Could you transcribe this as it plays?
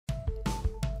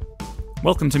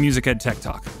Welcome to Music Ed Tech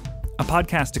Talk, a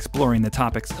podcast exploring the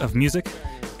topics of music,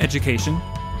 education,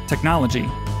 technology,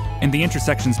 and the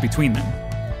intersections between them,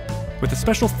 with a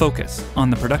special focus on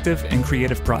the productive and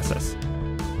creative process.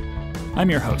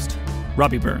 I'm your host,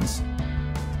 Robbie Burns.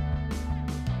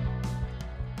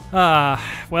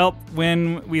 Well,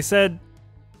 when we said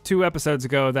 2 episodes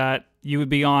ago that you would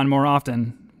be on more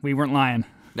often, we weren't lying.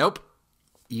 Nope.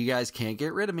 You guys can't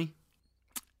get rid of me.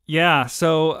 Yeah,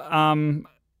 so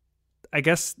I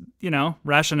guess,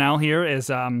 rationale here is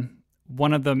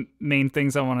one of the main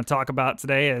things I want to talk about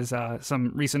today is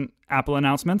some recent Apple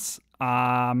announcements.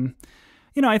 I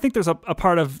think there's a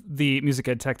part of the Music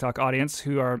Ed Tech Talk audience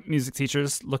who are music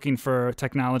teachers looking for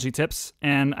technology tips.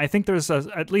 And I think there's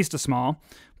at least a small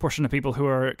portion of people who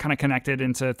are kind of connected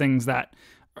into things that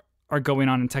are going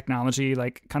on in technology,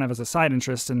 like kind of as a side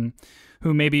interest, and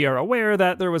who maybe are aware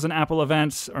that there was an Apple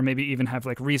event, or maybe even have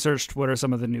like researched what are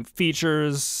some of the new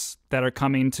features that are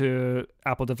coming to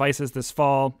Apple devices this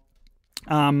fall.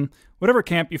 Whatever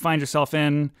camp you find yourself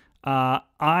in,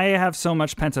 I have so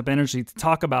much pent-up energy to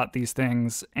talk about these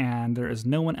things, and there is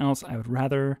no one else I would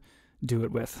rather do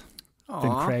it with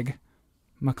than Craig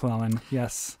McClellan.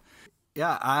 Yes.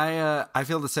 Yeah, I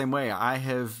feel the same way. I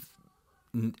haven't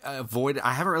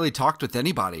really talked with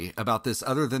anybody about this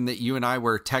other than that you and I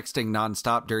were texting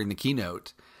nonstop during the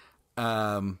keynote.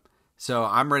 So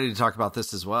I'm ready to talk about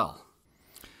this as well.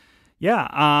 Yeah,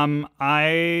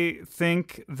 I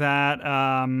think that,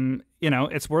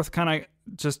 it's worth kind of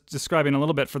just describing a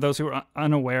little bit for those who are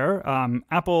unaware.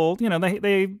 Apple,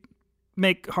 they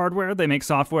make hardware, they make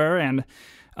software, and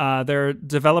their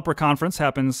developer conference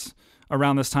happens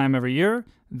around this time every year.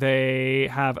 They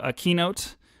have a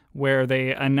keynote where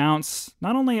they announce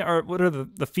not only what are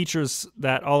the features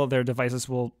that all of their devices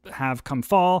will have come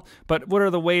fall, but what are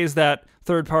the ways that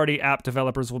third-party app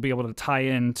developers will be able to tie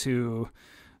into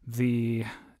the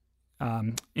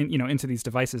into these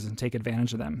devices and take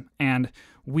advantage of them. And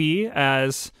we,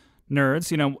 as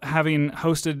nerds, having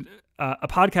hosted a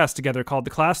podcast together called The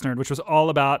Class Nerd, which was all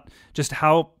about just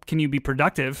how can you be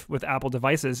productive with Apple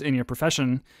devices in your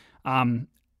profession.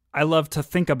 I love to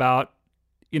think about,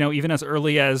 even as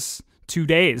early as 2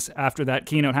 days after that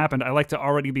keynote happened, I like to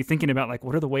already be thinking about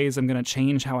what are the ways I'm going to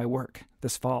change how I work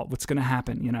this fall? What's going to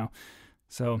happen,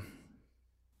 So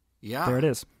yeah, there it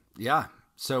is. Yeah.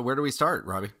 So where do we start,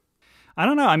 Robbie? I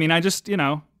don't know. I mean, I just,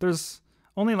 there's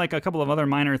only a couple of other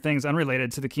minor things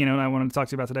unrelated to the keynote I wanted to talk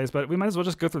to you about today, but we might as well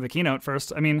just go through the keynote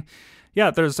first. I mean,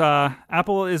 yeah, there's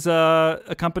Apple is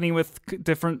a company with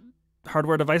different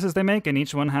hardware devices they make, and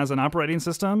each one has an operating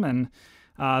system, and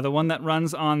the one that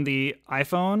runs on the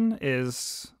iPhone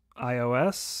is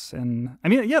iOS. And I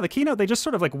mean, yeah, the keynote, they just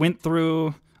sort of went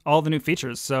through all the new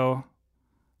features. So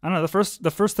I don't know,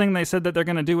 the first thing they said that they're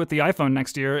going to do with the iPhone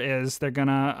next year is they're going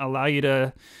to allow you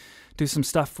to do some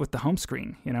stuff with the home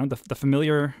screen, the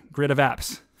familiar grid of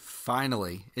apps.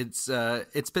 Finally. It's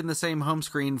been the same home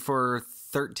screen for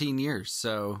 13 years,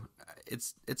 so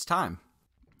it's time.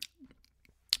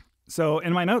 So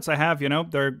in my notes I have,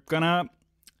 they're going to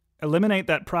eliminate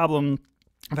that problem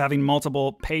of having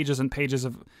multiple pages and pages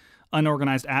of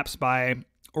unorganized apps by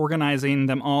organizing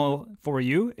them all for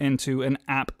you into an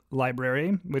app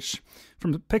library, which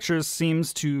from the pictures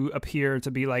seems to appear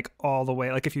to be all the way,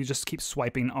 if you just keep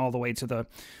swiping all the way to the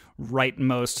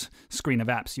rightmost screen of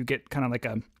apps, you get kind of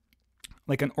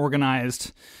an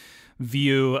organized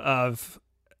view of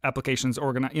applications,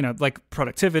 like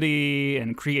productivity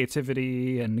and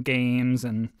creativity and games,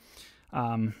 and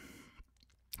then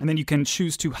you can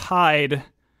choose to hide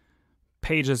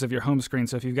pages of your home screen.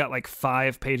 So if you've got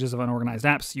 5 pages of unorganized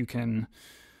apps, you can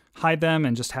hide them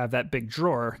and just have that big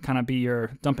drawer kind of be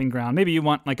your dumping ground. Maybe you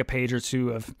want a page or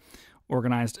 2 of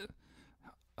organized,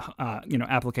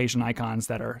 application icons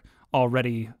that are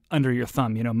already under your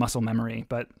thumb, muscle memory.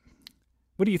 But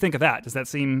what do you think of that? Does that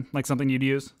seem like something you'd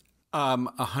use?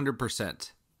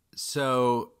 100%.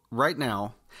 So right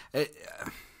now,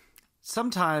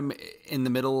 sometime in the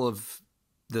middle of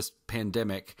this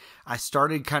pandemic, I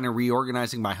started kind of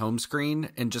reorganizing my home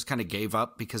screen and just kind of gave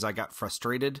up because I got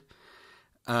frustrated.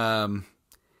 And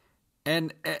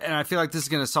I feel like this is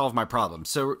going to solve my problem.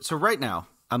 So right now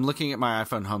I'm looking at my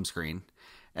iPhone home screen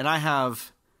and I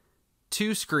have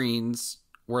 2 screens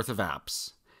worth of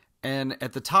apps. And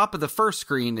at the top of the first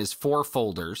screen is 4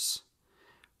 folders,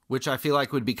 which I feel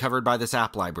like would be covered by this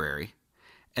app library.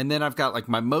 And then I've got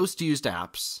my most used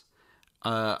apps,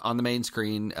 on the main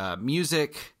screen,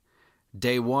 music,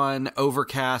 day one,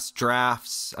 Overcast,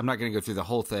 drafts. I'm not going to go through the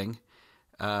whole thing.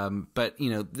 But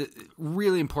the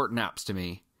really important apps to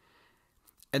me.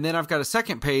 And then I've got a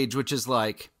second page, which is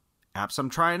apps I'm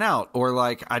trying out, or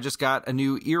like I just got a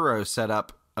new eero set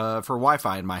up for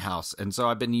Wi-Fi in my house, and so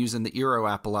I've been using the eero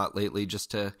app a lot lately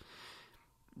just to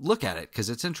look at it because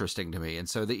it's interesting to me. And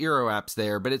so the eero app's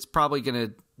there, but it's probably going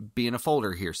to be in a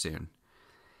folder here soon.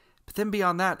 But then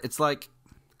beyond that, it's like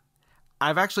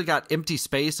I've actually got empty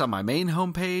space on my main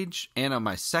homepage and on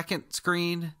my second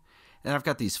screen, and I've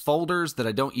got these folders that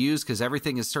I don't use because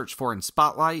everything is searched for in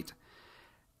Spotlight.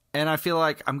 And I feel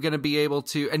like I'm going to be able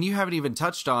to, and you haven't even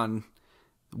touched on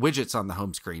widgets on the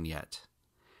home screen yet,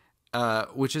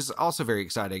 which is also very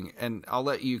exciting. And I'll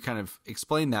let you kind of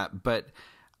explain that, but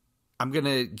I'm going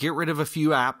to get rid of a few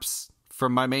apps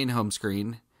from my main home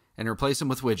screen and replace them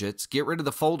with widgets, get rid of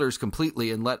the folders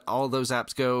completely and let all those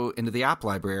apps go into the app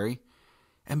library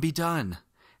and be done.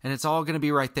 And it's all going to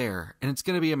be right there, and it's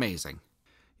going to be amazing.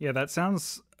 Yeah, that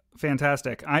sounds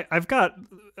fantastic. I've got,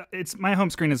 my home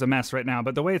screen is a mess right now,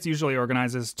 but the way it's usually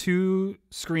organized is 2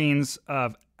 screens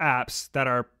of apps that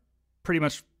are pretty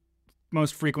much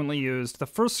most frequently used. The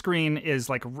first screen is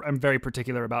like, I'm very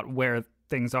particular about where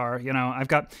things are. You know, I've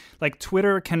got like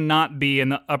Twitter cannot be in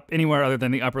the anywhere other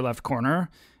than the upper left corner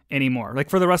anymore. Like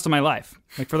for the rest of my life,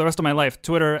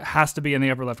 Twitter has to be in the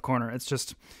upper left corner. It's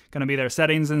just going to be there.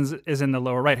 Settings is in the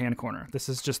lower right hand corner. This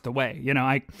is just the way, you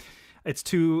know, it's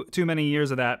too many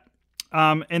years of that.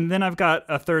 And then I've got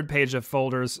a third page of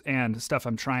folders and stuff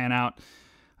I'm trying out.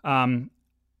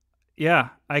 Yeah,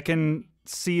 I can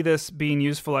see this being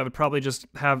useful. I would probably just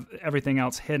have everything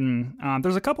else hidden.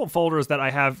 There's a couple folders that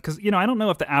I have because, you know, I don't know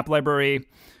if the app library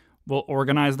will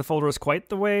organize the folders quite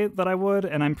the way that I would.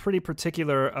 And I'm pretty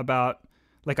particular about,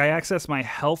 like, I access my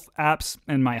health apps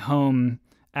and my home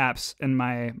apps and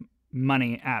my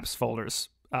money apps folders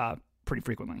pretty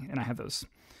frequently. And I have those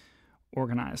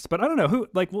organized. But I don't know who,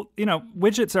 like, well, you know,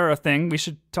 widgets are a thing. We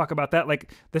should talk about that.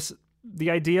 Like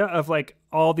the idea of like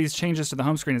all these changes to the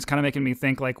home screen is kind of making me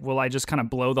think like, will I just kind of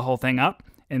blow the whole thing up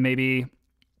and maybe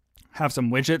have some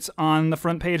widgets on the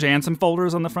front page and some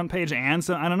folders on the front page and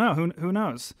some, I don't know, who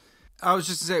knows? I was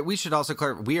just to say, we should also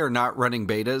clarify, we are not running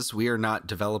betas. We are not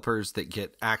developers that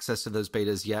get access to those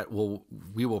betas yet.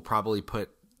 We will probably put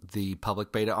the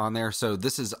public beta on there. So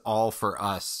this is all for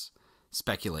us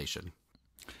speculation.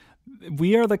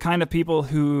 We are the kind of people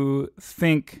who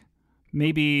think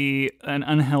maybe an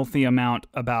unhealthy amount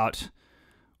about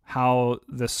how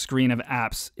the screen of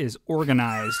apps is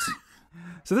organized.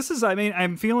 So this is, I mean,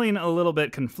 I'm feeling a little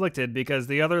bit conflicted because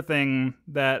the other thing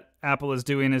that Apple is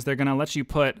doing is they're going to let you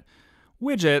put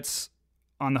widgets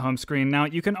on the home screen. Now,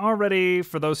 you can already,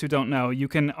 for those who don't know, you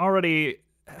can already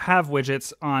have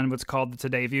widgets on what's called the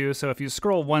Today view. So if you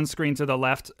scroll one screen to the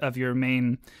left of your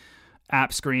main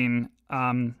app screen,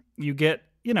 you get,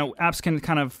 you know, apps can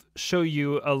kind of show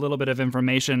you a little bit of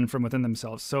information from within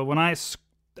themselves. So when I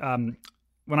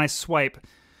swipe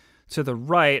to the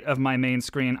right of my main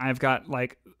screen, I've got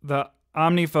like the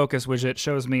OmniFocus widget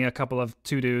shows me a couple of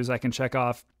to-dos I can check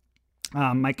off.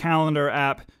 My calendar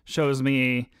app shows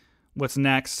me what's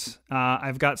next.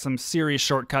 I've got some Siri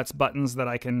shortcuts buttons that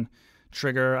I can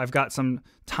trigger. I've got some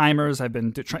timers. I've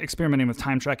been experimenting with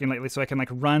time tracking lately, so I can like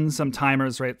run some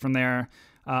timers right from there.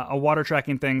 A water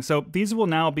tracking thing. So these will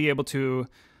now be able to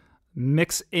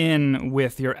mix in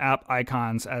with your app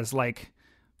icons as like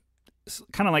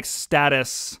kind of like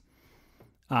status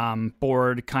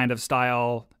board kind of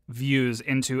style views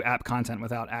into app content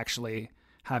without actually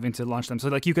having to launch them. So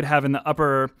like you could have in the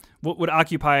upper, what would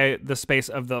occupy the space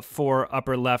of the 4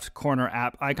 upper left corner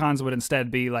app icons would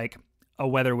instead be like a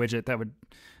weather widget that would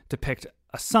depict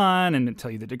a sun and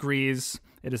tell you the degrees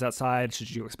it is outside,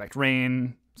 should you expect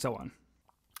rain, so on.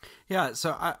 Yeah,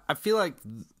 so I feel like,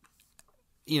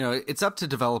 you know, it's up to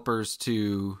developers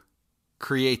to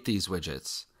create these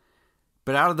widgets.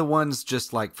 But out of the ones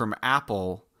just like from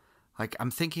Apple, like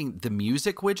I'm thinking the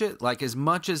music widget, like as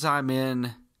much as I'm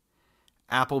in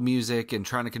Apple Music and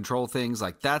trying to control things,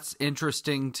 like that's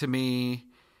interesting to me.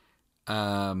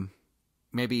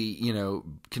 Maybe, you know,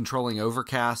 controlling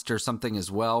Overcast or something as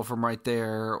well from right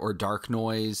there, or dark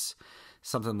noise,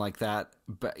 something like that.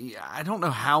 But I don't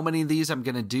know how many of these I'm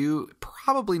going to do.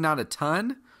 Probably not a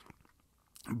ton.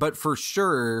 But for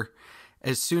sure,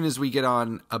 as soon as we get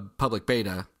on a public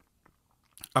beta,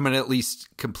 I'm going to at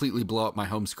least completely blow up my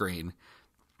home screen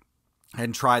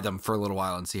and try them for a little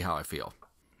while and see how I feel.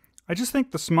 I just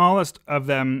think the smallest of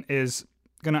them is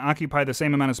going to occupy the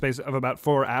same amount of space of about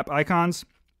 4 app icons.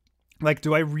 Like,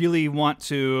 do I really want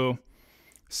to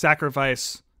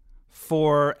sacrifice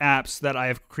 4 apps that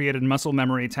I've created muscle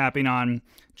memory tapping on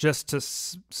just to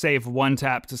save one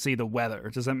tap to see the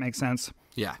weather? Does that make sense?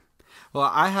 Yeah.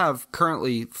 Well, I have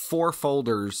currently 4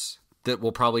 folders that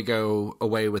will probably go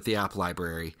away with the app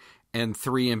library and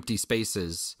 3 empty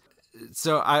spaces.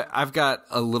 So I've got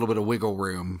a little bit of wiggle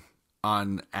room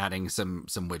on adding some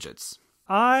widgets.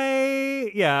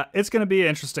 It's going to be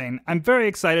interesting. I'm very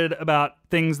excited about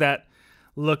things that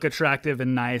look attractive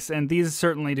and nice, and these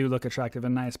certainly do look attractive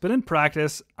and nice. But in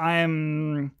practice,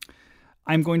 we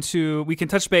can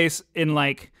touch base in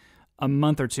like a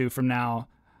month or two from now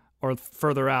or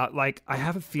further out. Like, I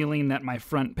have a feeling that my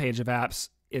front page of apps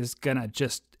is gonna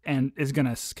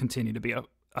continue to be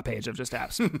a page of just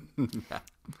apps. Yeah.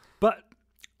 But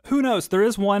who knows?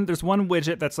 There's one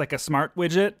widget that's like a smart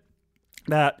widget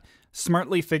that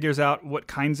smartly figures out what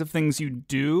kinds of things you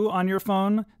do on your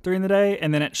phone during the day,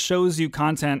 and then it shows you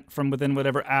content from within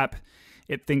whatever app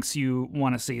it thinks you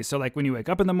want to see. So like when you wake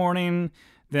up in the morning,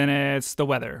 then it's the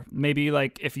weather. Maybe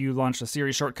like if you launch a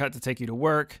Siri shortcut to take you to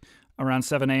work around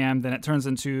 7 a.m., then it turns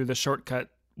into the shortcut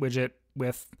widget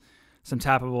with some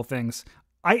tappable things.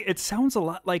 It sounds a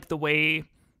lot like the way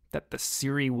that the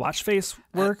Siri watch face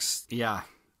works. Yeah,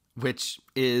 which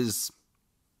is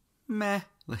meh.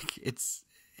 Like it's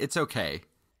okay.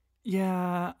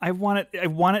 Yeah, I want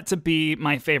it to be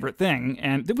my favorite thing.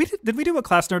 And did we do a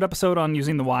class nerd episode on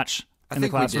using the watch in the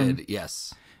classroom? We did,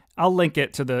 yes. I'll link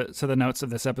it to the notes of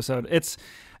this episode. It's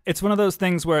one of those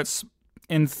things where it's,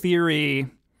 in theory,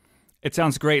 it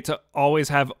sounds great to always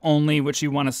have only what you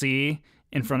want to see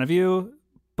in front of you,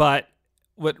 but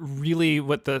what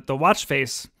the watch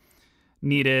face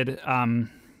needed,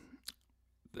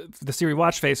 the Siri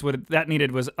watch face, what that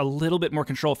needed was a little bit more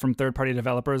control from third-party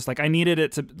developers. Like, I needed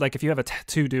it to, like, if you have a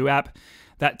to-do app,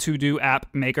 that to-do app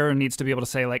maker needs to be able to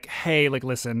say, like, hey, like,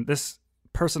 listen, this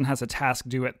person has a task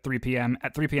due at 3 p.m.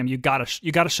 At 3 p.m., you gotta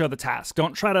show the task.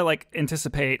 Don't try to, like,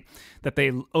 anticipate that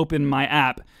they open my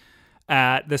app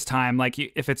at this time. Like,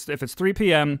 if it's 3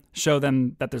 p.m., show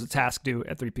them that there's a task due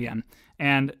at 3 p.m.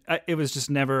 And it was just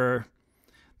never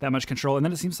that much control. And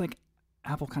then it seems like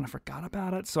Apple kind of forgot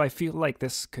about it. So I feel like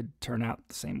this could turn out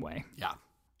the same way. Yeah.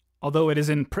 Although it is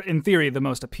in theory the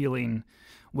most appealing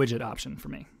widget option for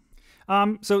me.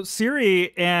 So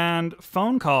Siri and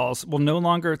phone calls will no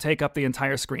longer take up the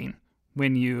entire screen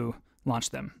when you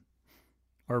launch them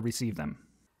or receive them.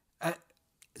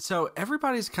 So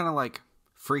everybody's kind of like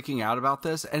freaking out about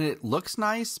this, and it looks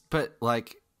nice, but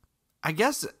like, I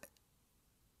guess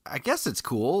it's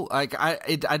cool. Like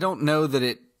I don't know that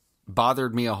it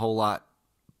bothered me a whole lot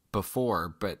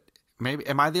before, but maybe,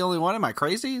 am I the only one? Am I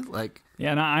crazy? Like,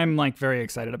 yeah, no, I'm like very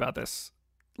excited about this.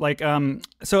 Like,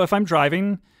 so if I'm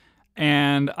driving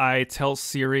and I tell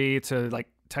Siri to like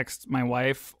text my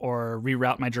wife or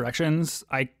reroute my directions,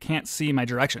 I can't see my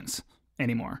directions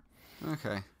anymore.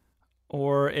 Okay.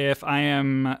 Or if I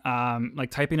am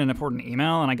like typing an important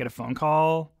email and I get a phone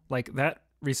call, like that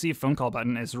receive phone call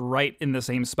button is right in the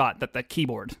same spot that the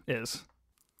keyboard is.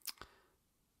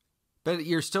 But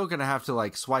you're still going to have to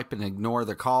like swipe and ignore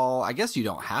the call. I guess you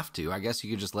don't have to. I guess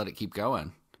you could just let it keep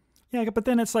going. Yeah, but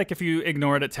then it's like if you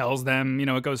ignore it, it tells them,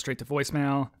 it goes straight to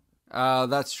voicemail.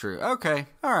 That's true. Okay.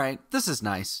 All right. This is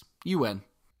nice. You win.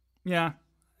 Yeah.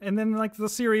 And then like the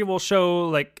Siri will show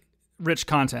like rich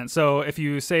content. So if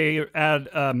you say add,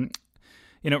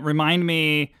 remind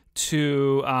me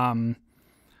to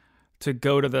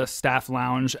go to the staff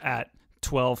lounge at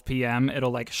 12 p.m., it'll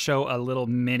like show a little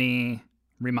mini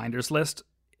reminders list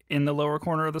in the lower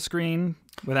corner of the screen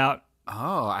without...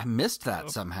 Oh, I missed that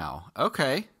somehow.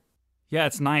 Okay. Yeah,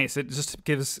 it's nice. It just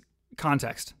gives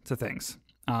context to things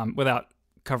without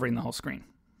covering the whole screen.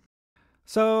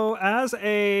 So as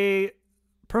a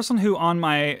person who on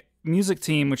my music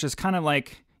team, which is kind of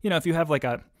like, if you have like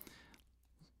a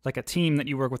team that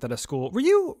you work with at a school, were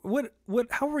you,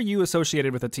 how were you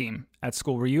associated with a team at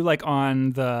school? Were you like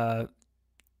on the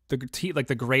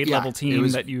grade level team? It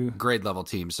was that you grade level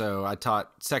team. So I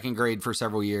taught second grade for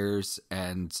several years,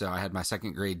 and so I had my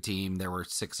second grade team. There were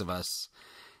 6 of us,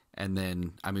 and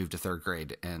then I moved to third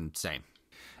grade, and same.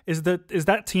 Is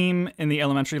that team in the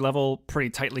elementary level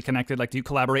pretty tightly connected? Like, do you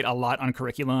collaborate a lot on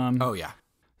curriculum? Oh yeah.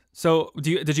 So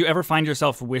did you ever find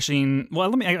yourself wishing?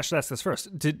 Well, I should ask this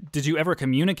first. Did you ever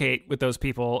communicate with those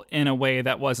people in a way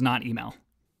that was not email?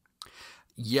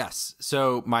 Yes.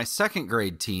 So my second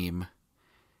grade team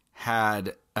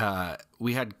had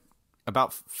we had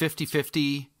about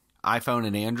 50-50 iPhone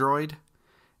and Android.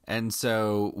 And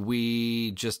so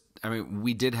we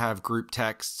did have group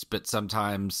texts, but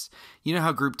sometimes,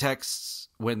 how group texts,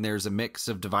 when there's a mix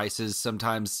of devices,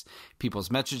 sometimes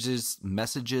people's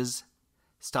messages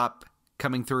stop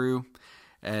coming through,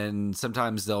 and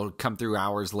sometimes they'll come through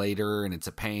hours later and it's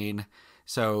a pain.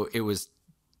 So it was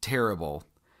terrible.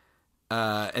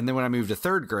 And then when I moved to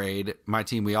third grade, my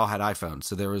team, we all had iPhones.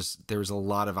 So there was a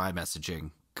lot of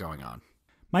iMessaging going on.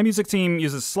 My music team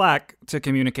uses Slack to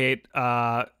communicate.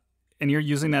 you're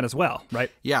using that as well, right?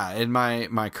 Yeah, in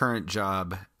my current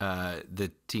job,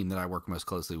 the team that I work most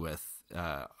closely with,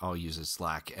 all uses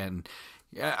Slack, and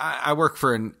I work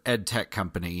for an ed tech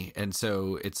company, and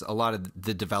so it's a lot of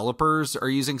the developers are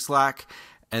using Slack,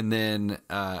 and then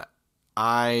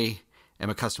I am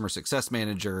a customer success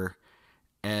manager.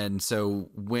 And so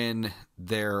when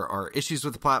there are issues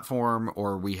with the platform,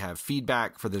 or we have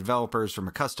feedback for the developers from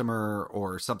a customer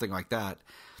or something like that,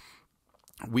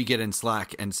 we get in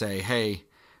Slack and say, hey,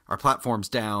 our platform's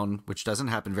down, which doesn't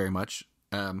happen very much.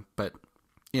 But,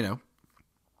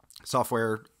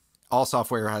 all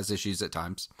software has issues at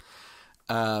times.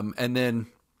 And then,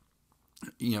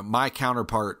 my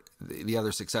counterpart, the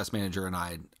other success manager, and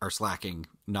I are slacking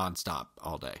nonstop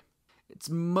all day. It's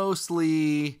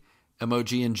mostly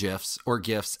emoji and GIFs or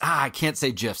GIFs. I can't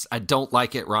say GIFs. I don't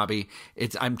like it, Robbie.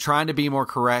 I'm trying to be more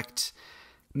correct.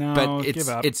 No, but give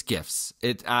up. It's GIFs.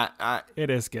 It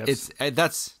is GIFs.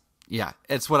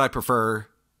 It's what I prefer.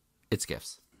 It's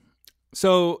GIFs.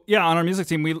 So yeah, on our music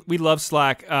team, we love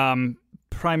Slack.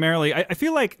 Primarily, I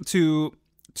feel like to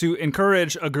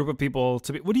encourage a group of people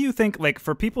to be. What do you think? Like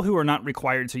for people who are not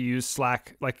required to use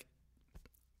Slack, like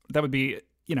that would be,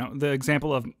 the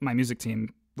example of my music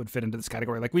team would fit into this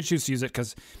category. Like we choose to use it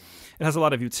because it has a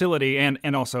lot of utility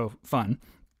and also fun.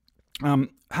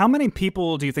 How many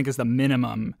people do you think is the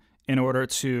minimum in order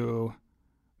to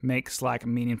make Slack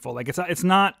meaningful? Like it's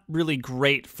not really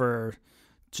great for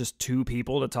just two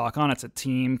people to talk on. It's a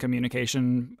team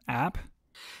communication app.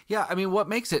 Yeah, I mean, what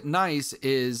makes it nice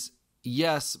is,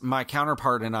 yes, my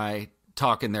counterpart and I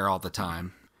talk in there all the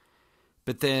time,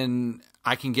 but then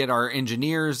I can get our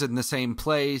engineers in the same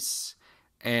place,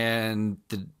 and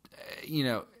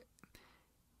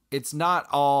it's not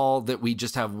all that we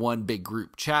just have one big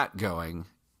group chat going.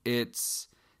 It's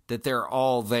that they're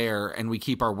all there and we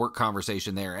keep our work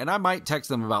conversation there. And I might text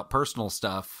them about personal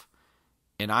stuff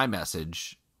in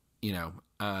iMessage,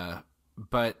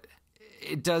 but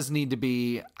it does need to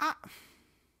be, I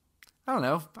don't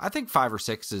know. I think 5 or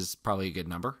 6 is probably a good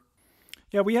number.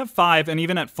 Yeah, we have 5, and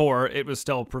even at 4, it was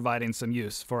still providing some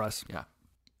use for us. Yeah.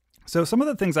 So some of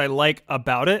the things I like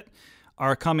about it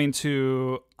are coming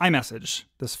to iMessage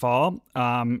this fall.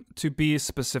 To be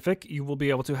specific, you will be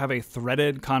able to have a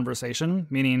threaded conversation,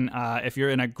 meaning if you're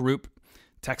in a group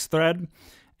text thread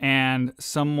and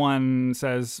someone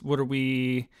says, what are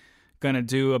we going to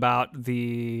do about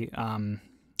the...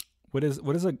 What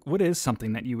is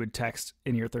something that you would text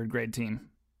in your 3rd grade team?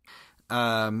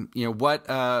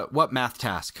 What math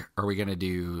task are we going to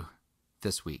do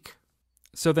this week?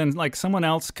 So then like someone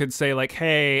else could say like,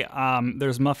 hey,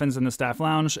 there's muffins in the staff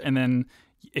lounge. And then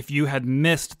if you had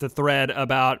missed the thread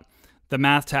about the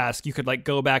math task, you could like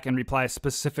go back and reply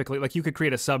specifically. Like you could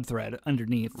create a subthread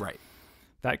underneath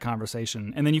that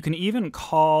conversation. And then you can even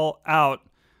call out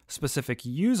specific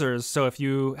users. So if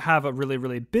you have a really,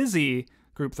 really busy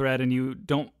group thread and you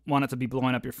don't want it to be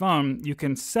blowing up your phone, you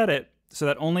can set it so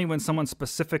that only when someone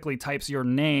specifically types your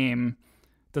name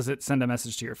does it send a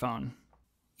message to your phone.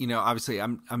 Obviously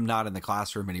I'm not in the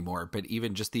classroom anymore, but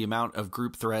even just the amount of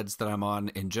group threads that I'm on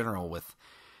in general with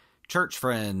church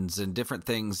friends and different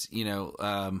things,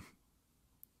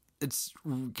 it's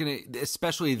gonna,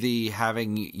 especially the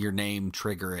having your name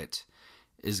trigger it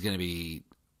is going to be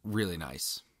really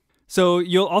nice. So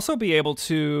you'll also be able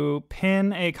to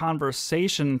pin a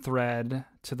conversation thread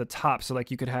to the top. So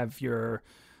like you could have your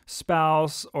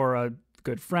spouse or a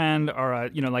good friend or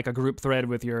like a group thread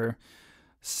with your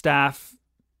staff,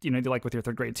 like with your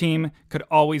 3rd grade team, could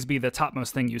always be the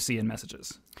topmost thing you see in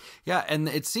messages. Yeah, and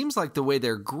it seems like the way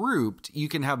they're grouped, you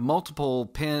can have multiple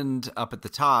pinned up at the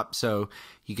top. So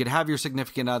you could have your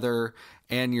significant other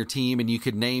and your team, and you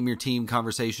could name your team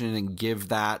conversation and give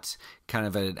that kind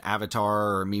of an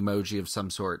avatar or memoji of some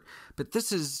sort. But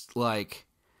this is like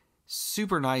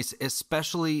super nice,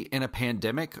 especially in a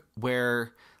pandemic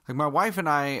where like my wife and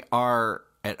I are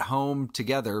at home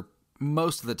together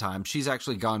most of the time. She's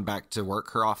actually gone back to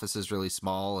work. Her office is really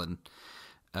small and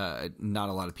not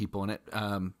a lot of people in it.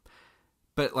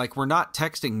 But like we're not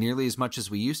texting nearly as much as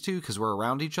we used to because we're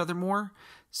around each other more.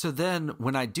 So then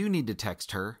when I do need to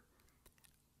text her,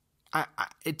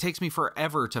 it takes me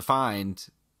forever to find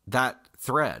that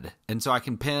thread. And so I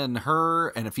can pin her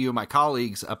and a few of my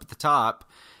colleagues up at the top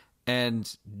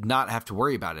and not have to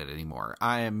worry about it anymore.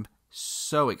 I am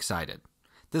so excited.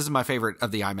 This is my favorite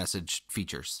of the iMessage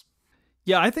features.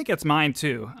 Yeah, I think it's mine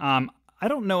too. I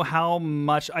don't know how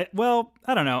much I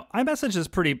don't know. iMessage is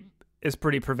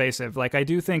pretty pervasive. Like I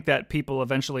do think that people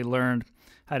eventually learned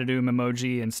how to do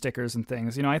emoji and stickers and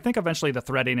things. I think eventually the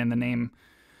threading and the name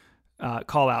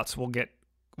call outs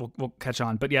will we'll catch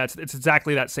on. But yeah, it's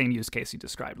exactly that same use case you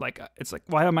described. Like, it's like,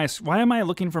 why am I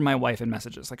looking for my wife in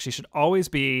messages? Like, she should always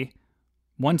be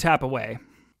one tap away.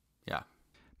 Yeah.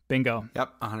 Bingo.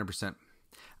 Yep, 100%.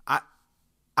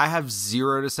 I have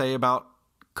zero to say about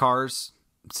cars.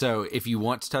 So if you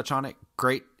want to touch on it,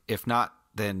 great. If not,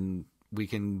 then we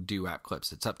can do app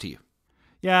clips. It's up to you.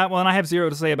 Yeah, well, and I have zero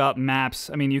to say about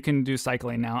maps. I mean, you can do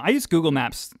cycling now. I use Google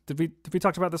Maps. Did we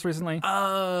talk about this recently?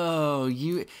 Oh,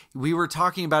 we were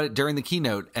talking about it during the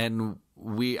keynote, and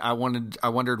I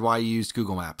wondered why you used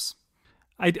Google Maps.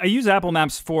 I use Apple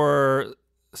Maps for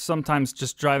sometimes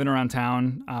just driving around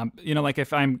town. Like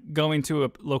if I'm going to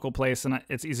a local place and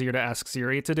it's easier to ask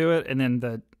Siri to do it, and then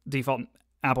the default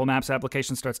Apple Maps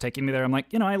application starts taking me there. I'm like,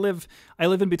 I live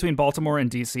in between Baltimore and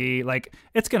DC. Like,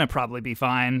 it's gonna probably be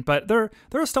fine. But there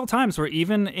are still times where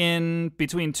even in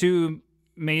between two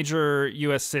major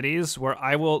U.S. cities where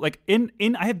I will I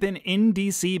have been in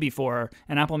DC before,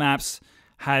 and Apple Maps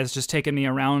has just taken me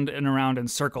around and around in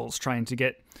circles trying to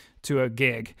get to a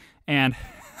gig, and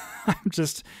I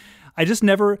just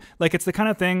never, like, it's the kind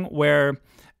of thing where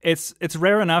it's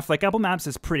rare enough. Like, Apple Maps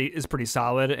is pretty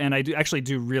solid, and I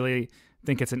do really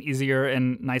think it's an easier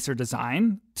and nicer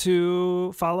design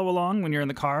to follow along when you're in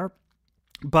the car.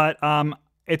 But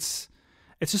it's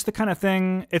just the kind of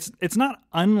thing. It's not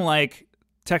unlike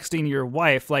texting your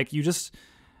wife. Like, you just,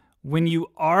 when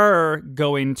you are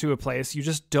going to a place, you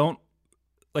just don't,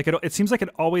 like, it seems like it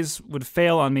always would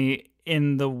fail on me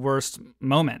in the worst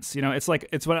moments. It's like,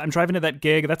 it's when I'm driving to that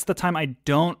gig, that's the time I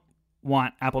don't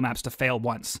want Apple Maps to fail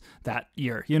once that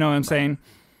year. You know what I'm saying?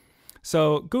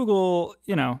 So Google,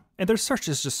 and their search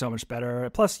is just so much better.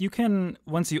 Plus, you can,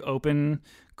 once you open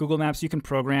Google Maps, you can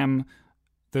program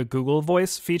the Google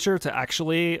Voice feature to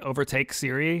actually overtake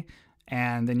Siri,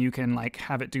 and then you can, like,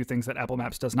 have it do things that Apple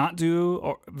Maps does not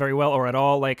do very well or at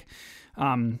all, like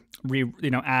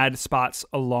add spots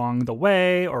along the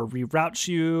way, or reroute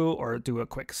you, or do a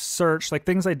quick search, like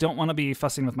things I don't want to be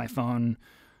fussing with my phone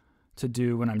to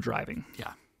do when I'm driving.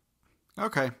 Yeah.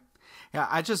 Okay. Yeah,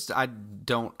 I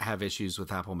don't have issues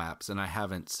with Apple Maps, and I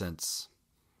haven't since,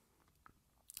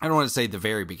 I don't want to say the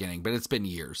very beginning, but it's been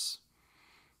years.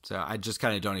 So I just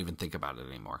kind of don't even think about it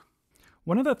anymore.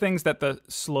 One of the things that the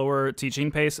slower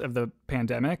teaching pace of the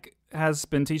pandemic has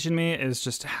been teaching me is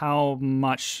just how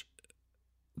much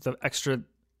the extra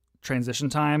transition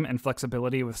time and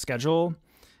flexibility with schedule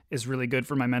is really good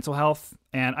for my mental health.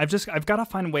 And I've got to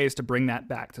find ways to bring that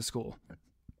back to school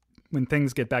when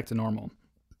things get back to normal.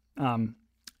 I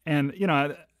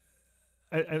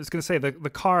was going to say the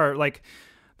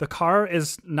car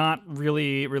is not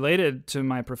really related to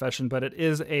my profession, but it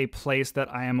is a place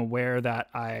that I am aware that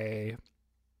I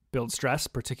build stress,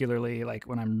 particularly like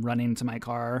when I'm running to my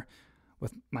car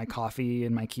with my coffee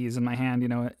and my keys in my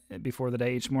hand, before the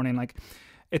day each morning. Like,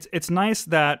 it's nice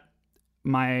that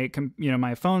my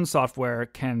phone software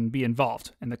can be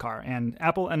involved in the car. And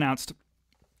Apple announced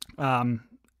some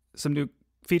new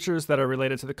features that are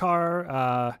related to the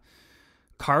car.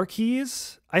 Car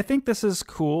keys. I think this is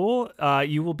cool.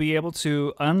 You will be able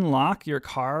to unlock your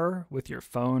car with your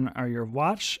phone or your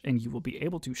watch, and you will be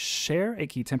able to share a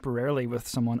key temporarily with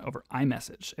someone over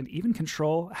iMessage, and even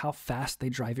control how fast they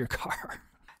drive your car.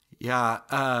 Yeah.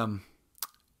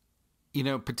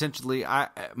 Potentially,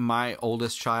 my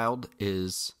oldest child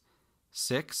is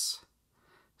 6.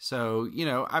 So,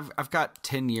 I've got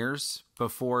 10 years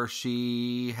before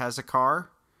she has a car.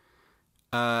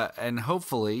 And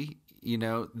hopefully,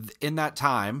 in that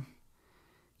time,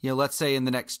 let's say in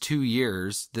the next 2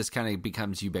 years, this kind of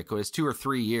becomes ubiquitous, 2 or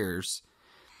 3 years,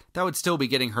 that would still be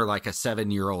getting her like a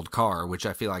 7-year-old car, which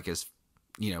I feel like is,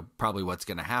 probably what's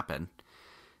going to happen.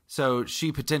 So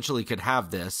she potentially could have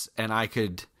this, and I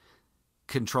could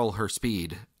control her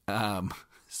speed.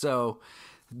 So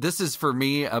this is, for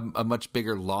me, a much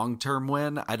bigger long-term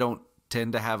win. I don't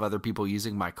tend to have other people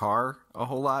using my car a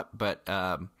whole lot, but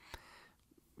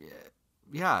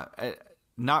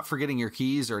not forgetting your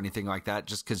keys or anything like that,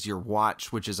 just because your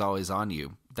watch, which is always on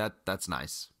you, that's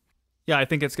nice. Yeah, I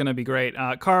think it's going to be great.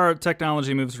 Car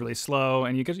technology moves really slow,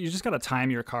 and you just got to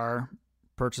time your car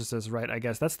purchases right. I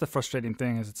guess that's the frustrating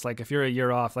thing, is it's like if you're a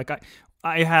year off. Like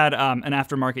I had an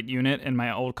aftermarket unit in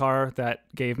my old car that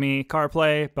gave me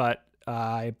CarPlay, but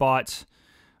I bought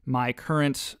my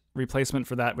current replacement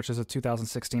for that, which is a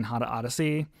 2016 Honda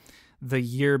Odyssey, the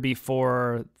year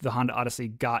before the Honda Odyssey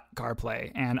got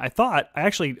CarPlay. And I thought I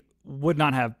actually would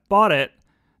not have bought it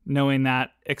knowing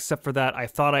that, except for that I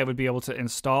thought I would be able to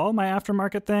install my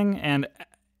aftermarket thing. And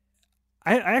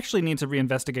I actually need to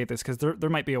reinvestigate this, because there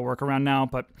might be a workaround now.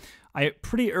 But I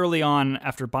pretty early on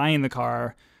after buying the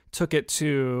car took it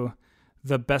to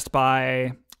the Best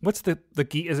Buy what's the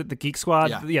geek? Is it the Geek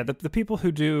Squad? Yeah. The people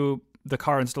who do the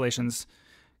car installations.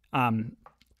 And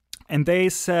they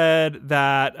said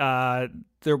that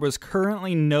there was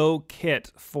currently no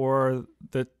kit for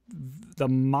the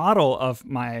model of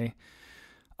my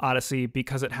Odyssey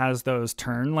because it has those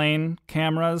turn lane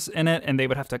cameras in it, and they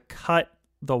would have to cut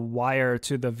the wire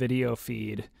to the video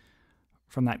feed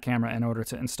from that camera in order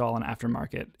to install an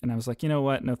aftermarket. And I was like, you know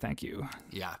what? No, thank you.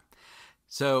 Yeah.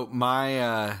 So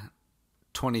my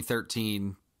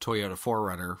 2013 Toyota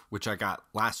 4Runner, which I got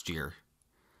last year,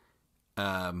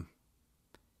 I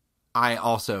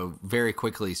also very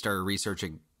quickly started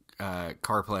researching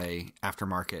CarPlay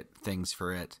aftermarket things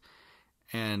for it,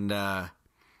 and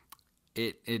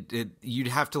it you'd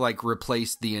have to like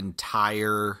replace the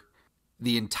entire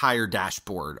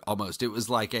dashboard almost. It was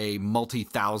like a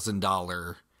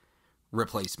multi-$1,000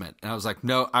 replacement, and I was like,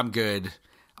 no, I'm good.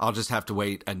 I'll just have to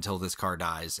wait until this car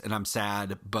dies, and I'm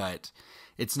sad, but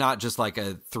it's not just like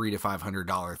a $300 to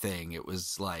 $500 thing. It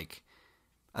was like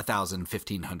 $1,000,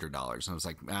 $1,500, and I was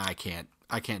like, I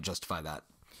can't justify that.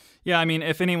 Yeah, I mean,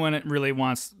 if anyone really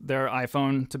wants their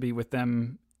iPhone to be with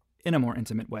them in a more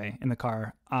intimate way in the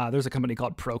car, there's a company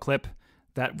called ProClip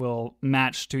that will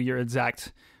match to your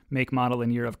exact make, model,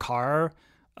 and year of car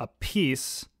a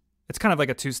piece. It's kind of like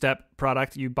a two-step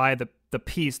product. You buy the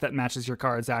piece that matches your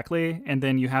car exactly, and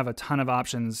then you have a ton of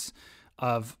options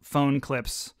of phone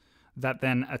clips that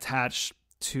then attach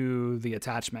to the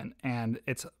attachment, and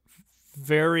it's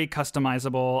very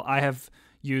customizable. I have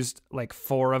used like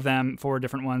 4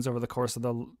 different ones over the course of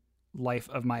the life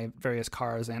of my various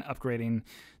cars and upgrading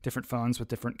different phones with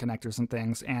different connectors and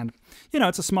things. And,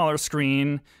 it's a smaller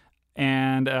screen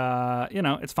and,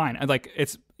 it's fine. I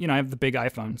have the big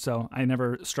iPhone, so I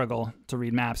never struggle to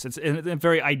read maps. It's in a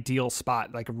very ideal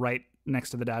spot, like right next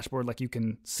to the dashboard. Like you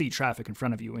can see traffic in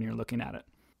front of you when you're looking at it.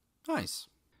 Nice.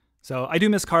 So I do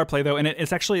miss CarPlay though, and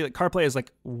it's actually CarPlay is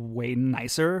like way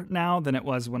nicer now than it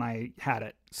was when I had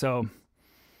it. So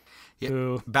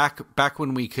yeah, back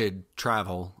when we could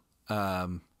travel,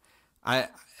 I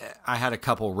had a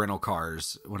couple rental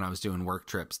cars when I was doing work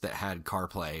trips that had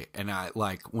CarPlay, and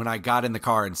when I got in the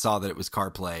car and saw that it was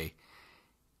CarPlay,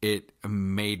 it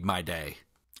made my day.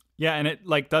 Yeah, and it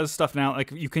like does stuff now.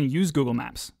 Like you can use Google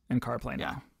Maps in CarPlay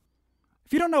now.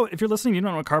 Yeah. If you're listening, you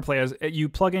don't know what CarPlay is. You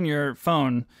plug in your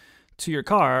phone to your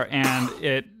car, and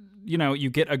you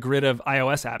get a grid of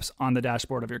iOS apps on the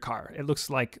dashboard of your car. It looks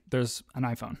like there's an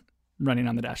iPhone running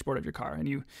on the dashboard of your car,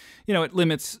 and it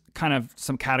limits kind of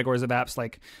some categories of apps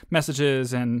like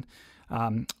messages and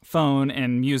phone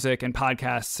and music and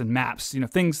podcasts and maps.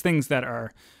 Things that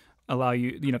are allow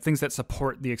you, things that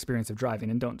support the experience of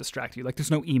driving and don't distract you. Like there's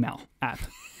no email app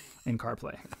in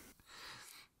CarPlay.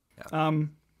 Yeah.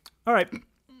 All right.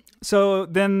 So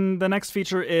then the next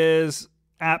feature is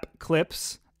app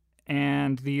clips,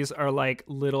 and these are like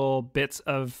little bits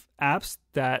of apps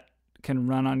that can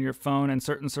run on your phone in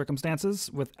certain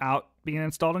circumstances without being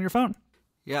installed on your phone.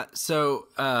 Yeah. So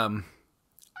I'm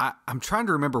trying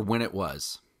to remember when it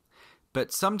was,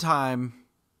 but sometime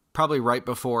probably right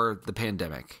before the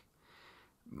pandemic,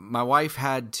 my wife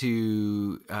had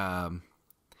to,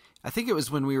 I think it was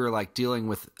when we were like dealing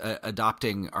with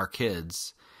adopting our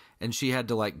kids, and she had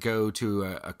to like go to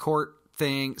a court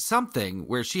thing, something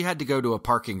where she had to go to a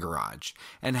parking garage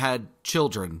and had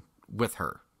children with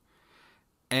her.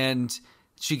 And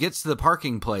she gets to the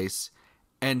parking place,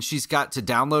 and she's got to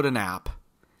download an app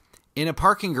in a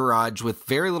parking garage with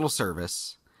very little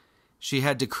service. She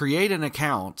had to create an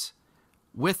account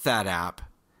with that app,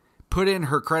 put in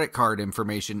her credit card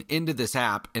information into this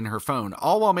app in her phone,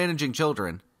 all while managing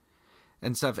children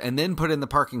and stuff, and then put in the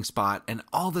parking spot and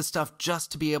all this stuff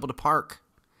just to be able to park.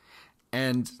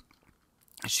 And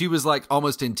she was like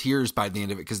almost in tears by the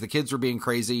end of it because the kids were being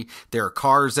crazy. There are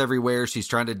cars everywhere. She's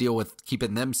trying to deal with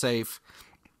keeping them safe.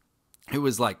 It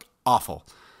was like awful.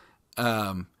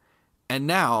 And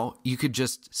now you could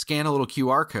just scan a little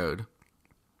QR code,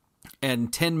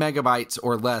 and 10 megabytes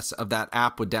or less of that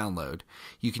app would download.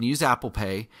 You can use Apple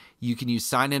Pay. You can use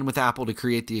Sign In with Apple to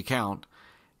create the account,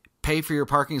 pay for your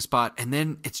parking spot, and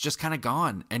then it's just kind of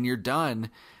gone and you're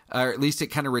done. Or at least it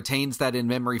kind of retains that in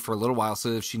memory for a little while.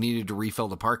 So if she needed to refill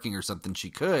the parking or something, she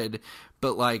could.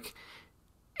 But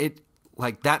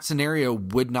that scenario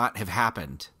would not have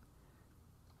happened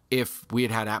if we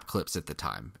had had app clips at the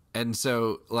time. And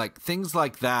so like things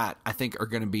like that, I think are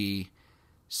going to be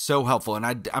so helpful. And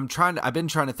I've been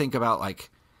trying to think about like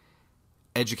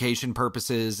education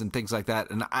purposes and things like that.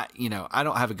 And I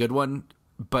don't have a good one,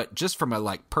 but just from a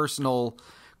like personal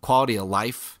quality of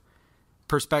life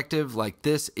perspective, like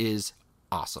this is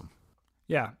awesome.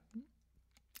 Yeah.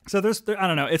 So I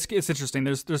don't know. It's interesting.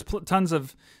 There's tons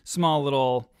of small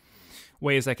little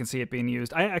ways I can see it being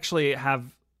used. I actually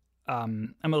have,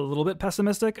 I'm a little bit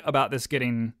pessimistic about this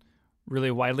getting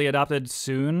really widely adopted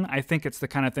soon. I think it's the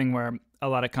kind of thing where a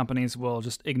lot of companies will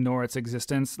just ignore its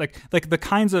existence. Like the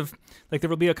kinds of, like there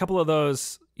will be a couple of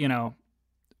those,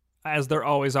 as there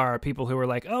always are, people who are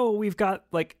like, oh, we've got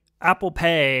like Apple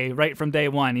Pay right from day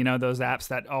one, those apps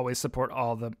that always support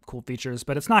all the cool features,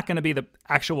 but it's not going to be the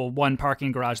actual one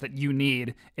parking garage that you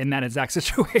need in that exact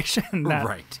situation.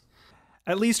 Right.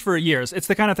 At least for years. It's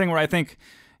the kind of thing where I think,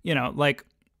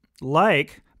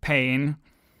 like paying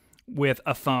with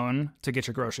a phone to get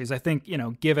your groceries. I think,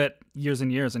 give it years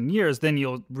and years and years, then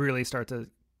you'll really start to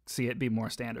see it be more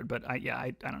standard. But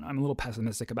I don't know. I'm a little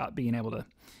pessimistic about being able to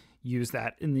use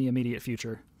that in the immediate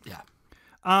future. Yeah.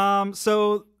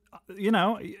 So,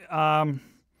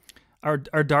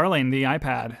 our darling, the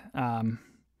iPad,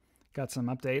 got some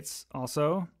updates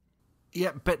also.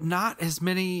 Yeah, but not as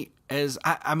many as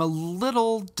I'm a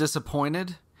little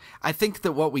disappointed. I think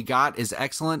that what we got is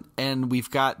excellent, and we've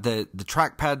got the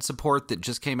trackpad support that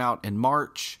just came out in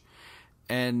March,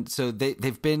 and so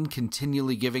they've been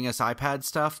continually giving us iPad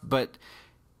stuff, but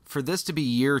for this to be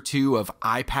year 2 of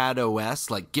iPad OS,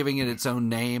 like giving it its own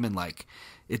name and like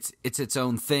it's its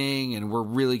own thing, and we're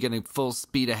really getting full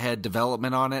speed ahead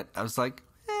development on it, I was like,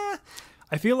 eh.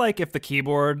 I feel like if the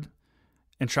keyboard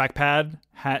and trackpad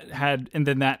had and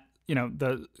then that,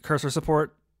 the cursor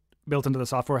support built into the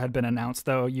software had been announced,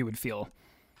 though, you would feel.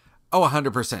 Oh,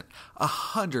 100%.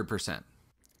 100%.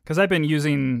 Because I've been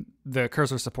using the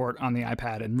cursor support on the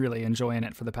iPad and really enjoying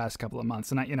it for the past couple of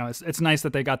months. And, it's nice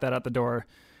that they got that out the door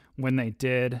when they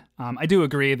did. I do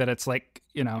agree that it's like,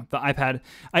 the iPad.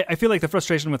 I feel like the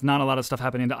frustration with not a lot of stuff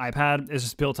happening to iPad is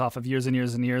just built off of years and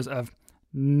years and years of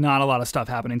not a lot of stuff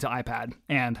happening to iPad.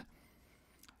 And,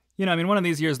 one of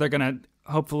these years they're going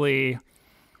to hopefully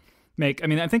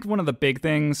I think one of the big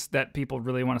things that people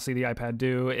really want to see the iPad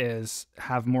do is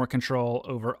have more control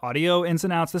over audio ins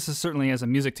and outs. This is certainly, as a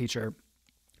music teacher,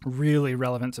 really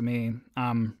relevant to me.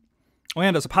 And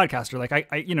as a podcaster, like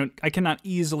I cannot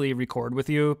easily record with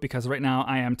you because right now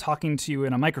I am talking to you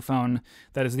in a microphone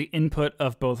that is the input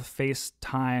of both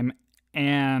FaceTime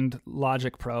and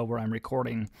Logic Pro where I'm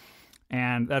recording.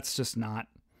 And that's just not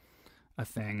a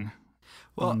thing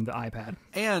on the iPad.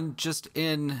 And just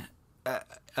in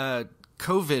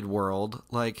COVID world,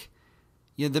 like,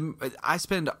 I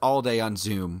spend all day on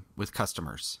Zoom with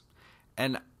customers,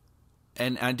 and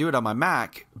I do it on my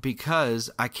Mac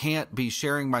because I can't be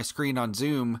sharing my screen on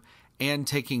Zoom and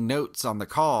taking notes on the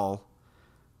call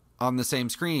on the same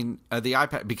screen, the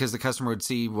iPad, because the customer would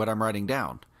see what I'm writing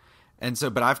down. And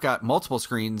so, but I've got multiple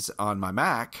screens on my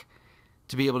Mac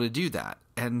to be able to do that.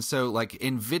 And so, like,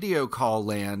 in video call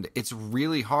land, it's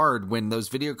really hard when those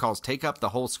video calls take up the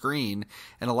whole screen.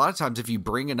 And a lot of times, if you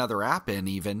bring another app in,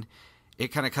 even, it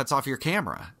kind of cuts off your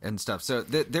camera and stuff. So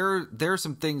there are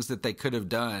some things that they could have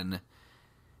done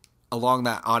along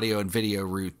that audio and video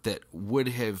route that would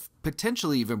have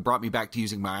potentially even brought me back to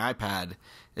using my iPad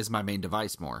as my main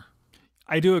device more.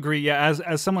 I do agree. Yeah,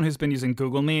 as someone who's been using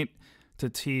Google Meet to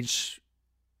teach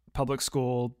public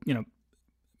school,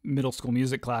 middle school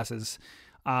music classes,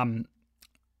 I've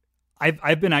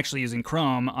been actually using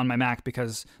Chrome on my Mac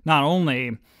because not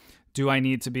only do I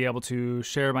need to be able to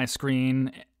share my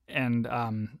screen and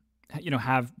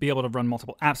be able to run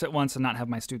multiple apps at once and not have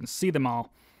my students see them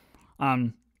all,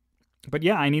 but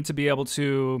yeah, I need to be able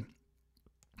to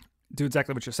do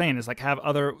exactly what you're saying, is like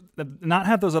not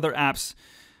have those other apps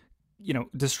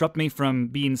disrupt me from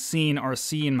being seen or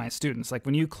seeing my students. Like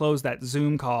when you close that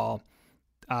Zoom call,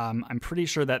 I'm pretty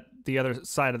sure that the other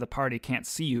side of the party can't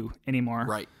see you anymore.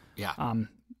 Right. Yeah.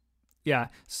 Yeah.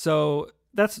 So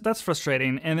that's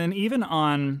frustrating. And then even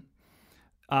on,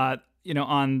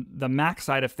 on the Mac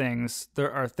side of things,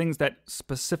 there are things that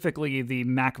specifically the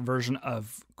Mac version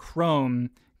of Chrome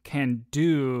can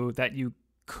do that you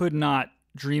could not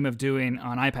dream of doing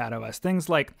on iPad OS. Things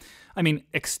like,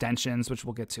 extensions, which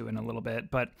we'll get to in a little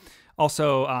bit, but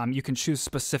also you can choose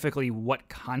specifically what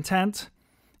content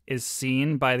is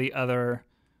seen by the other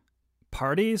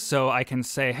party. So I can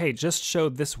say, hey, just show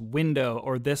this window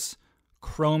or this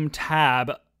Chrome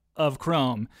tab of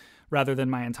Chrome rather than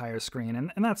my entire screen.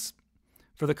 And that's,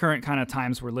 for the current kind of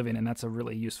times we're living in, that's a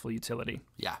really useful utility.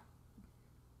 Yeah.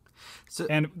 So,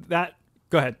 and that,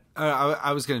 go ahead.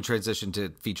 I was going to transition to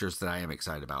features that I am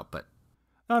excited about, but.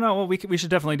 Oh, no, well, we should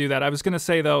definitely do that. I was going to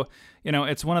say, though,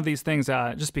 it's one of these things,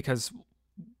 just because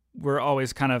we're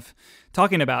always kind of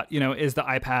talking about, is the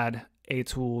iPad a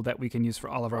tool that we can use for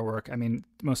all of our work?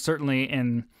 Most certainly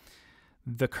in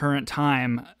the current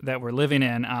time that we're living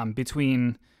in,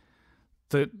 between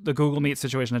the Google Meet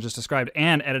situation I just described,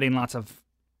 and editing lots of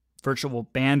virtual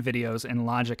band videos in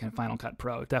Logic and Final Cut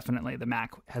Pro. Definitely the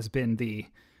Mac has been the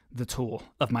tool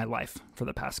of my life for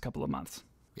the past couple of months.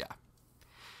 Yeah.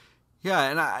 Yeah,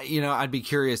 and I'd be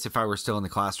curious if I were still in the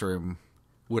classroom,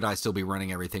 would I still be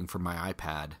running everything from my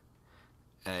iPad?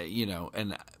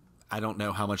 And I don't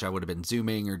know how much I would have been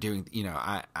Zooming or doing,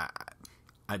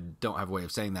 I don't have a way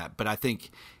of saying that, but I think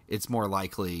it's more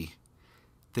likely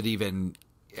that even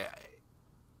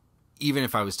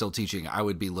if I was still teaching, I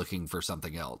would be looking for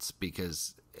something else,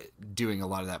 because doing a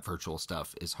lot of that virtual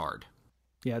stuff is hard.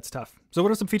 Yeah, it's tough. So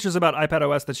what are some features about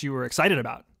iPadOS that you were excited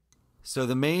about? So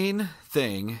the main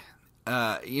thing,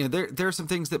 there are some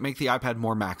things that make the iPad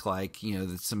more Mac-like,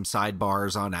 some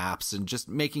sidebars on apps and just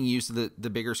making use of the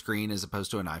bigger screen as opposed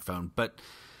to an iPhone. But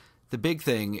the big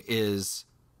thing is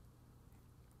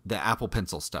the Apple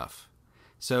Pencil stuff.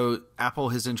 So Apple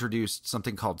has introduced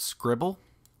something called Scribble.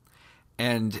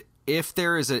 And if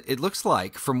there is it looks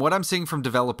like, from what I'm seeing from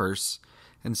developers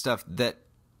and stuff, that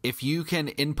if you can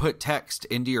input text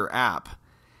into your app,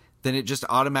 then it just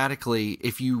automatically,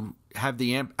 if you have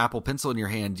the Apple Pencil in your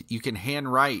hand, you can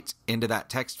handwrite into that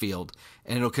text field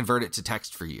and it'll convert it to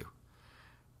text for you.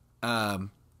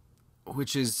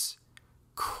 Which is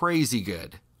crazy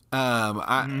good.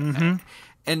 And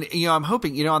I'm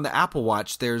hoping, on the Apple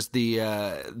Watch, there's the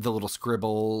little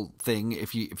scribble thing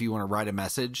if you want to write a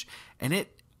message, and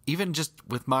it, even just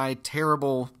with my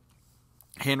terrible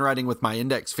handwriting with my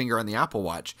index finger on the Apple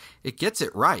Watch, it gets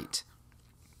it right.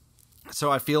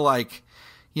 So I feel like,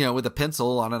 with a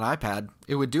pencil on an iPad,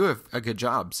 it would do a good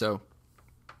job. So,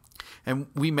 and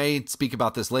we may speak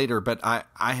about this later, but I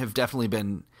have definitely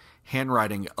been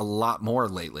handwriting a lot more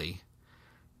lately.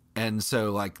 And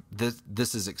so like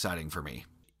this is exciting for me.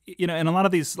 And a lot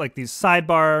of these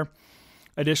sidebar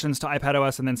additions to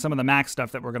iPadOS, and then some of the Mac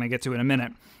stuff that we're going to get to in a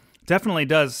minute, definitely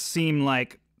does seem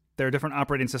like their different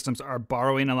operating systems are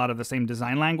borrowing a lot of the same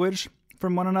design language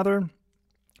from one another.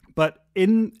 But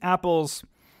in Apple's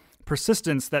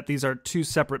persistence that these are two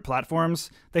separate platforms,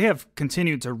 they have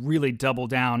continued to really double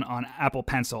down on Apple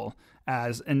Pencil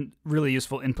as a really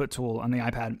useful input tool on the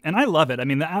iPad. And I love it. I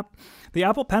mean, the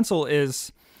Apple Pencil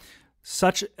is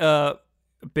such a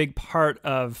big part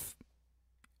of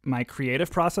my creative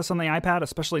process on the iPad,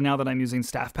 especially now that I'm using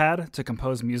StaffPad to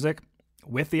compose music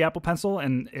with the Apple Pencil,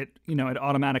 and it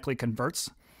automatically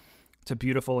converts to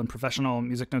beautiful and professional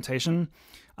music notation.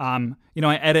 I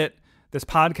edit this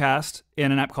podcast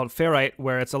in an app called Ferrite,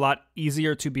 where it's a lot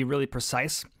easier to be really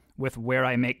precise with where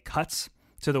I make cuts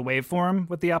to the waveform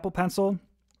with the Apple Pencil.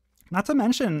 Not to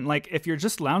mention, like, if you're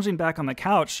just lounging back on the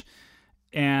couch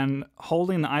and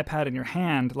holding the iPad in your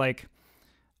hand, like,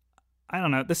 I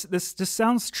don't know, this just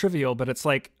sounds trivial, but it's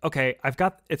like, okay,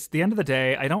 it's the end of the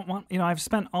day. I don't want, I've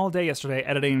spent all day yesterday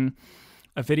editing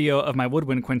a video of my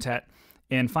woodwind quintet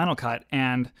in Final Cut,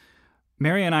 and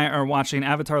Mary and I are watching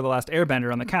Avatar: The Last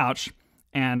Airbender on the couch,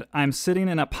 and I'm sitting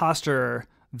in a posture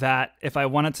that if I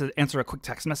wanted to answer a quick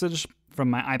text message from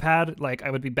my iPad, like, I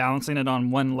would be balancing it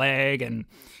on one leg and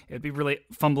it'd be really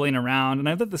fumbling around. And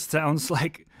I think this sounds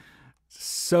like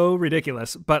so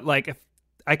ridiculous, but like, if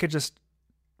I could just,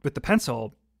 with the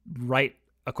pencil, write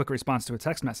a quick response to a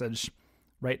text message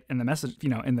right in the message,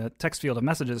 in the text field of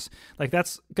messages, like,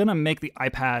 that's going to make the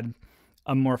iPad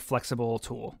a more flexible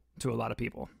tool to a lot of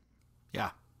people.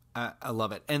 Yeah, I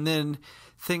love it. And then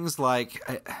things like,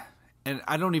 and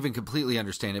I don't even completely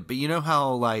understand it, but you know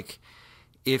how, like,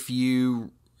 if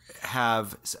you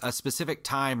have a specific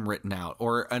time written out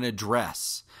or an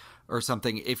address or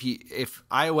something, if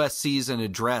iOS sees an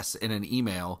address in an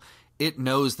email, it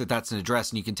knows that that's an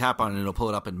address, and you can tap on it and it'll pull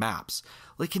it up in Maps.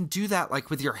 Well, it can do that, like,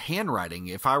 with your handwriting.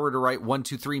 If I were to write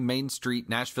 123 Main Street,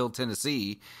 Nashville,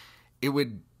 Tennessee,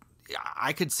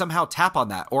 I could somehow tap on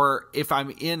that. Or if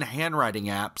I'm in handwriting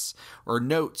apps or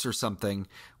notes or something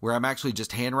where I'm actually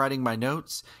just handwriting my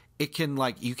notes, it can,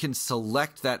 like, you can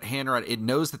select that handwriting. It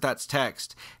knows that that's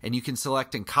text, and you can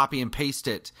select and copy and paste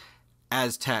it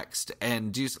as text,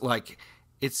 and do, like,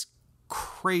 it's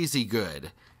crazy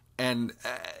good. And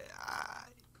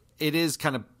it is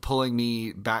kind of pulling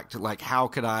me back to, like, how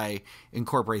could I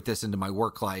incorporate this into my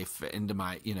work life, into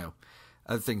my,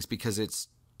 other things, because it's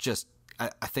just, I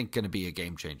think, going to be a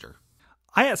game changer.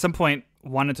 I, at some point,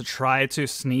 wanted to try to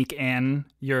sneak in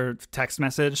your text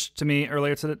message to me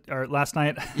last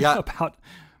night about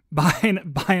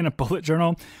buying a bullet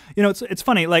journal. It's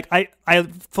funny. Like, I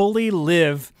fully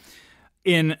live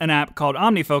in an app called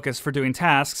OmniFocus for doing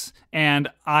tasks, and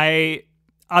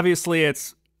obviously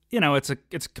it's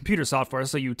computer software,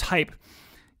 so you type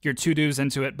your to-dos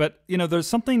into it. But there's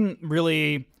something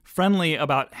really friendly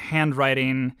about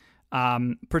handwriting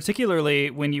particularly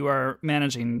when you are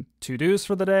managing to-dos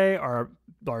for the day or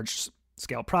large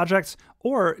scale projects,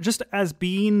 or just as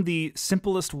being the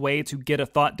simplest way to get a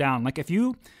thought down. Like if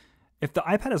the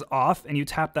iPad is off and you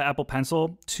tap the Apple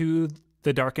Pencil to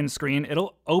the darkened screen,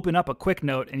 it'll open up a quick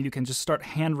note and you can just start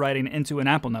handwriting into an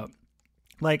Apple Note.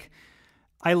 Like,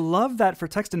 I love that for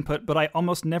text input, but I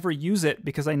almost never use it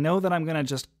because I know that I'm going to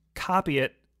just copy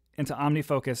it into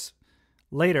OmniFocus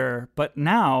later. But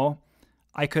now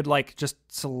I could like just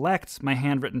select my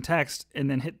handwritten text and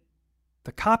then hit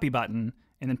the copy button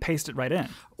and then paste it right in.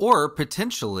 Or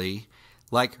potentially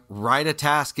like write a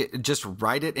task, just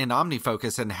write it in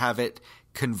OmniFocus and have it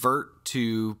convert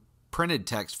to printed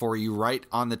text for you right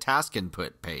on the task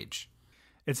input page.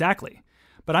 Exactly.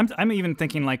 But I'm even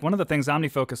thinking like one of the things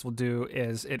OmniFocus will do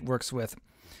is it works with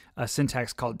a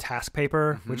syntax called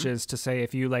TaskPaper, which is to say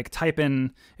if you like type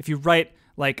in, if you write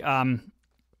like,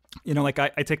 like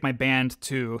I take my band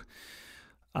to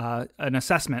an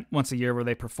assessment once a year where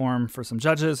they perform for some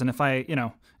judges. And if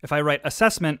I write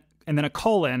assessment and then a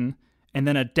colon and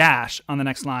then a dash on the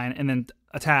next line and then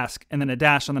a task and then a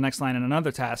dash on the next line and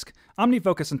another task,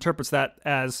 OmniFocus interprets that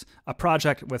as a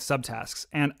project with subtasks.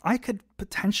 And I could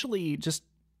potentially just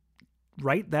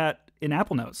write that in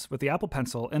Apple Notes with the Apple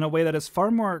Pencil in a way that is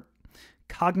far more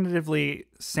cognitively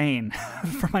sane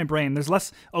for my brain. There's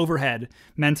less overhead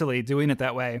mentally doing it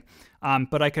that way.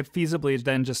 But I could feasibly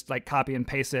then just like copy and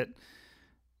paste it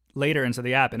later into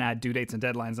the app and add due dates and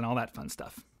deadlines and all that fun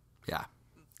stuff. Yeah.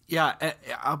 Yeah.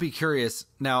 I'll be curious.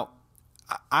 Now,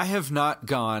 I have not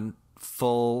gone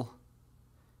full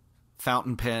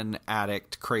fountain pen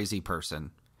addict crazy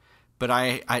person, but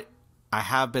I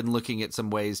have been looking at some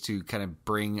ways to kind of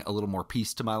bring a little more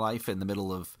peace to my life in the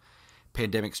middle of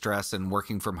pandemic stress and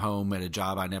working from home at a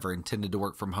job I never intended to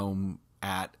work from home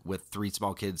at with 3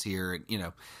 small kids here.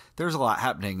 And, there's a lot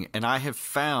happening. And I have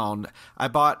found I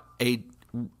bought in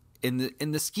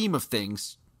the scheme of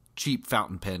things, cheap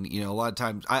fountain pen. A lot of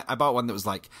times I bought one that was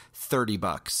like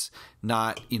 $30,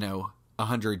 not,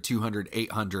 100, 200,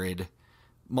 800,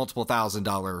 multiple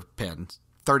 $1,000 pens,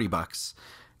 $30.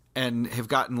 And have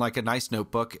gotten like a nice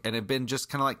notebook and have been just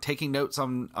kind of like taking notes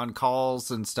on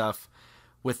calls and stuff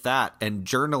with that and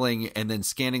journaling and then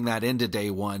scanning that into day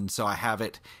one. So I have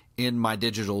it in my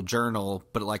digital journal,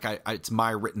 but like it's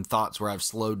my written thoughts where I've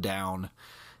slowed down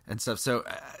and stuff. So,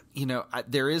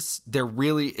 there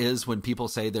really is when people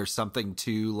say there's something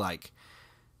to like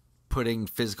putting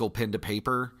physical pen to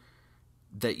paper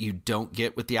that you don't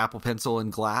get with the Apple Pencil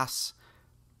and glass.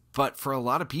 But for a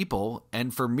lot of people,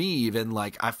 and for me even,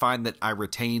 like I find that I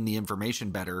retain the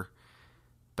information better,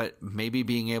 but maybe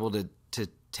being able to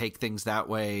take things that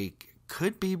way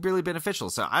could be really beneficial.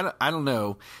 So I don't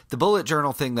know. The bullet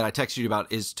journal thing that I texted you about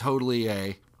is totally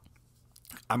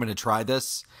I'm going to try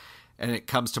this, and it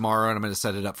comes tomorrow, and I'm going to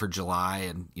set it up for July,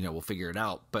 and we'll figure it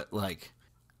out. But like,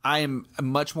 I am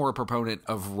much more a proponent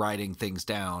of writing things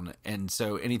down, and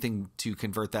so anything to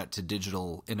convert that to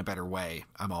digital in a better way,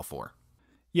 I'm all for.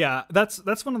 Yeah,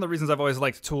 that's one of the reasons I've always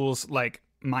liked tools like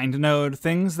MindNode,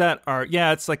 things that are,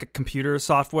 it's like a computer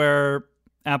software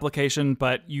application,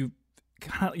 but you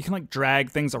can like drag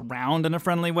things around in a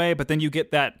friendly way, but then you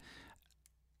get that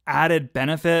added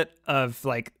benefit of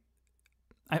like,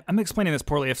 I'm explaining this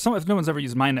poorly. If no one's ever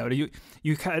used MindNode,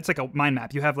 it's like a mind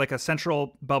map. You have like a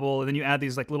central bubble, and then you add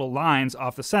these like little lines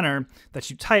off the center that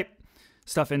you type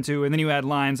stuff into, and then you add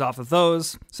lines off of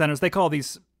those centers. They call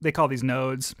these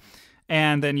nodes.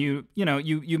 And then you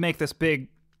make this big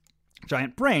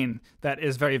giant brain that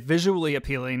is very visually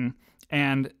appealing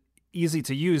and easy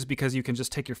to use because you can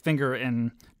just take your finger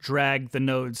and drag the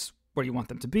nodes where you want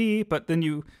them to be. But then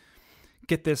you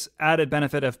get this added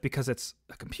benefit of, because it's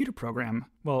a computer program,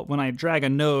 well, when I drag a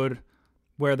node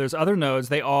where there's other nodes,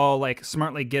 they all like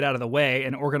smartly get out of the way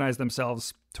and organize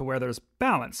themselves to where there's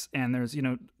balance and there's,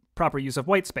 proper use of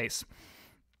white space.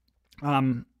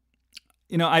 I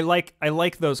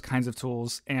like those kinds of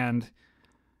tools, and,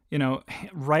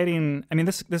 writing, I mean,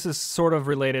 this is sort of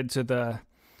related to the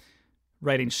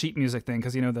writing sheet music thing,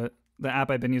 because, the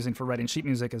app I've been using for writing sheet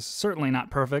music is certainly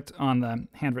not perfect on the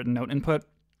handwritten note input,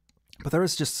 but there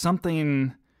is just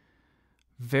something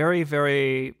very,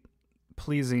 very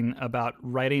pleasing about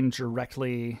writing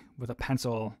directly with a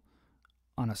pencil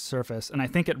on a surface. And I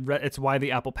think it's why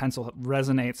the Apple Pencil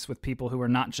resonates with people who are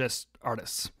not just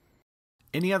artists.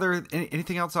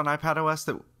 Anything else on iPadOS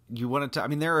that you wanted to? I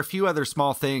mean, there are a few other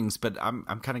small things, but I'm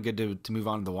kind of good to move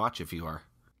on to the watch if you are.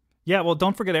 Yeah, well,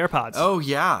 don't forget AirPods. Oh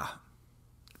yeah,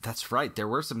 that's right. There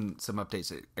were some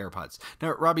updates at AirPods.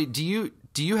 Now, Robbie, do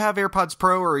you have AirPods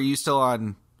Pro, or are you still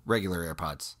on regular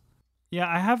AirPods? Yeah,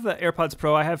 I have the AirPods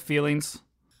Pro. I have feelings.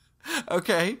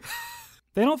 Okay.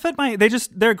 They don't fit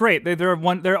they're great.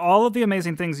 They're all of the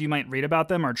amazing things you might read about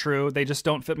them are true. They just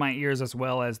don't fit my ears as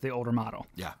well as the older model.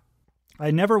 Yeah.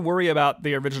 I never worry about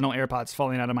the original AirPods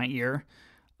falling out of my ear.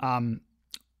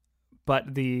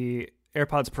 But the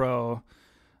AirPods Pro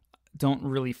don't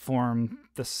really form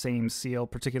the same seal,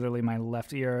 particularly my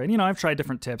left ear. And, I've tried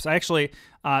different tips. I actually,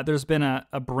 there's been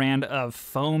a brand of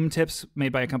foam tips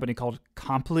made by a company called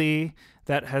Comply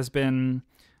that has been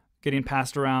getting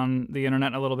passed around the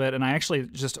internet a little bit. And I actually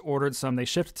just ordered some. They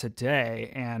shipped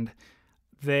today, and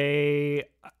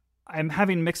I'm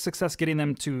having mixed success getting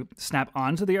them to snap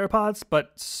onto the AirPods,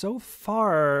 but so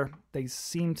far they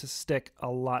seem to stick a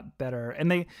lot better. And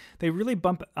they really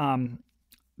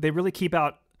they really keep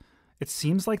out, it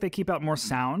seems like they keep out more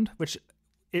sound, which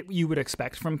you would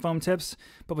expect from foam tips.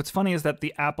 But what's funny is that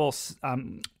the Apple,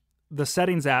 the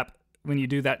settings app, when you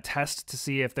do that test to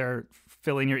see if they're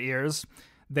filling your ears,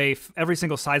 every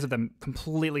single size of them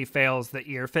completely fails the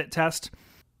ear fit test.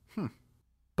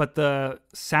 But the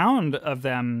sound of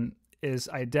them is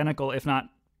identical, if not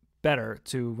better,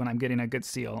 to when I'm getting a good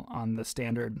seal on the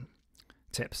standard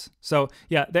tips. So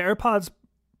yeah, the AirPods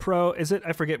Pro, is it?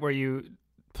 I forget where you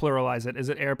pluralize it. Is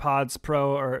it AirPods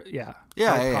Pro or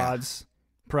AirPods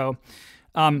Pro?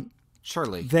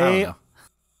 Surely.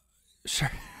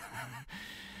 Sure.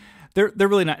 They're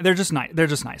really nice. They're just nice. They're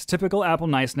just nice. Typical Apple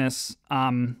niceness.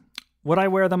 Would I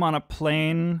wear them on a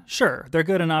plane? Sure. They're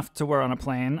good enough to wear on a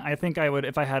plane. I think I would,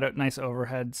 if I had a nice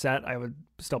overhead set, I would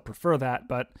still prefer that.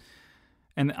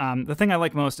 The thing I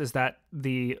like most is that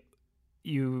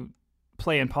you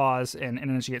play and pause and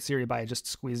initiate Siri by just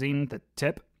squeezing the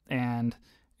tip, and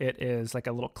it is like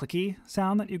a little clicky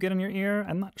sound that you get in your ear.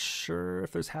 I'm not sure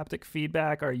if there's haptic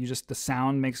feedback or the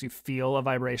sound makes you feel a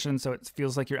vibration, so it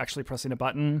feels like you're actually pressing a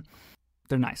button.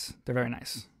 They're nice. They're very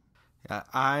nice. Yeah,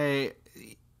 I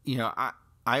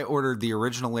ordered the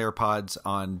original AirPods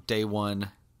on day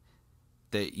one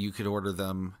that you could order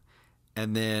them.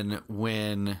 And then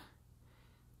when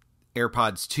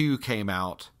AirPods 2 came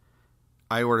out,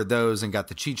 I ordered those and got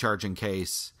the Qi charging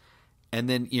case. And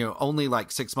then, only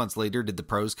like 6 months later did the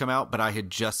Pros come out, but I had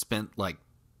just spent like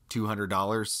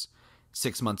 $200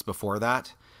 6 months before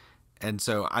that. And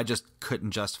so I just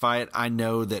couldn't justify it. I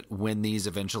know that when these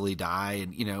eventually die,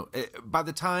 and, by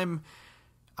the time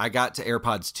I got to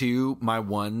AirPods 2, my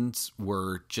ones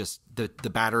were just, the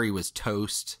battery was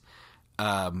toast.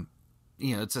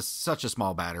 It's such a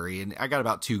small battery, and I got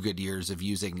about 2 good years of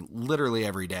using literally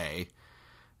every day.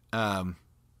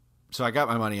 So I got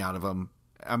my money out of them.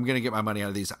 I'm going to get my money out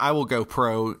of these. I will go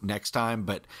Pro next time,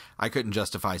 but I couldn't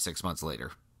justify 6 months later.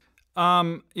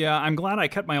 Yeah, I'm glad I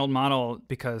kept my old model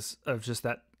because of just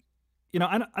that.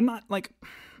 I'm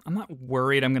not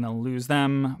worried I'm going to lose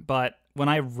them, but when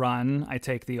I run, I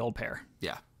take the old pair.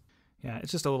 Yeah. Yeah,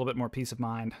 it's just a little bit more peace of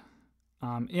mind.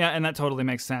 And that totally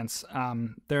makes sense.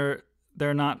 They're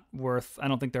not worth, I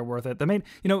don't think they're worth it.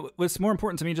 What's more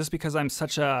important to me, just because I'm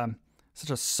such a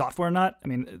software nut, I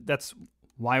mean, that's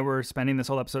why we're spending this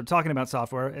whole episode talking about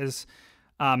software, is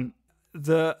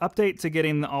the update to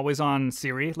getting the always-on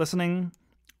Siri listening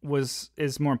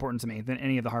is more important to me than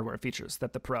any of the hardware features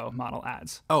that the Pro model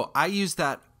adds. Oh, I use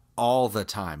that all the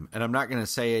time, and I'm not going to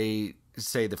say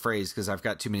the phrase because I've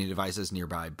got too many devices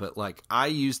nearby, but like I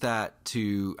use that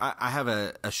to, I have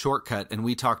a shortcut, and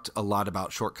we talked a lot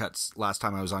about shortcuts last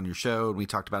time I was on your show, and we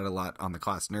talked about it a lot on the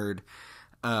Class Nerd.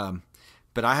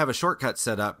 But I have a shortcut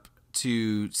set up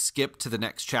to skip to the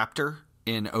next chapter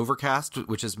in Overcast,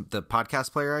 which is the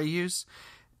podcast player I use.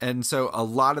 And so a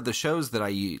lot of the shows that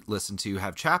I listen to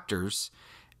have chapters,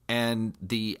 and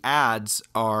the ads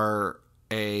are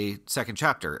a second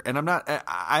chapter. And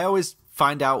I always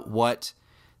find out what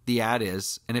the ad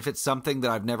is. And if it's something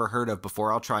that I've never heard of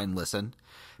before, I'll try and listen.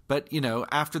 But,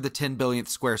 after the 10 billionth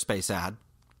Squarespace ad,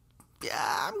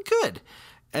 yeah, I'm good.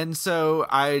 And so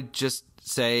I just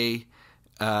say,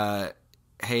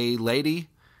 hey, lady,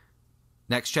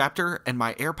 next chapter, and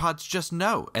my AirPods just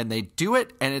know, and they do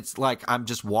it, and it's like I'm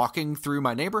just walking through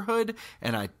my neighborhood,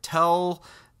 and I tell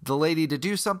the lady to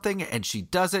do something, and she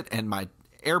does it, and my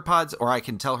AirPods, or I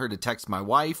can tell her to text my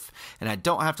wife, and I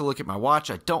don't have to look at my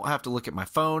watch, I don't have to look at my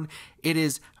phone. It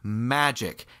is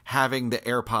magic having the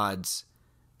AirPods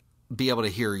be able to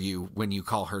hear you when you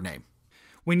call her name.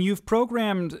 When you've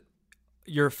programmed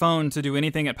your phone to do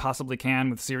anything it possibly can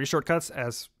with Siri shortcuts,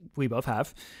 as we both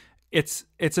have, it's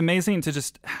amazing to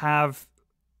just have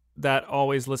that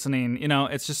always listening.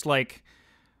 It's just like,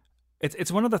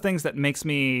 it's one of the things that makes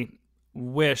me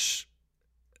wish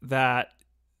that,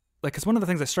 like, because one of the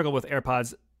things I struggle with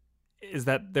AirPods is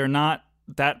that they're not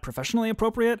that professionally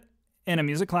appropriate in a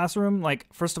music classroom. Like,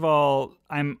 first of all,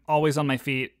 I'm always on my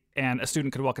feet and a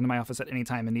student could walk into my office at any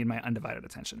time and need my undivided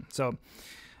attention. So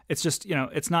it's just,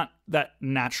 it's not that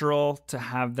natural to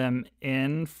have them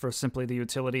in for simply the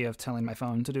utility of telling my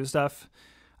phone to do stuff.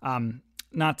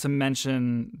 Not to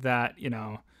mention that,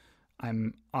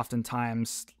 I'm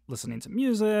oftentimes listening to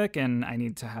music and I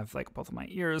need to have like both of my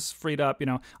ears freed up.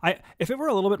 If it were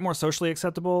a little bit more socially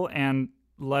acceptable and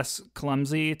less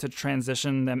clumsy to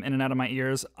transition them in and out of my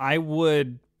ears, I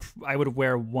would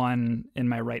wear one in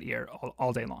my right ear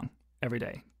all day long, every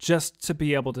day, just to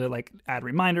be able to like add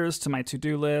reminders to my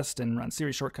to-do list and run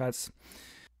Siri shortcuts.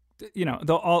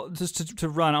 Just to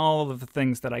run all of the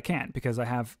things that I can, because I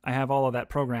have all of that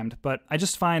programmed. But I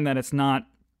just find that it's not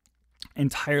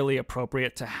entirely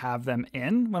appropriate to have them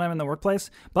in when I'm in the workplace.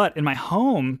 But in my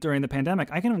home during the pandemic,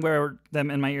 I can wear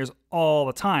them in my ears all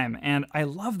the time. And I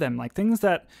love them. Like things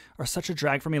that are such a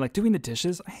drag for me, like doing the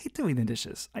dishes. I hate doing the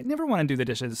dishes. I never want to do the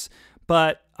dishes.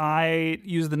 But I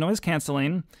use the noise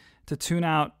canceling to tune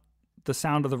out the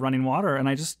sound of the running water. And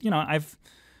I just,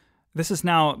 this is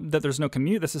now that there's no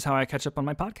commute, this is how I catch up on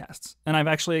my podcasts. And I've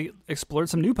actually explored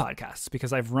some new podcasts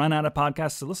because I've run out of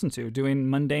podcasts to listen to, doing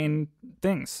mundane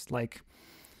things like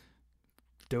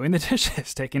doing the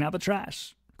dishes, taking out the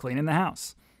trash, cleaning the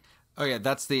house. Oh yeah,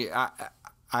 that's my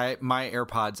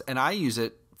AirPods, and I use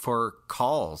it for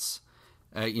calls.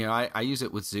 I use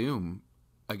it with Zoom,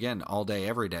 again, all day,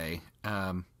 every day.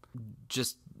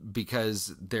 Just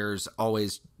because there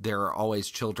are always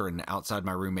children outside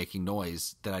my room making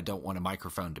noise that I don't want a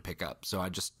microphone to pick up. So I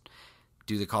just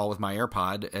do the call with my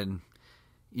AirPod, and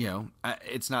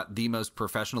it's not the most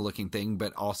professional looking thing,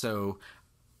 but also,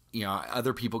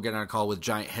 other people get on a call with a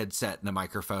giant headset and a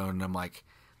microphone, and I'm like,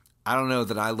 I don't know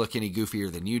that I look any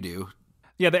goofier than you do.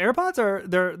 Yeah, the AirPods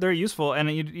they're useful,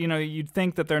 and you'd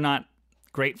think that they're not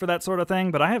great for that sort of thing,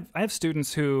 but I have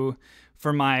students who,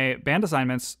 for my band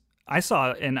assignments, I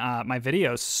saw in my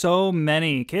videos so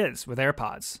many kids with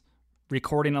AirPods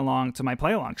recording along to my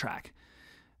play along track.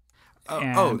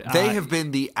 They have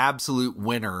been the absolute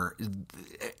winner.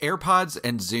 AirPods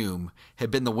and Zoom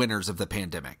have been the winners of the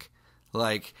pandemic.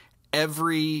 Like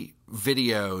every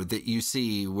video that you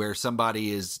see where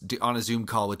somebody is on a Zoom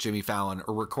call with Jimmy Fallon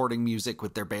or recording music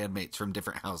with their bandmates from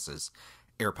different houses,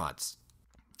 AirPods.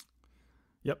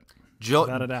 Yep. Joel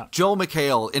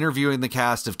McHale interviewing the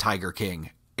cast of Tiger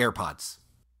King. AirPods.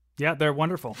 Yeah, they're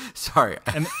wonderful. Sorry.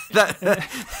 And that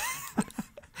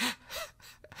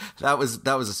was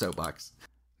a soapbox.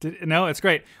 No, it's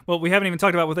great. Well, we haven't even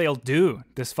talked about what they'll do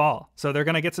this fall. So they're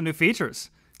going to get some new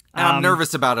features. And I'm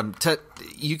nervous about them.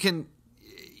 You can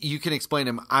explain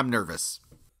them. I'm nervous.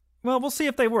 Well, we'll see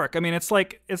if they work. I mean, it's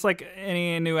like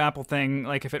any new Apple thing.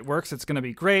 Like if it works, it's going to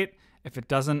be great. If it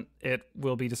doesn't, it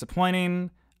will be disappointing.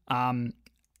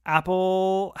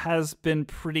 Apple has been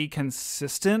pretty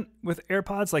consistent with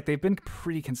AirPods. Like they've been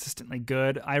pretty consistently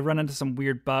good. I run into some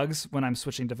weird bugs when I'm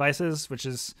switching devices, which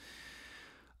is,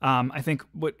 I think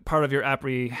what part of your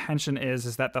apprehension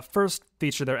is that the first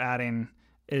feature they're adding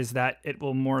is that it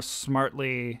will more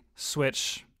smartly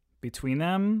switch between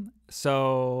them.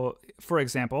 So for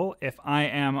example, if I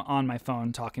am on my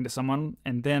phone talking to someone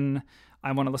and then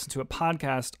I want to listen to a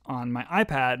podcast on my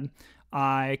iPad,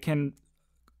 I can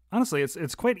honestly,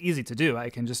 it's quite easy to do. I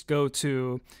can just go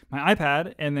to my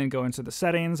iPad and then go into the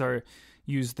settings or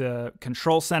use the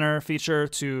control center feature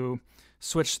to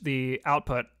switch the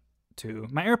output to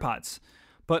my AirPods.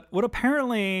 But what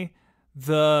apparently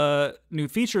the new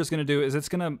feature is going to do is it's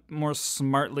going to more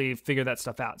smartly figure that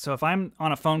stuff out. So if I'm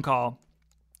on a phone call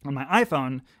on my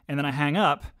iPhone and then I hang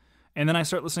up, and then I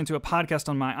start listening to a podcast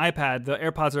on my iPad, the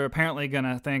AirPods are apparently going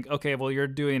to think, okay, well, you're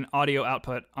doing audio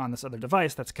output on this other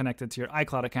device that's connected to your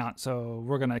iCloud account, so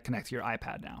we're going to connect to your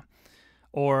iPad now.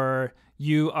 Or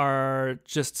you are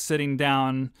just sitting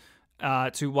down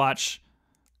to watch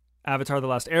Avatar: The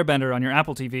Last Airbender on your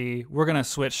Apple TV, we're going to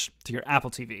switch to your Apple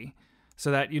TV,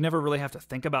 so that you never really have to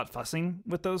think about fussing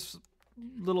with those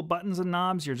little buttons and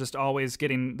knobs. You're just always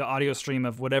getting the audio stream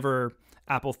of whatever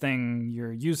Apple thing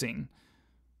you're using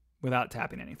without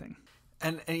tapping anything.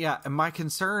 And my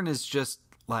concern is just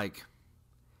like,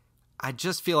 I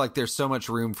just feel like there's so much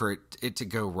room for it to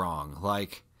go wrong.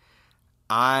 Like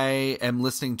I am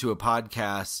listening to a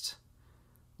podcast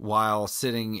while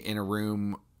sitting in a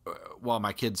room while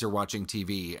my kids are watching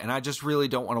TV, and I just really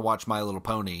don't want to watch My Little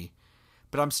Pony,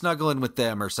 but I'm snuggling with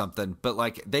them or something. But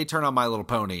like they turn on My Little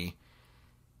Pony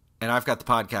and I've got the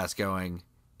podcast going.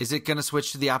 Is it going to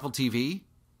switch to the Apple TV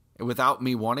without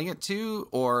me wanting it to?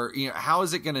 Or, how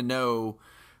is it going to know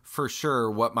for sure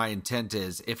what my intent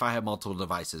is if I have multiple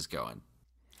devices going?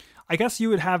 I guess you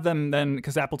would have them then,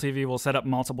 because Apple TV will set up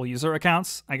multiple user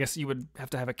accounts. I guess you would have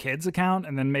to have a kid's account,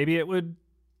 and then maybe it would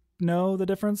know the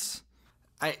difference.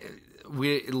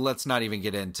 Let's not even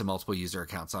get into multiple user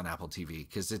accounts on Apple TV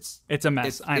because it's a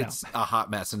mess. I know. It's a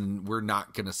hot mess, and we're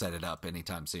not going to set it up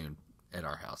anytime soon at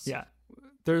our house. Yeah,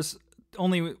 there's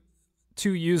only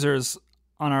 2 users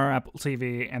on our Apple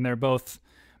TV, and they're both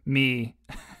me.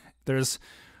 There's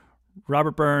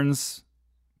Robert Burns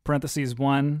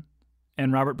 (1)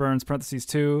 and Robert Burns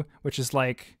 (2), which is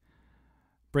like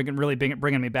bringing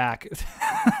me back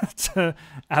to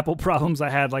Apple problems I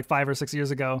had like 5 or 6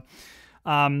 years ago.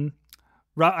 I'm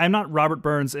not Robert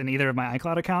Burns in either of my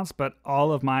iCloud accounts, but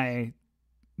all of my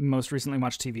most recently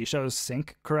watched TV shows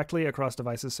sync correctly across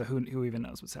devices, so who even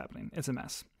knows what's happening? It's a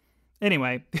mess.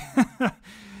 Anyway,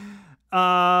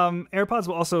 AirPods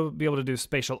will also be able to do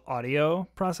spatial audio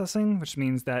processing, which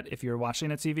means that if you're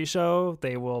watching a TV show,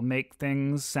 they will make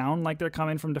things sound like they're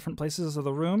coming from different places of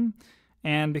the room.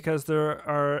 And because there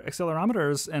are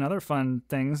accelerometers and other fun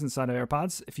things inside of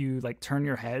AirPods, if you like turn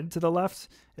your head to the left,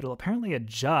 it'll apparently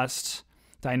adjust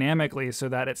dynamically so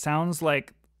that it sounds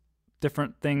like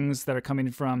different things that are coming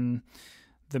from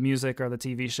the music or the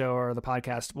TV show or the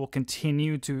podcast will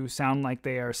continue to sound like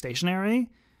they are stationary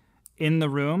in the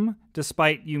room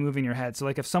despite you moving your head. So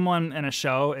like if someone in a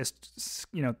show is,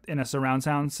 in a surround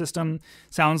sound system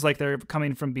sounds like they're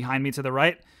coming from behind me to the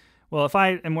right, well, if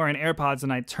I am wearing AirPods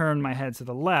and I turn my head to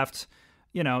the left,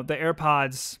 the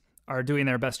AirPods are doing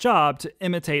their best job to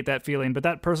imitate that feeling, but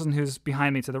that person who's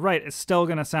behind me to the right is still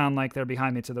going to sound like they're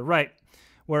behind me to the right.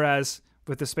 Whereas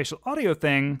with the spatial audio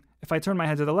thing, if I turn my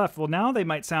head to the left, well, now they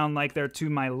might sound like they're to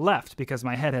my left because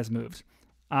my head has moved.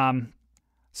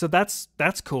 So that's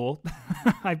cool.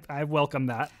 I welcome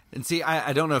that. And see,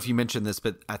 I don't know if you mentioned this,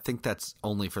 but I think that's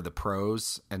only for the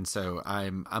pros, and so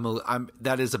I'm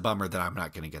that is a bummer that I'm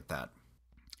not going to get that.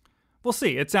 We'll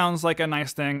see. It sounds like a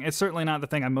nice thing. It's certainly not the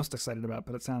thing I'm most excited about,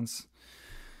 but it sounds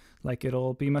like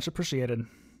it'll be much appreciated.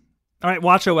 All right,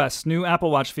 WatchOS, new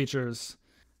Apple Watch features.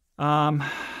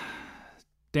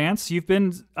 Dance, you've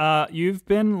been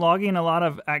logging a lot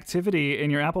of activity in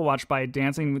your Apple Watch by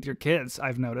dancing with your kids,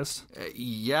 I've noticed.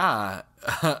 Yeah.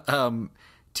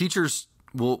 Teachers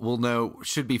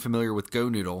should be familiar with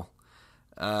GoNoodle.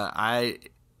 I,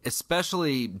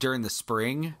 especially during the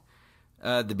spring,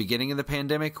 the beginning of the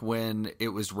pandemic when it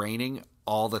was raining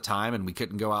all the time and we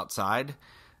couldn't go outside,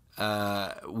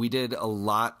 we did a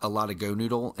lot of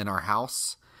GoNoodle in our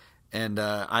house. And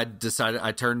I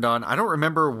turned on, I don't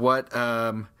remember what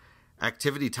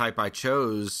activity type I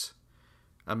chose.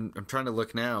 I'm trying to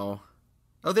look now.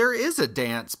 Oh, there is a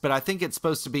dance, but I think it's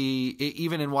supposed to be,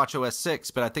 even in WatchOS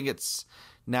 6, but I think it's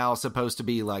now supposed to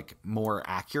be like more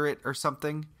accurate or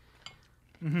something.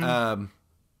 Mm-hmm.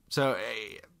 So,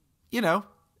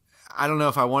 I don't know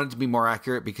if I want it to be more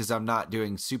accurate because I'm not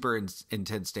doing super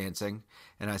intense dancing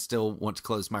and I still want to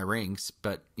close my rings,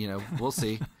 but we'll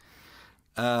see.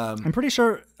 I'm pretty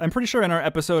sure in our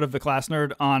episode of The Class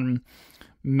Nerd on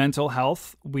mental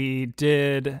health, we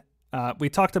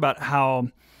talked about how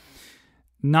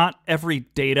not every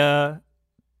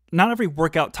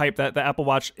workout type that the Apple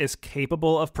Watch is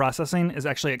capable of processing is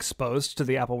actually exposed to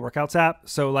the Apple Workouts app.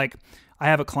 So like I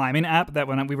have a climbing app that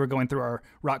when we were going through our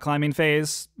rock climbing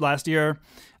phase last year,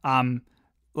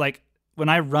 like when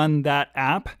I run that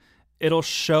app, it'll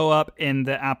show up in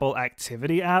the Apple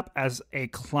Activity app as a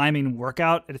climbing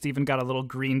workout. It's even got a little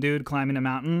green dude climbing a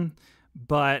mountain,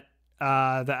 but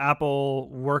the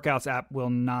Apple Workouts app will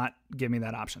not give me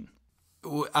that option.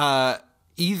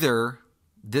 Either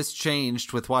this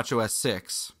changed with WatchOS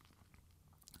 6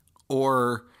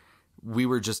 or we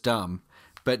were just dumb.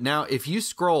 But now if you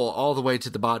scroll all the way to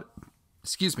the bottom,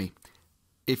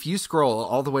 if you scroll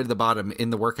all the way to the bottom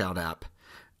in the workout app,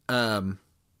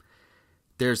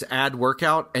 there's add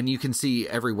workout and you can see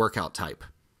every workout type.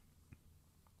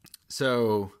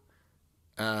 So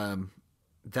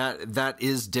that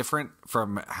is different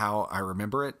from how I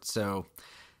remember it. So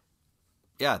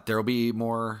yeah, there'll be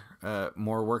more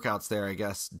workouts there, I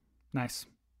guess. Nice.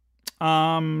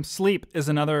 Sleep is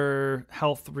another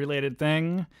health related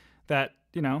thing that,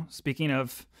 speaking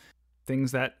of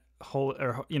things that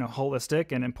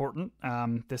holistic and important.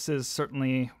 This is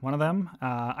certainly one of them.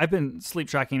 I've been sleep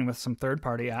tracking with some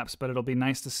third-party apps, but it'll be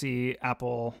nice to see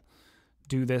Apple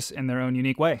do this in their own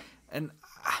unique way. And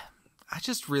I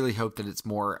just really hope that it's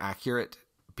more accurate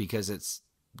because it's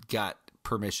got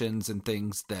permissions and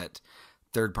things that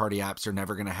third-party apps are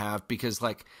never going to have. Because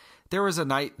like there was a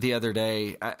night the other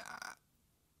day,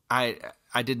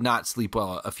 I did not sleep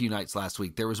well a few nights last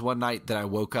week. There was one night that I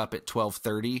woke up at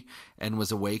 12:30 and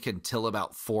was awake until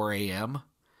about 4 a.m.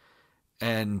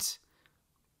 And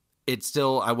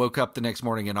I woke up the next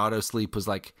morning and auto sleep was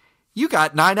like, you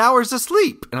got 9 hours of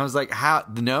sleep. And I was like, how?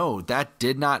 No, that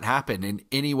did not happen in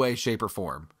any way, shape, or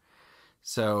form.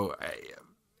 So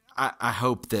I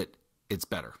hope that it's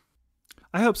better.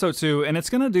 I hope so too. And it's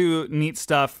going to do neat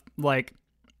stuff like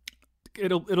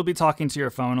it'll be talking to your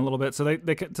phone a little bit. So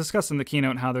they discuss in the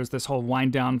keynote how there's this whole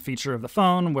wind down feature of the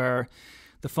phone where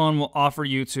the phone will offer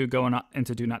you to go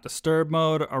into do not disturb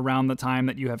mode around the time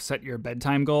that you have set your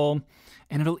bedtime goal.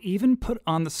 And it'll even put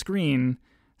on the screen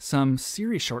some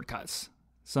Siri shortcuts,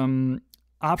 some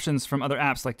options from other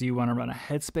apps. Like, do you want to run a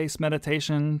headspace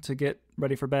meditation to get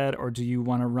ready for bed? Or do you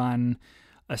want to run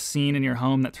a scene in your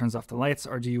home that turns off the lights?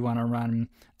 Or do you want to run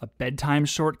a bedtime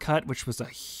shortcut, which was a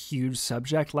huge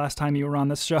subject last time you were on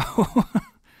this show?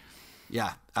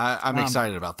 Yeah, I'm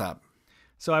excited about that.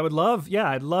 So I'd love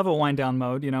a wind down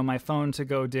mode, my phone to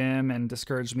go dim and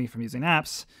discourage me from using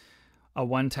apps, a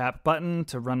one tap button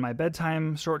to run my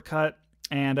bedtime shortcut.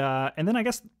 And then I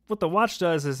guess what the watch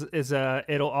does is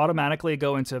it'll automatically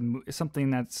go into something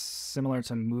that's similar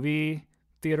to movie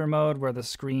theater mode where the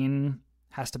screen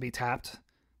has to be tapped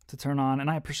to turn on. And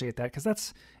I appreciate that because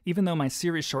that's, even though my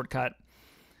Siri shortcut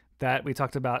that we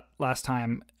talked about last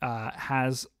time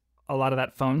has a lot of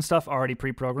that phone stuff already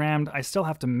pre-programmed, I still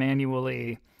have to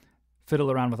manually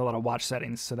fiddle around with a lot of watch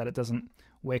settings so that it doesn't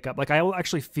wake up. Like, I will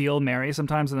actually feel Mary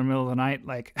sometimes in the middle of the night,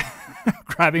 like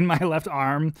grabbing my left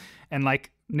arm and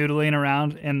like noodling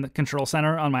around in the control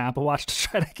center on my Apple Watch to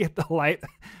try to get the light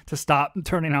to stop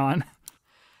turning on.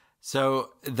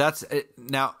 So that's it.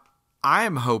 Now, I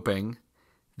am hoping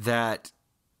that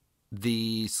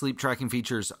the sleep tracking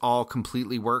features all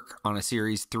completely work on a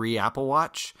Series 3 Apple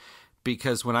Watch,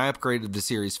 because when I upgraded the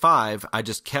Series 5, I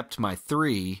just kept my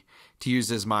 3 to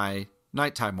use as my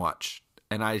nighttime watch.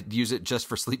 And I use it just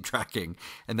for sleep tracking,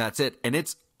 and that's it. And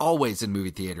it's always in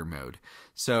movie theater mode.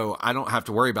 So I don't have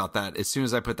to worry about that. As soon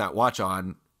as I put that watch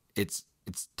on, it's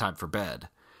time for bed,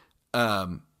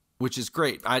 which is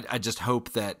great. I just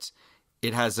hope that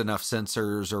it has enough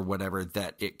sensors or whatever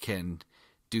that it can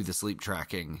do the sleep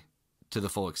tracking to the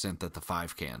full extent that the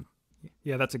 5 can.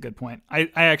 Yeah, that's a good point. I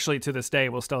actually, to this day,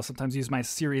 will still sometimes use my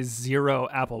Series 0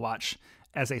 Apple Watch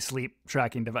as a sleep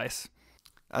tracking device.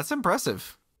 That's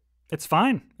impressive. It's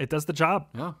fine. It does the job.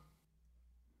 Yeah.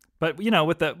 But,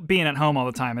 with the being at home all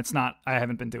the time, I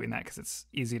haven't been doing that because it's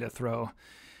easy to throw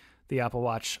the Apple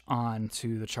Watch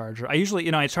onto the charger. I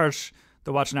usually, I charge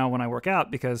the watch now when I work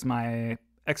out because my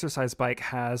exercise bike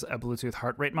has a Bluetooth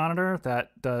heart rate monitor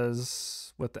that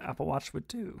does what the Apple Watch would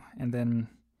do. And then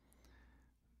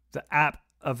the app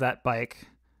of that bike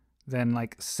then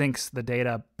like syncs the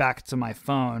data back to my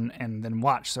phone and then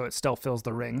watch. So it still fills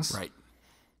the rings. Right.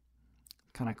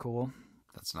 Kind of cool.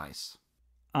 That's nice.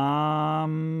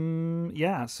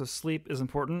 Yeah, so sleep is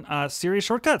important. Siri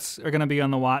shortcuts are going to be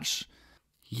on the watch.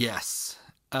 Yes.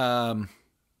 I'm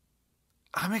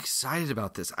excited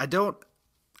about this. I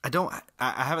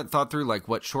haven't thought through like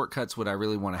what shortcuts would I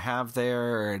really want to have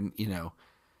there, and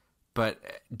but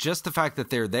just the fact that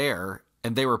they're there,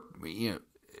 and they were,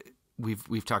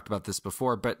 we've talked about this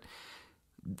before, but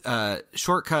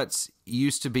shortcuts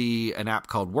used to be an app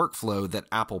called Workflow that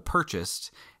Apple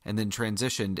purchased and then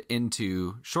transitioned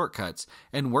into Shortcuts.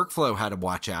 And Workflow had a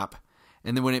watch app.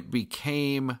 And then when it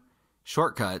became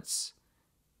Shortcuts,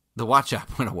 the watch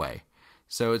app went away.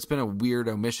 So it's been a weird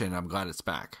omission. I'm glad it's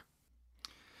back.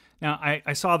 Now,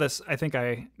 I saw this. I think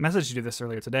I messaged you this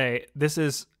earlier today. This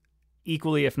is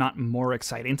equally, if not more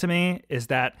exciting to me, is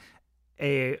that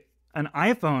an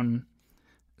iPhone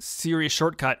Siri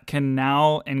shortcut can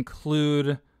now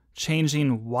include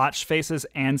changing watch faces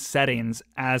and settings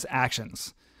as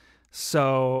actions.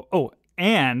 So,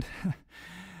 and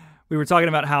we were talking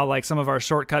about how like some of our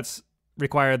shortcuts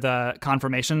require the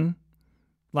confirmation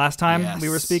last time we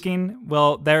were speaking.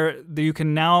 Well, there you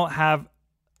can now have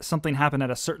something happen at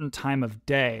a certain time of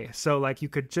day. So like you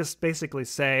could just basically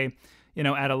say,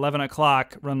 at 11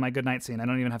 o'clock, run my goodnight scene. I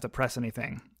don't even have to press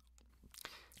anything.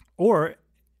 Or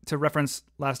to reference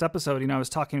last episode, I was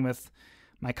talking with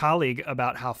my colleague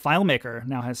about how FileMaker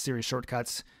now has Siri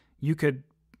shortcuts. You could,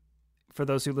 for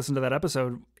those who listen to that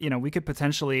episode, we could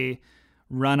potentially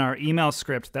run our email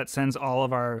script that sends all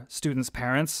of our students'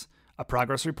 parents a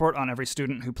progress report on every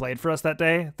student who played for us that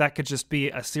day. That could just be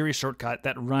a Siri shortcut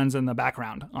that runs in the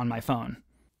background on my phone.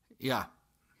 Yeah.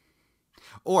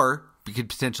 Or you could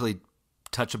potentially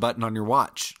touch a button on your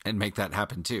watch and make that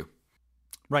happen too.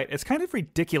 Right. It's kind of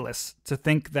ridiculous to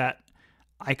think that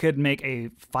I could make a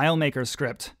FileMaker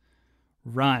script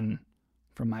run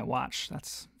from my watch.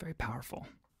 That's very powerful.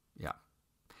 Yeah.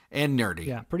 And nerdy.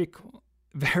 Yeah, pretty cool.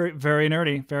 Very, very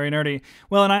nerdy. Very nerdy.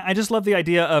 Well, and I just love the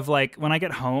idea of like when I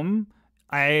get home,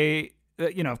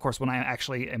 of course, when I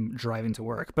actually am driving to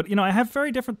work. But, I have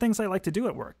very different things I like to do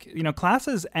at work.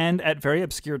 Classes end at very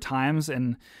obscure times,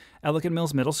 and Ellicott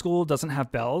Mills Middle School doesn't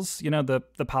have bells.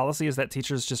 The policy is that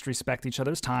teachers just respect each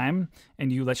other's time,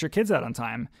 and you let your kids out on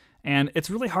time. And it's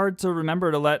really hard to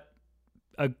remember to let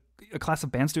a class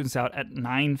of band students out at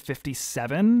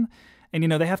 9:57.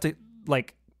 And, they have to,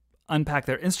 unpack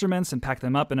their instruments and pack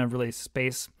them up in a really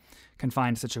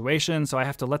space-confined situation. So I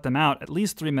have to let them out at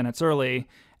least 3 minutes early.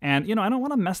 And, I don't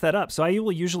want to mess that up. So I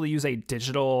will usually use a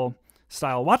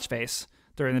digital-style watch face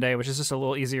during the day, which is just a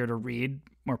little easier to read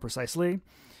more precisely.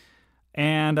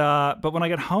 And but when I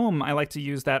get home, I like to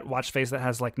use that watch face that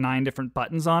has 9 different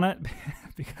buttons on it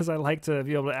because I like to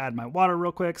be able to add my water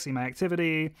real quick, see my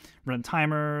activity, run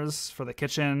timers for the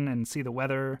kitchen, and see the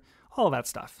weather, all of that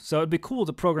stuff. So it'd be cool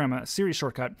to program a Siri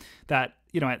shortcut that,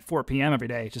 at 4 p.m. every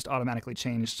day just automatically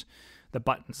changed the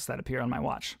buttons that appear on my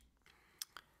watch.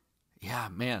 Yeah,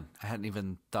 man, I hadn't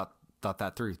even thought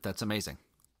that through. That's amazing.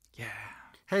 Yeah.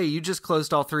 Hey, you just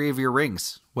closed all 3 of your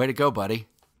rings. Way to go, buddy.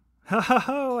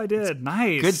 Oh, I did.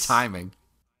 Nice. Good timing.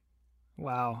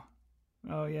 Wow.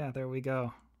 Oh, yeah, there we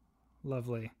go.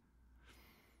 Lovely.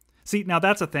 See, now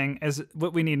that's a thing, is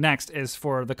what we need next is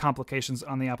for the complications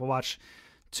on the Apple Watch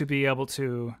to be able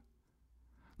to,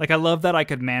 I love that I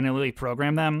could manually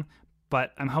program them,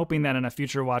 but I'm hoping that in a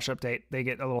future watch update, they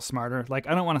get a little smarter. I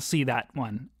don't want to see that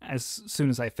one as soon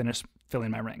as I finish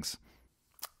filling my rings.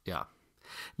 Yeah.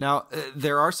 Now,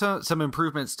 there are some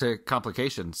improvements to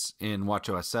complications in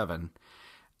watchOS 7.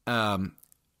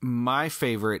 My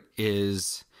favorite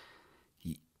is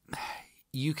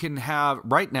you can have,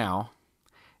 right now,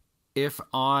 if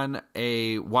on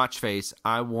a watch face,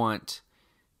 I want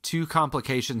 2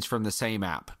 complications from the same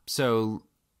app. So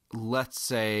let's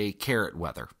say carrot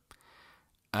weather.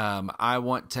 I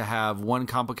want to have one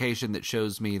complication that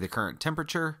shows me the current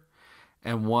temperature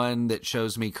and one that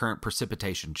shows me current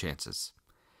precipitation chances.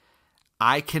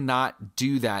 I cannot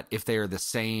do that if they are the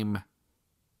same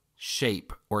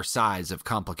shape or size of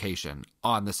complication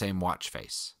on the same watch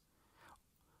face.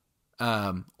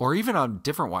 Or even on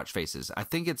different watch faces. I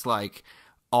think it's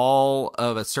all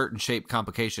of a certain shape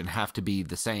complication have to be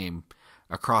the same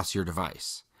across your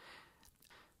device.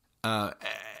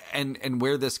 And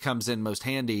where this comes in most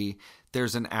handy,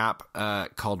 there's an app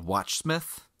called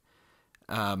Watchsmith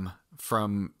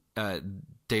from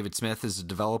David Smith is a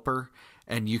developer,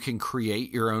 and you can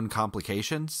create your own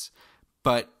complications.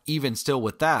 But even still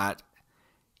with that,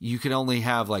 you can only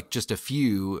have just a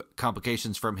few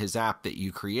complications from his app that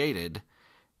you created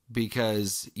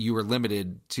because you were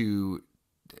limited to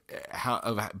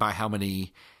by how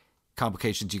many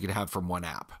complications you could have from one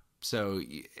app. So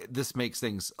this makes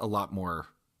things a lot more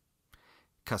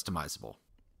customizable.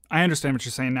 I understand what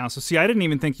you're saying now. So see, I didn't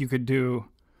even think you could do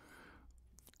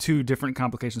 2 different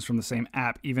complications from the same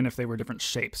app, even if they were different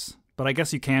shapes. But I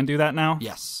guess you can do that now?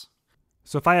 Yes.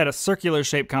 So if I had a circular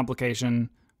shape complication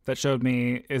that showed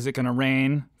me, is it going to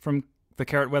rain from the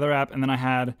carrot weather app? And then I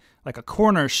had a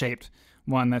corner shaped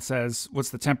one that says,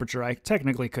 what's the temperature? I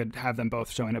technically could have them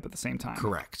both showing up at the same time.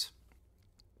 Correct.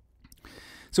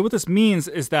 So what this means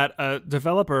is that a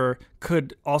developer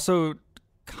could also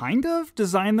kind of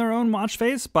design their own watch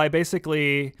face by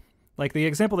basically, the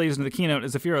example they use in the Keynote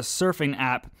is if you're a surfing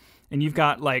app and you've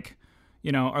got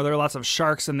are there lots of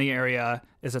sharks in the area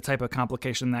is a type of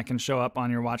complication that can show up on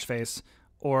your watch face.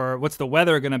 Or what's the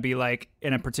weather going to be like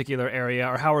in a particular area?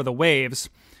 Or how are the waves?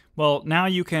 Well, now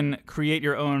you can create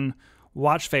your own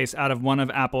watch face out of one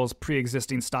of Apple's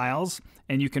pre-existing styles,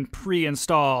 and you can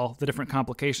pre-install the different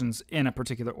complications in a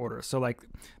particular order. So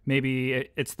maybe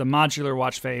it's the modular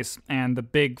watch face, and the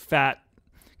big fat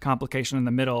complication in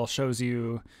the middle shows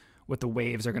you what the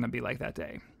waves are going to be like that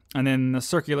day. And then the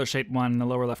circular shaped one in the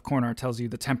lower left corner tells you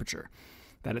the temperature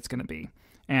that it's going to be.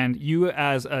 And you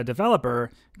as a developer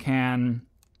can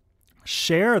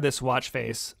share this watch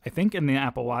face, I think, in the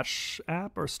Apple Watch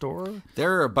app or store.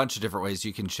 There are a bunch of different ways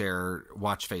you can share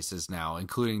watch faces now,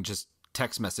 including just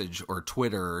text message or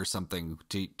Twitter or something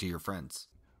to your friends.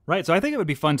 Right. So I think it would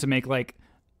be fun to make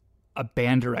a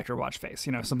band director watch face,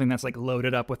 something that's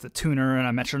loaded up with a tuner and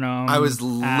a metronome. I was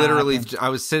literally, I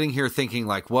was sitting here thinking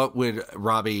what would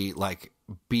Robbie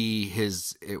be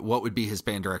what would be his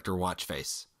band director watch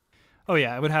face? Oh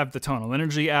yeah. It would have the Tonal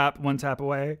Energy app one tap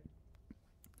away.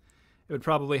 It would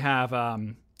probably have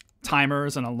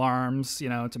timers and alarms,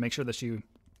 to make sure that you,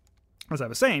 as I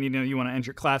was saying, you want to end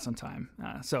your class on time.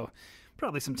 So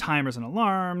probably some timers and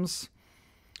alarms.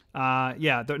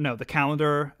 The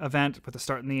calendar event with the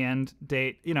start and the end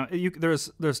date.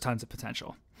 There's tons of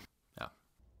potential. Yeah.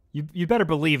 You better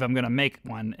believe I'm going to make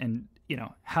one, and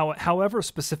however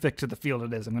specific to the field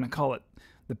it is, I'm going to call it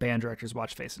the band director's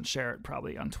watch face and share it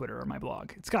probably on Twitter or my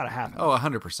blog. It's got to happen. Oh,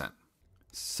 100%.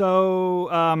 So,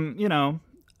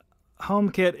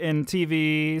 HomeKit and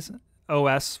TVs,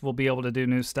 OS will be able to do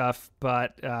new stuff,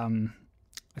 but I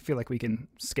feel like we can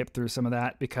skip through some of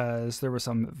that because there were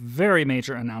some very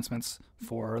major announcements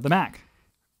for the Mac.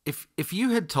 If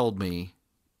you had told me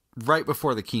right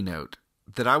before the keynote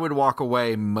that I would walk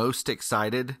away most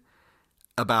excited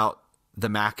about the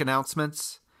Mac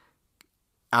announcements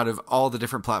out of all the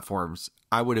different platforms,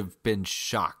 I would have been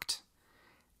shocked.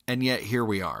 And yet here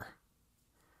we are.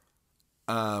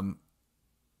 I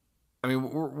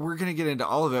mean, we're going to get into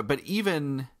all of it, but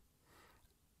even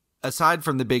aside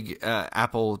from the big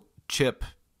Apple chip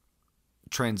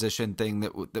transition thing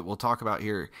that we'll talk about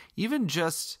here, even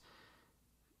just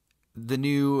the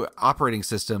new operating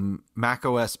system,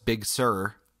 macOS Big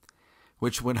Sur,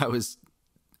 which when I was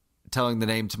telling the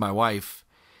name to my wife,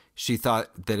 she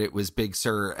thought that it was Big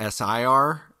Sur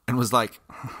SIR and was like,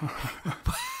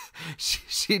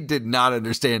 she did not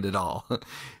understand at all.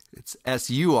 It's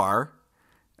SUR,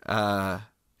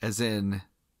 as in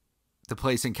the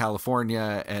place in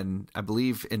California, and I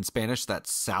believe in Spanish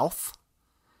that's south.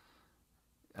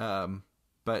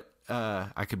 But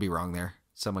I could be wrong there.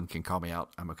 Someone can call me out.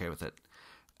 I'm okay with it.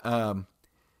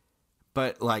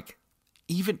 But like,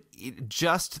 even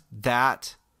just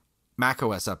that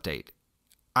macOS update,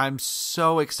 I'm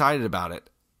so excited about it.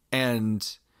 And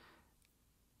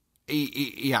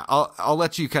yeah, I'll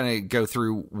let you kind of go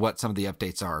through what some of the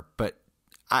updates are, but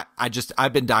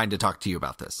I've been dying to talk to you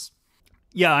about this.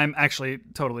 Yeah, I'm actually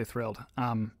totally thrilled.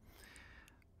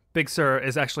 Big Sur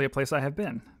is actually a place I have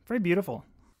been. Very beautiful.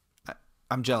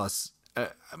 I'm jealous.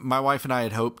 My wife and I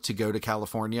had hoped to go to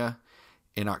California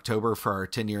in October for our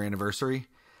 10-year anniversary.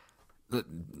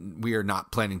 We are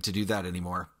not planning to do that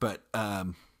anymore, but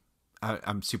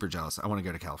I'm super jealous. I want to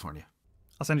go to California.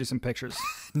 I'll send you some pictures.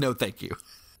 No, thank you.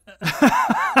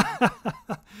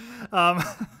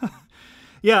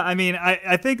 Yeah, I mean,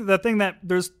 I think the thing that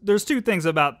there's two things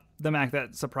about the Mac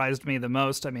that surprised me the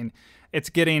most. I mean, it's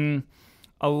getting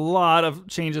a lot of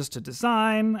changes to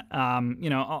design.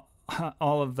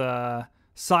 All of the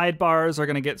sidebars are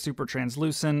going to get super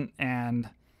translucent and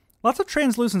lots of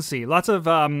translucency. Lots of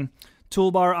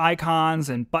toolbar icons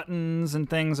and buttons and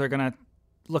things are going to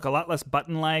look a lot less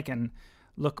button-like and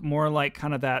look more like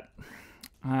kind of that,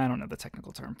 I don't know the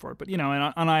technical term for it, but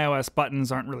on iOS,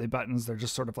 buttons aren't really buttons. They're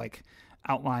just sort of like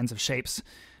outlines of shapes.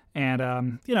 And,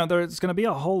 there's going to be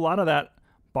a whole lot of that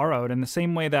borrowed in the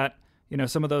same way that,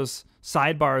 some of those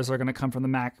sidebars are going to come from the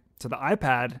Mac to the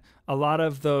iPad. A lot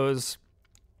of those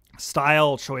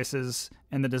style choices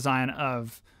in the design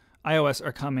of iOS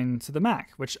are coming to the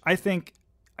Mac, which I think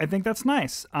that's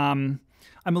nice. I'm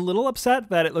a little upset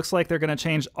that it looks like they're going to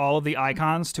change all of the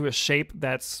icons to a shape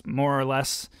that's more or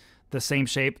less the same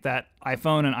shape that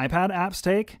iPhone and iPad apps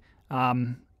take.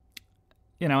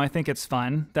 I think it's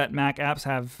fun that Mac apps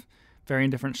have varying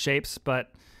different shapes,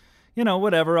 but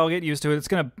whatever, I'll get used to it. It's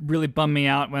going to really bum me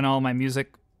out when all my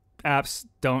music apps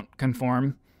don't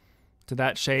conform to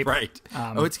that shape. Right.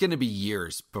 It's going to be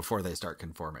years before they start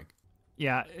conforming.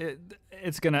 Yeah,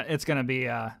 it's gonna be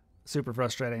super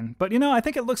frustrating. But I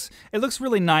think it looks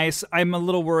really nice. I'm a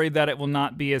little worried that it will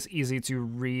not be as easy to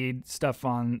read stuff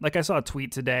on. Like I saw a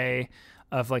tweet today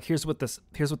of like, here's what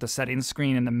the settings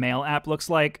screen in the Mail app looks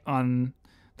like on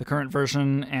the current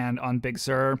version and on Big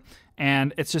Sur,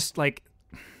 and it's just like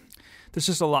there's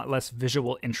just a lot less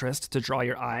visual interest to draw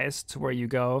your eyes to where you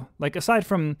go. Like, aside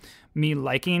from me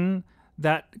liking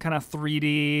that kind of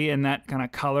 3D and that kind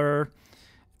of color,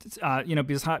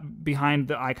 behind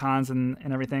the icons and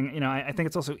everything, I think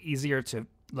it's also easier to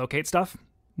locate stuff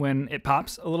when it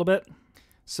pops a little bit.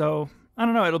 So I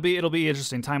don't know. It'll be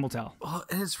interesting. Time will tell. Well,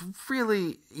 and it's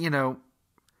really,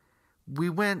 we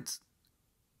went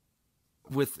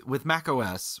with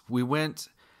macOS. We went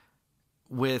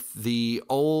with the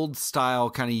old style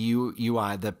kind of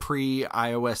UI, the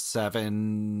pre-iOS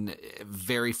 7,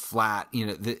 very flat.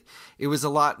 It was a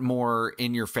lot more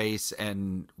in your face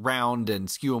and round and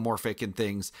skeuomorphic and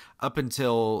things up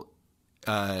until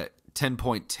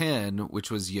 10.10,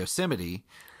 which was Yosemite,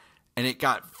 and it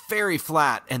got very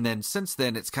flat. And then since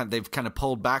then, they've kind of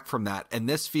pulled back from that. And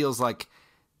this feels like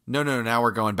no, now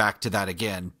we're going back to that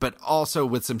again, but also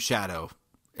with some shadow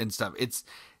and stuff. It's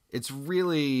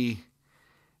really.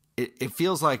 It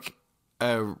feels like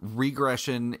a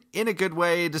regression in a good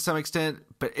way to some extent,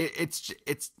 but it's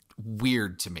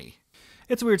weird to me.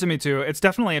 It's weird to me too. It's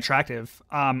definitely attractive.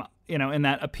 In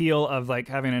that appeal of like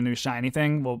having a new shiny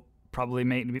thing will probably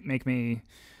make me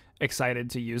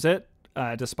excited to use it,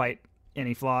 despite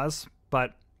any flaws.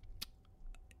 But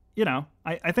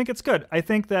I think it's good. I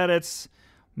think that it's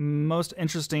most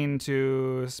interesting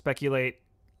to speculate,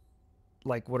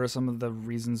 like, what are some of the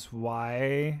reasons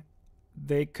why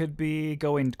they could be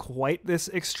going quite this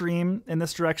extreme in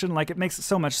this direction. Like, it makes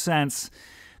so much sense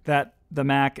that the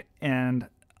Mac and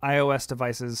iOS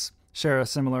devices share a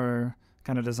similar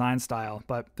kind of design style,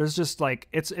 but there's just like,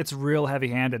 it's real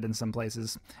heavy-handed in some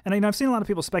places. And I've seen a lot of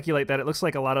people speculate that it looks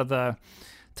like a lot of the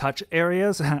touch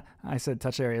areas, I said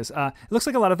touch areas, it looks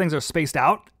like a lot of things are spaced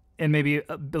out and maybe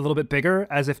a little bit bigger,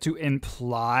 as if to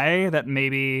imply that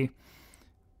maybe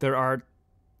there are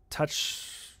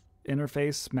touch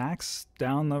interface Macs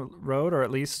down the road, or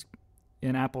at least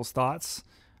in Apple's thoughts,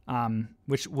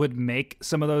 which would make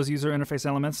some of those user interface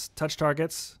elements touch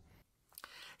targets.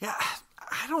 Yeah,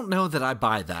 I don't know that I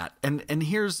buy that. And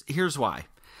here's why.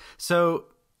 So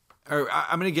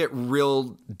I'm going to get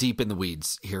real deep in the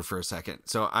weeds here for a second.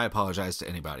 So I apologize to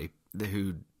anybody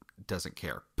who doesn't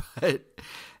care. But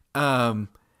all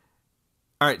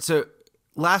right, so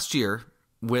last year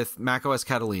with macOS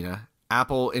Catalina,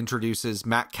 Apple introduces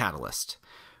Mac Catalyst,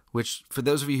 which, for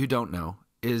those of you who don't know,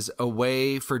 is a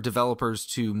way for developers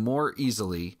to more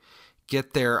easily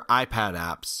get their iPad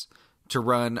apps to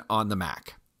run on the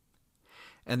Mac.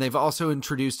 And they've also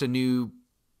introduced a new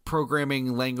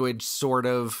programming language, sort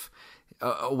of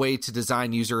a way to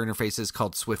design user interfaces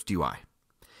called SwiftUI.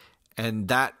 And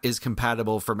that is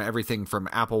compatible from everything from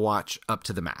Apple Watch up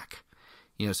to the Mac.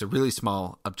 So really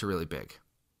small up to really big.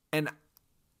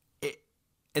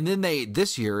 And then they,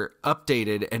 this year,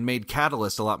 updated and made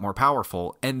Catalyst a lot more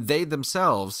powerful. And they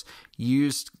themselves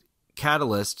used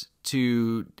Catalyst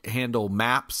to handle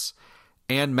maps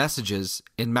and messages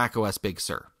in macOS Big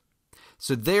Sur.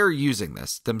 So they're using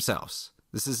this themselves.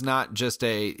 This is not just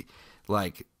this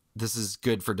is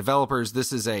good for developers.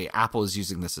 This is Apple is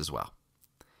using this as well.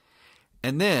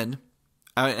 And then,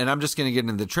 and I'm just going to get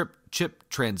into the chip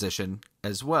transition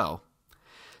as well.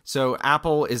 So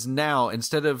Apple is now,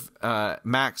 instead of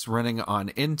Macs running on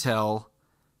Intel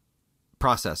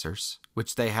processors,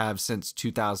 which they have since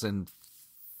 2000,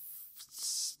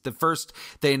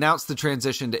 they announced the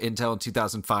transition to Intel in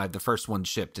 2005. The first one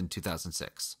shipped in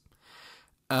 2006.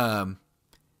 Apple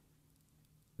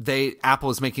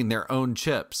is making their own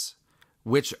chips,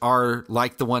 which are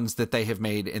like the ones that they have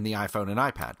made in the iPhone and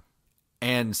iPad.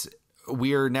 And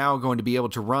we are now going to be able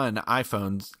to run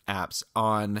iPhone apps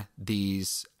on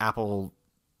these Apple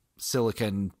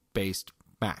silicon-based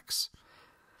Macs.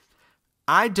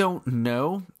 I don't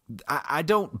know. I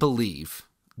don't believe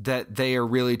that they are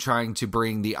really trying to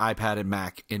bring the iPad and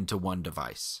Mac into one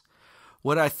device.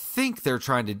 What I think they're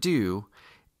trying to do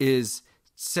is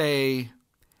say,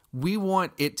 we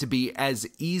want it to be as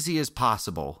easy as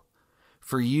possible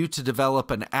for you to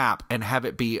develop an app and have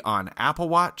it be on Apple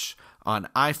Watch, on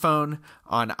iPhone,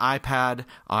 on iPad,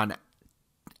 on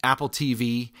Apple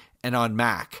TV, and on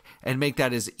Mac, and make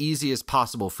that as easy as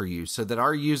possible for you so that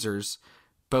our users,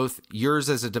 both yours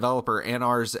as a developer and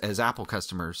ours as Apple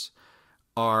customers,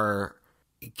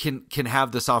 can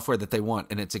have the software that they want,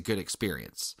 and it's a good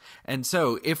experience. And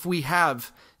so if we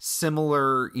have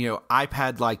similar,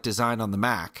 iPad-like design on the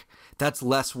Mac, that's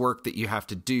less work that you have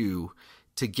to do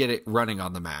to get it running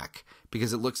on the Mac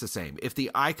because it looks the same. If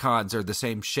the icons are the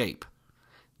same shape,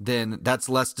 then that's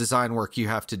less design work you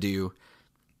have to do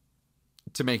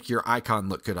to make your icon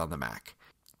look good on the Mac.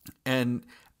 And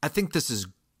I think this is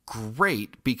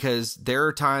great because there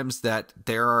are times that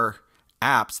there are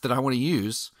apps that I want to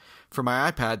use for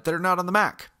my iPad that are not on the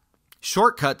Mac.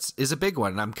 Shortcuts is a big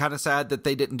one, and I'm kind of sad that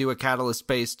they didn't do a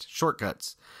Catalyst-based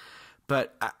shortcuts.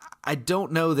 But I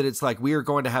don't know that it's like we are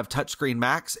going to have touchscreen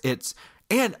Macs.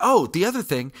 The other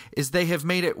thing is they have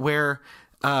made it where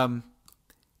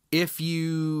if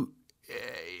you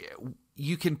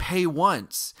can pay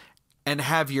once and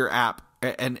have your app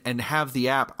and have the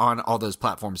app on all those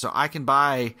platforms. So I can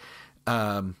buy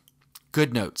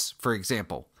GoodNotes, for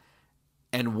example,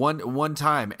 and one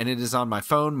time, and it is on my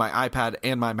phone, my iPad,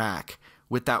 and my Mac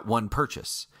with that one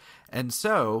purchase. And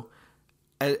so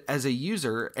as a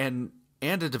user and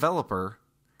a developer,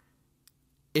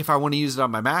 if I want to use it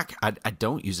on my Mac, I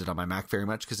don't use it on my Mac very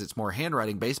much because it's more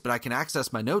handwriting based, but I can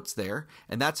access my notes there,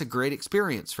 and that's a great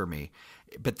experience for me.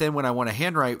 But then when I want to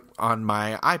handwrite on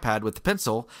my iPad with the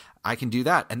pencil, I can do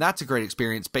that, and that's a great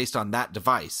experience based on that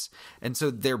device. And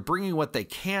so they're bringing what they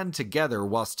can together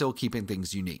while still keeping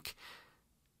things unique.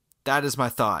 That is my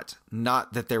thought,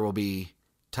 not that there will be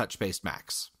touch-based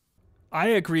Macs. I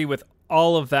agree with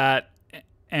all of that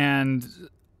and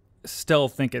still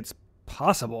think it's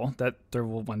possible that there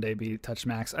will one day be touch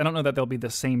Macs. I don't know that they'll be the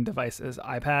same device as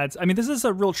iPads. I mean, this is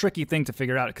a real tricky thing to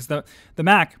figure out because the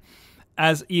Mac,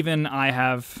 as even I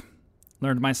have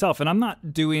learned myself, and I'm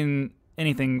not doing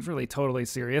anything really totally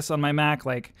serious on my Mac,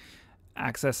 like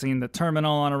accessing the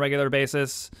terminal on a regular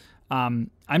basis. I'm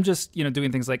just,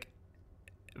 doing things like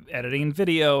editing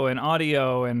video and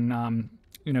audio and,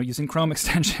 using Chrome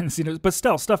extensions, but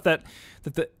still stuff that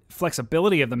the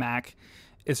flexibility of the Mac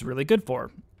is really good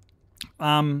for.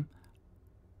 And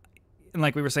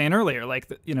like we were saying earlier, like,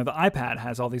 the iPad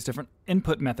has all these different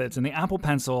input methods, and the Apple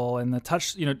Pencil and the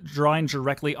touch, drawing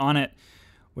directly on it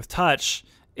with touch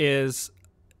is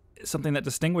something that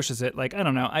distinguishes it. Like, I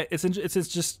don't know. It's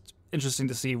just interesting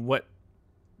to see what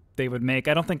they would make.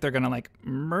 I don't think they're going to like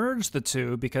merge the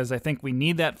two, because I think we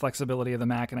need that flexibility of the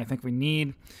Mac, and I think we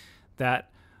need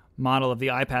that model of the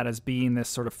iPad as being this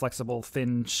sort of flexible,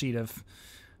 thin sheet of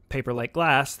paper like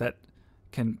glass that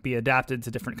can be adapted to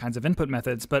different kinds of input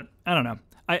methods. But I don't know.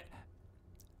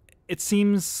 It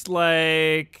seems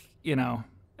like,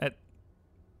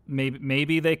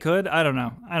 maybe they could. I don't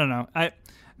know.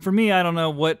 For me, I don't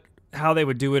know how they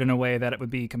would do it in a way that it would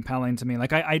be compelling to me.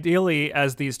 Like, ideally,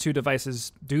 as these two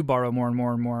devices do borrow more and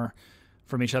more and more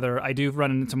from each other, I do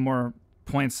run into more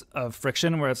points of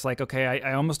friction where it's like, okay,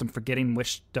 I almost am forgetting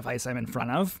which device I'm in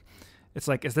front of. It's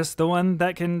like, is this the one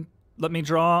that can let me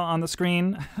draw on the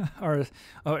screen? or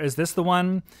is this the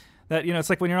one that, it's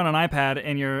like when you're on an iPad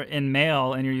and you're in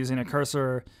Mail and you're using a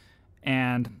cursor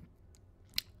and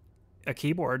a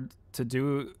keyboard to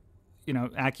do,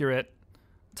 accurate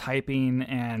typing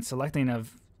and selecting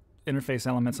of interface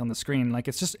elements on the screen. Like,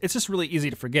 it's just really easy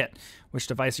to forget which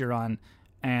device you're on.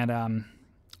 And,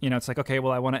 it's like, okay,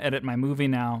 well, I want to edit my movie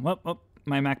now. Well,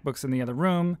 my MacBook's in the other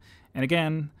room. And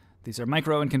again, these are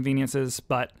micro inconveniences,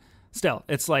 but still,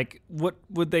 it's like, what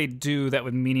would they do that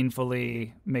would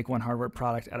meaningfully make one hardware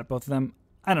product out of both of them?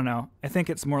 I don't know. I think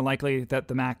it's more likely that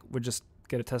the Mac would just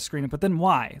get a touch screen, but then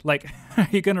why? Like, are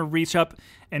you going to reach up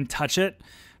and touch it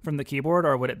from the keyboard,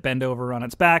 or would it bend over on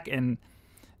its back and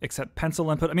accept pencil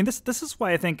input? I mean, this is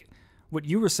why I think what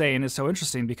you were saying is so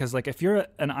interesting, because like, if you're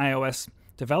an iOS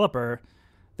developer,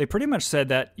 they pretty much said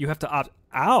that you have to opt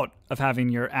out of having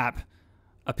your app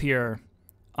appear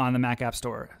on the Mac App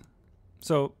Store.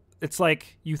 So it's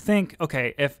like, you think,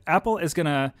 okay, if Apple is going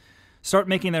to start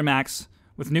making their Macs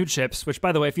with new chips, which,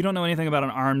 by the way, if you don't know anything about an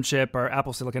ARM chip or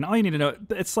Apple Silicon, all you need to know,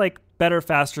 it's like better,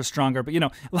 faster, stronger. But,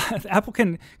 Apple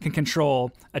can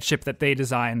control a chip that they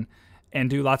design and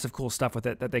do lots of cool stuff with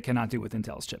it that they cannot do with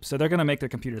Intel's chips. So they're going to make their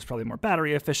computers probably more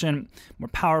battery efficient, more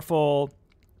powerful.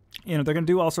 They're going to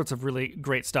do all sorts of really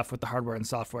great stuff with the hardware and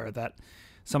software, that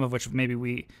some of which maybe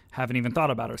we haven't even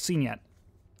thought about or seen yet.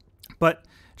 But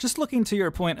just looking to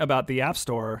your point about the App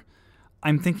Store,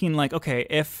 I'm thinking like, okay,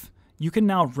 if you can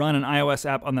now run an iOS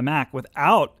app on the Mac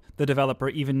without the developer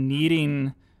even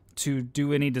needing to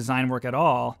do any design work at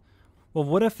all, well,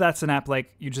 what if that's an app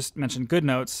like you just mentioned,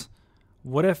 GoodNotes?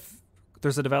 What if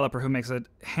there's a developer who makes a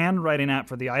handwriting app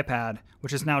for the iPad,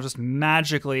 which is now just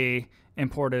magically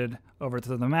imported over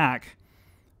to the Mac?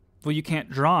 Well, you can't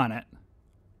draw on it.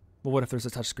 Well, what if there's a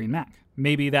touchscreen Mac?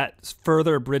 Maybe that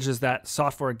further bridges that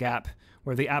software gap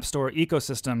where the App Store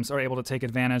ecosystems are able to take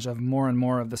advantage of more and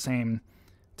more of the same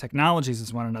technologies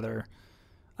as one another.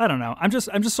 I don't know. I'm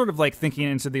just sort of like thinking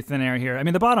into the thin air here. I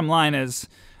mean, the bottom line is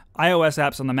iOS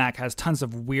apps on the Mac has tons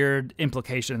of weird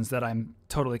implications that I'm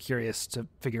totally curious to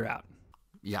figure out.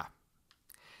 Yeah.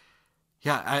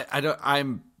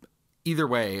 I'm either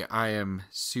way, I am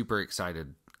super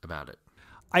excited about it.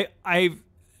 I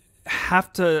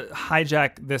have to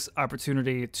hijack this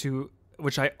opportunity to,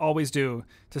 which I always do,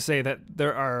 to say that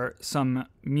there are some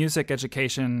music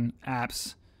education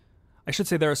apps. I should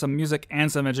say there are some music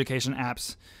and some education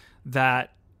apps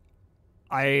that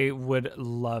I would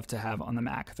love to have on the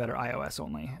Mac that are iOS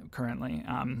only currently.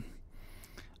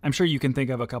 I'm sure you can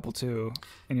think of a couple too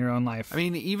in your own life. I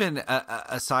mean, even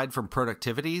aside from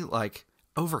productivity, like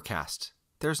Overcast,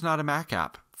 there's not a Mac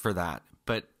app for that,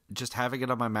 but just having it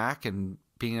on my Mac and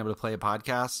being able to play a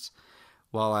podcast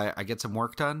while I get some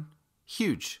work done,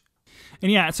 huge.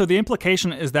 And yeah, so the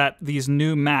implication is that these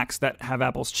new Macs that have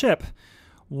Apple's chip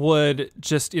would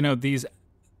just, these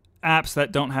apps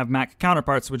that don't have Mac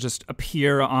counterparts would just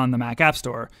appear on the Mac App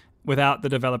Store without the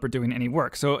developer doing any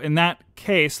work. So in that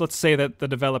case, let's say that the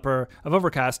developer of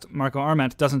Overcast, Marco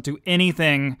Arment, doesn't do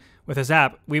anything with his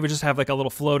app. We would just have like a little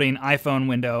floating iPhone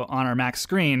window on our Mac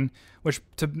screen, which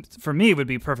for me would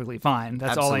be perfectly fine.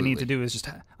 That's Absolutely. All I need to do is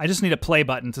I just need a play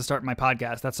button to start my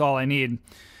podcast. That's all I need.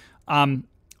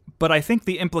 But I think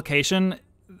the implication,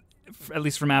 at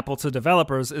least from Apple to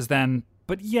developers, is then,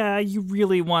 but yeah, you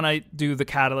really want to do the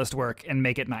Catalyst work and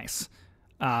make it nice.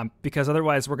 Because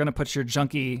otherwise we're going to put your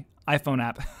junky iPhone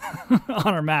app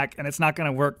on our Mac and it's not going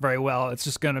to work very well. It's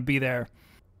just going to be there.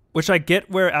 which I get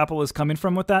where Apple is coming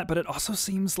from with that, but it also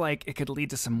seems like it could lead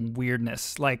to some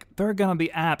weirdness. Like there are going to be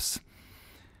apps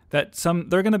that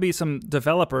there are going to be some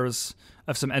developers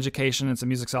of some education and some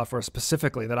music software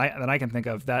specifically that I can think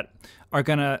of that are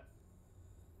going to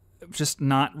just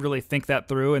not really think that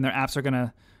through, and their apps are going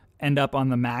to end up on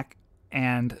the Mac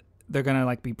and they're going to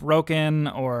like be broken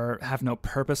or have no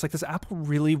purpose. Like, does Apple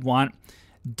really want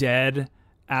dead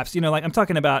apps? You know, like I'm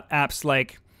talking about apps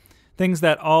like things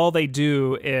that all they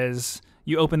do is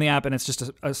you open the app and it's just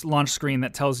a launch screen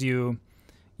that tells you,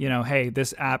 you know, hey,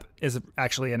 this app is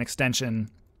actually an extension,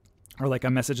 or like a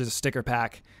messages sticker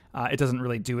pack. It doesn't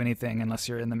really do anything unless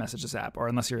you're in the Messages app or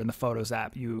unless you're in the Photos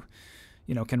app. You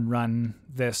know, can run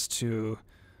this to,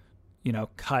 you know,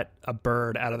 cut a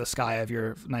bird out of the sky of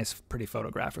your nice, pretty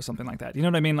photograph or something like that. You know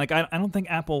what I mean? Like, I don't think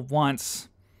Apple wants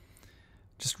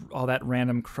just all that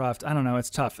random cruft. I don't know. It's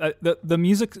tough. The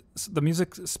music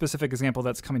specific example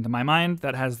that's coming to my mind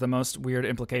that has the most weird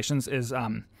implications is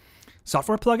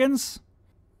software plugins.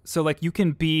 So like you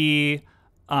can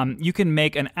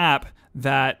make an app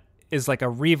that is like a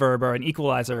reverb or an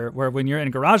equalizer, where when you're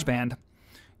in GarageBand,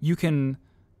 you can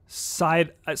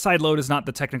side load is not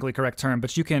the technically correct term,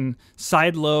 but you can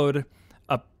side load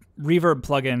a reverb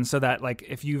plugin so that like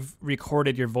if you've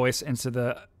recorded your voice into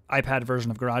the iPad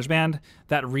version of GarageBand,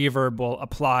 that reverb will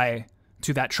apply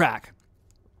to that track.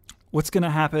 What's going to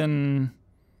happen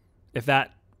if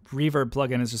that reverb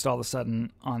plugin is just all of a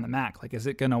sudden on the Mac? Like, is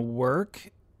it going to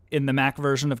work in the Mac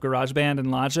version of GarageBand and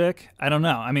Logic? I don't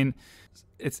know. I mean,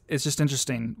 it's just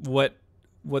interesting what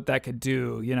that could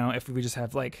do, you know, if we just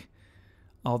have like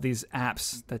all these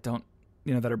apps that don't,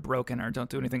 you know, that are broken or don't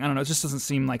do anything. I don't know. It just doesn't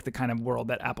seem like the kind of world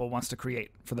that Apple wants to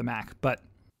create for the Mac. But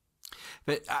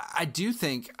I do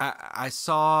think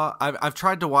I've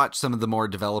tried to watch some of the more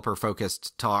developer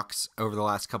focused talks over the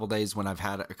last couple days when I've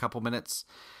had a couple minutes.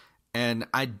 And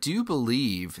I do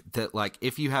believe that, like,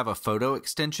 if you have a photo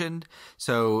extension,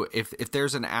 so if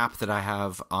there's an app that I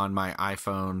have on my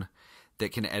iPhone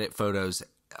that can edit photos,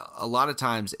 a lot of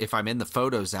times if I'm in the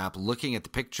Photos app looking at the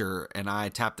picture and I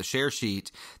tap the share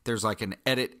sheet, there's like an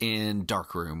edit in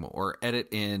Darkroom or edit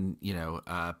in, you know,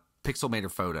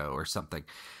 Pixelmator photo or something.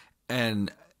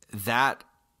 And that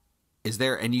is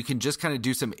there. And you can just kind of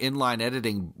do some inline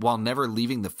editing while never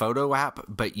leaving the photo app,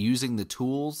 but using the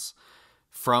tools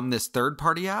from this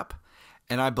third-party app.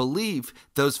 And I believe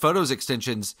those Photos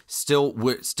extensions still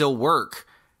work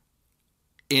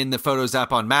in the Photos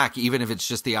app on Mac, even if it's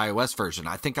just the iOS version.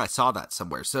 I think I saw that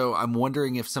somewhere. So I'm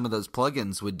wondering if some of those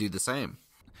plugins would do the same.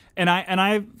 And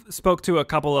I spoke to a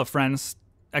couple of friends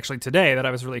actually today that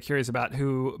I was really curious about,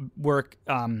 who work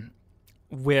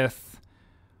with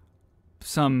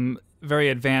some very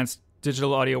advanced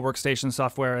digital audio workstation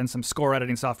software and some score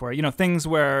editing software, you know, things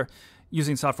where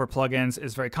using software plugins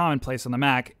is very commonplace on the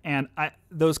Mac. And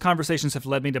those conversations have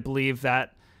led me to believe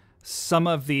that some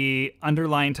of the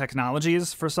underlying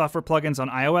technologies for software plugins on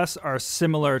iOS are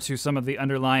similar to some of the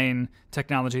underlying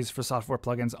technologies for software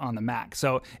plugins on the Mac.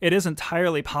 So it is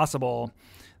entirely possible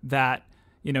that,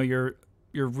 you know, your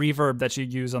reverb that you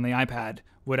use on the iPad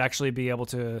would actually be able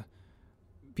to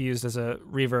be used as a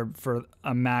reverb for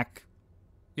a Mac,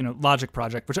 you know, Logic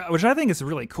project, which I think is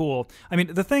really cool. I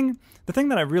mean, the thing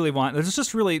that I really want,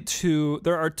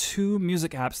 there are two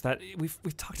music apps that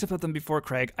we've talked about them before,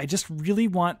 Craig. I just really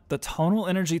want the Tonal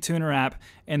Energy Tuner app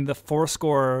and the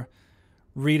forScore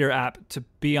Reader app to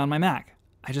be on my Mac.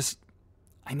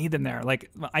 I need them there. Like,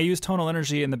 I use Tonal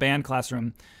Energy in the band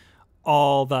classroom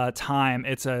all the time.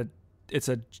 It's a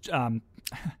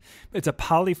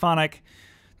polyphonic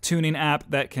tuning app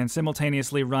that can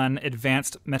simultaneously run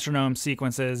advanced metronome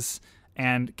sequences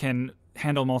and can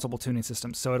handle multiple tuning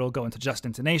systems. So it'll go into just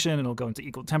intonation, it'll go into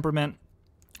equal temperament.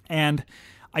 And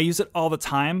I use it all the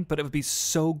time, but it would be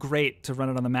so great to run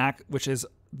it on the Mac, which is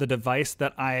the device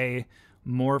that I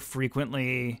more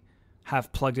frequently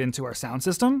have plugged into our sound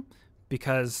system,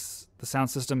 because the sound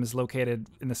system is located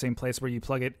in the same place where you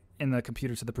plug it in the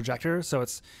computer to the projector. So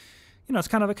it's, you know, it's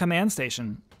kind of a command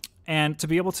station. And to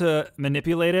be able to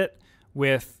manipulate it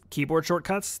with keyboard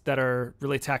shortcuts that are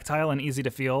really tactile and easy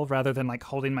to feel, rather than like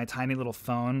holding my tiny little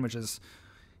phone, which is,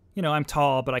 you know, I'm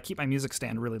tall, but I keep my music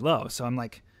stand really low. So I'm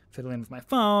like fiddling with my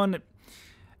phone.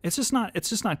 It's just not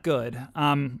good.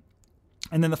 And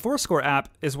then the forScore app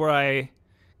is where I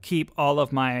keep all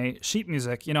of my sheet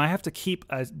music. You know, I have to keep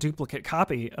a duplicate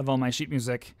copy of all my sheet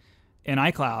music in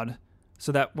iCloud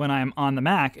so that when I'm on the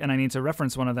Mac and I need to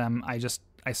reference one of them,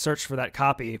 I search for that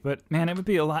copy. But man, it would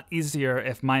be a lot easier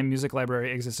if my music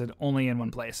library existed only in one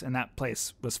place, and that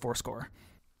place was forScore.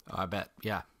 Oh, I bet.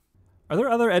 Yeah. Are there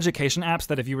other education apps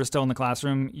that if you were still in the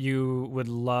classroom, you would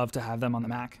love to have them on the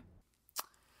Mac?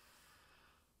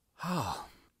 Oh,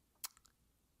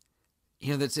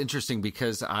 that's interesting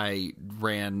because I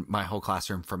ran my whole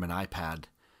classroom from an iPad.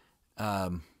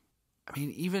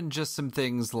 Even just some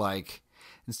things like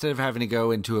instead of having to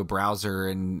go into a browser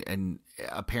and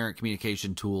a parent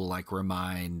communication tool like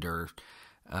Remind or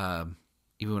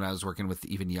even when I was working with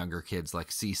even younger kids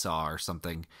like Seesaw or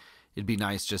something, it'd be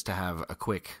nice just to have a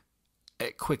quick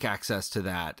access to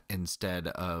that instead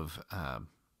of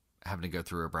having to go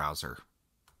through a browser.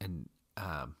 And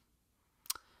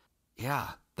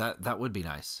that would be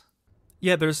nice.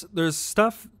 Yeah, there's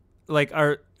stuff like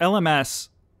our LMS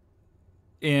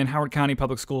in Howard County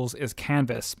Public Schools is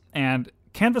Canvas, and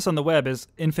Canvas on the web is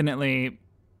infinitely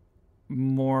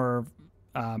more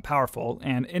powerful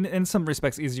and in some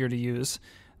respects easier to use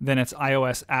than its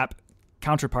iOS app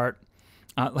counterpart.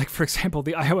 Like, for example,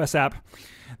 the iOS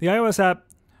app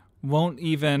won't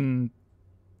even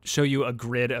show you a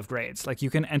grid of grades. Like, you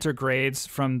can enter grades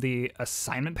from the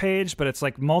assignment page, but it's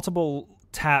like multiple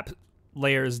tap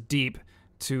layers deep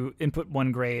to input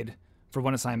one grade for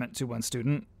one assignment to one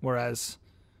student, whereas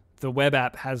the web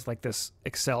app has like this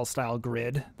Excel style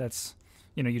grid that's,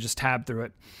 you just tab through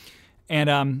it.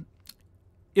 And,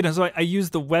 so I use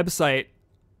the website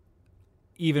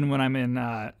even when I'm in,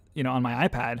 on my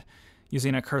iPad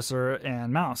using a cursor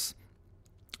and mouse.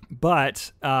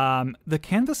 But the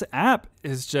Canvas app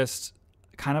is just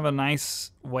kind of a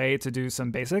nice way to do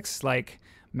some basics, like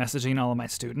messaging all of my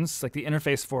students. Like, the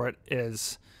interface for it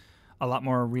is a lot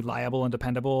more reliable and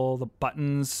dependable. The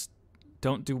buttons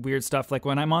don't do weird stuff. Like,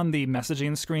 when I'm on the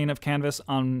messaging screen of Canvas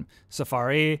on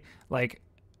Safari, like,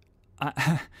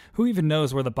 who even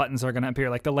knows where the buttons are going to appear?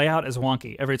 Like, the layout is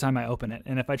wonky every time I open it.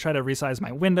 And if I try to resize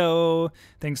my window,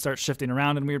 things start shifting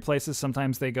around in weird places.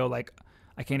 Sometimes they go like,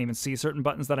 I can't even see certain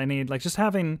buttons that I need. Like, just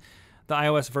having the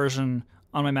iOS version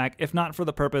on my Mac, if not for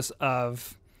the purpose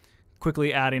of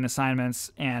quickly adding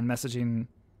assignments and messaging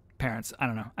parents, I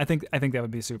don't know. I think that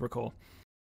would be super cool.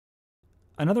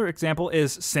 Another example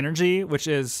is Synergy, which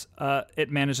is it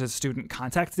manages student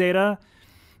contact data.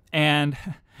 And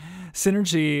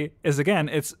Synergy is, again,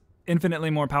 it's infinitely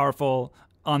more powerful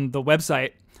on the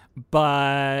website,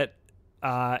 but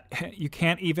you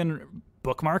can't even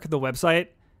bookmark the website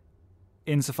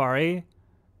in Safari.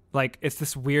 Like, it's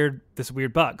this weird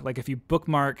bug. Like, if you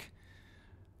bookmark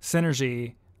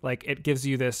Synergy, like, it gives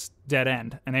you this dead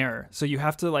end, an error. So you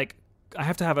have to I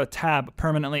have to have a tab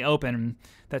permanently open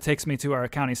that takes me to our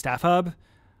county staff hub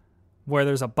where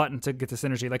there's a button to get to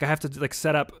Synergy. Like, I have to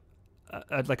set up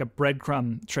a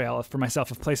breadcrumb trail for myself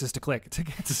of places to click to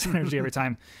get to Synergy every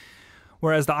time.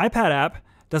 Whereas the iPad app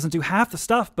doesn't do half the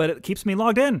stuff, but it keeps me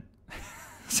logged in.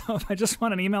 So if I just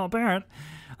want to email a parent,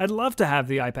 I'd love to have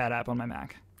the iPad app on my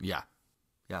Mac. Yeah.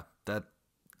 That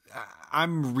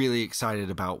I'm really excited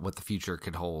about what the future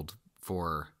could hold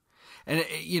for, and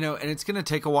it's going to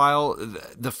take a while.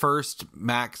 The first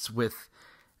Macs with,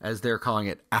 as they're calling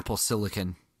it, Apple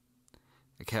Silicon.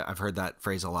 I've heard that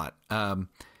phrase a lot.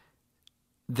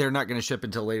 They're not going to ship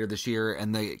until later this year,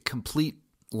 and the complete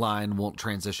line won't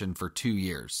transition for 2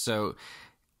 years. So,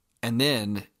 and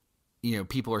then,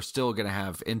 people are still going to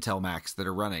have Intel Macs that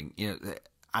are running.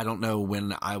 I don't know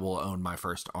when I will own my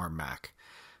first ARM Mac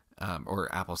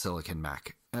or Apple Silicon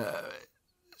Mac.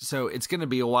 So it's going to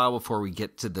be a while before we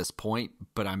get to this point,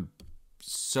 but I'm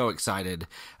so excited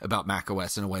about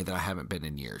macOS in a way that I haven't been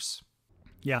in years.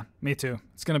 Yeah, me too.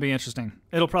 It's going to be interesting.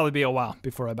 It'll probably be a while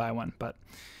before I buy one, but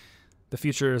the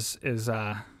future is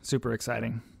super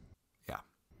exciting. Yeah.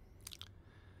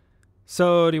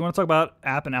 So do you want to talk about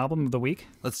app and album of the week?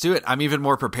 Let's do it. I'm even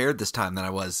more prepared this time than I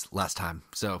was last time.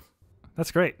 So that's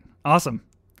great. Awesome.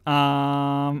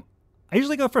 I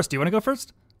usually go first. Do you want to go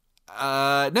first?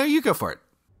 No, you go for it.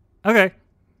 Okay,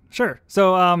 sure.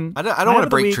 So I don't want to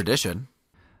break tradition.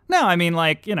 No, I mean,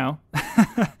 I've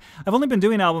only been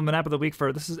doing album and app of the week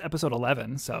this is episode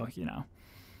 11, so,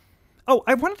 Oh,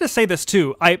 I wanted to say this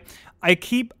too. I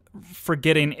keep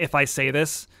forgetting if I say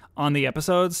this on the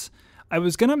episodes. I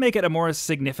was going to make it a more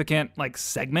significant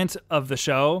segment of the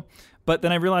show, but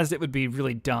then I realized it would be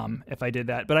really dumb if I did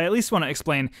that. But I at least want to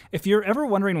explain, if you're ever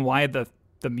wondering why the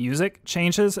music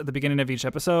changes at the beginning of each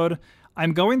episode,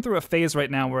 I'm going through a phase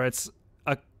right now where it's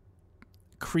a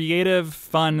creative,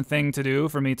 fun thing to do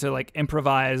for me to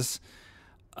improvise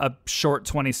a short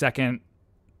 20-second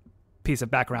piece of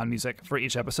background music for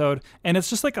each episode. And it's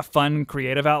just a fun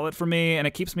creative outlet for me, and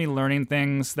it keeps me learning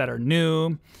things that are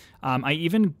new. I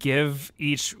even give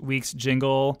each week's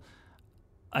jingle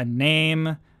a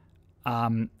name.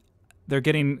 They're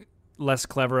getting less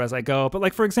clever as I go.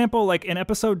 But for example, in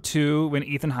episode 2, when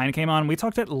Ethan Hine came on, we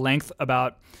talked at length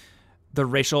about the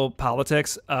racial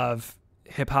politics of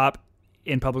hip hop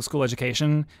in public school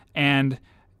education, and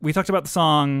we talked about the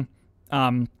song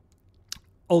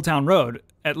Old Town Road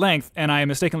at length, and I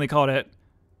mistakenly called it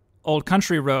Old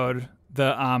Country Road.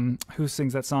 The who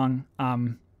sings that song?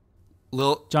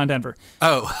 John Denver.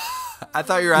 Oh, I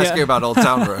thought you were asking about Old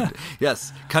Town Road.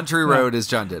 Yes, Country Road is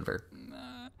John Denver.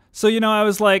 So, I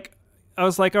was like,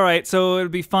 all right, so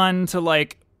it'd be fun to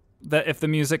like that if the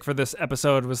music for this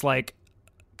episode was like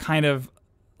kind of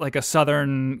like a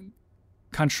southern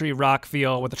country rock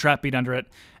feel with a trap beat under it.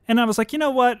 And I was like, you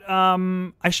know what?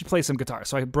 I should play some guitar.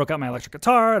 So I broke out my electric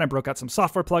guitar and I broke out some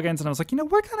software plugins, and I was like,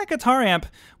 what kind of guitar amp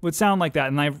would sound like that?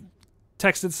 And I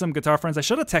texted some guitar friends. I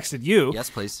should have texted you. Yes,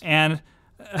 please. And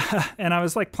I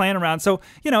was like playing around. So,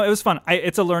 it was fun.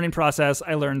 It's a learning process.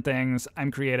 I learn things.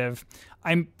 I'm creative.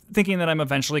 I'm thinking that I'm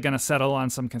eventually going to settle on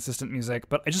some consistent music,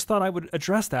 but I just thought I would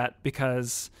address that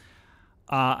because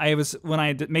when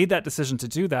I made that decision to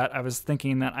do that, I was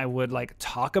thinking that I would like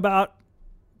talk about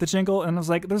the jingle, and I was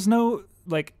like, there's no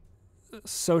like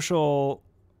social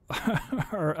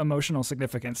or emotional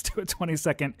significance to a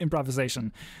 20-second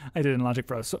improvisation I did in Logic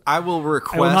Pro. So I will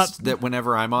request that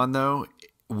whenever I'm on, though,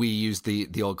 we use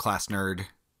the old class nerd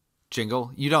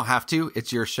jingle. You don't have to,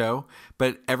 it's your show,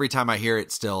 but every time I hear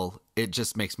it it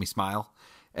just makes me smile.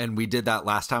 And we did that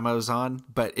last time I was on,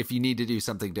 but if you need to do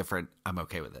something different, I'm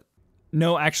okay with it.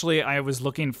 No, actually, I was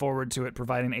looking forward to it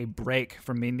providing a break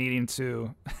from me needing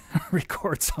to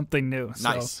record something new.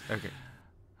 Nice. Okay.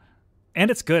 And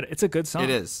it's good. It's a good song. It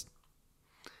is.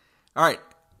 All right.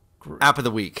 App of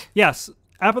the week. Yes.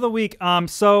 App of the week.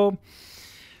 Yes,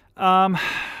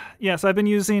 I've been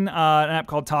using an app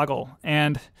called Toggle,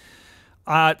 and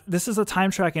this is a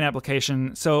time tracking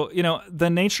application. So, the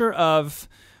nature of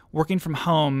working from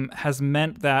home has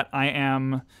meant that I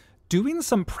am doing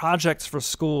some projects for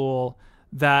school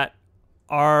that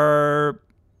are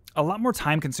a lot more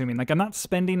time consuming. Like, I'm not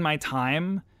spending my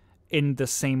time in the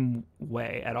same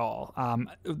way at all.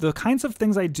 The kinds of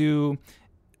things I do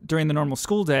during the normal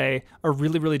school day are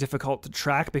really, really difficult to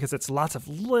track because it's lots of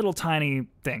little tiny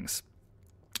things.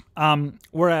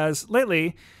 Whereas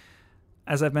lately,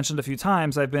 as I've mentioned a few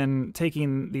times, I've been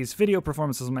taking these video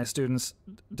performances of my students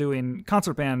doing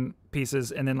concert band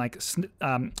pieces and then like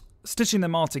stitching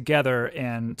them all together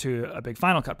into a big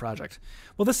Final Cut project.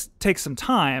 Well, this takes some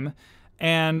time,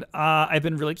 and I've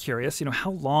been really curious,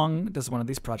 how long does one of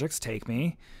these projects take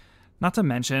me? Not to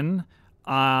mention,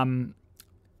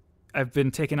 I've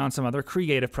been taking on some other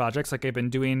creative projects, like I've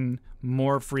been doing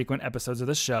more frequent episodes of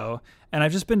the show, and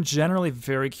I've just been generally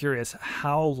very curious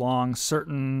how long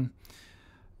certain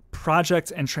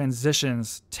projects and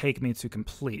transitions take me to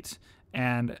complete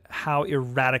and how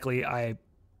erratically I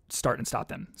start and stop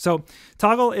them. So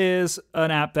Toggle is an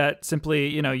app that simply,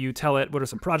 you tell it what are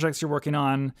some projects you're working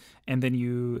on, and then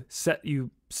you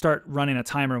start running a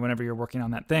timer whenever you're working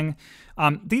on that thing.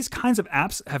 These kinds of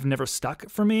apps have never stuck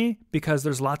for me because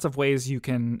there's lots of ways you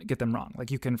can get them wrong.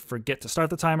 Like you can forget to start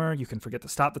the timer, you can forget to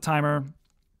stop the timer,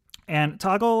 and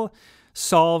Toggle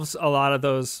solves a lot of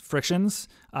those frictions.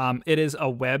 It is a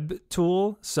web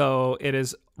tool, so it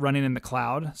is running in the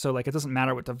cloud. So like it doesn't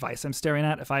matter what device I'm staring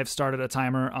at. If I've started a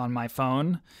timer on my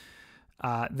phone,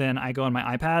 then I go on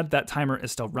my iPad, that timer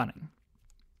is still running.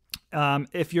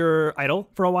 If you're idle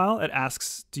for a while, it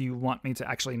asks, do you want me to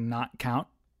actually not count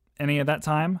any of that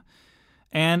time?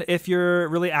 And if you're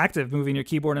really active moving your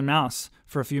keyboard and mouse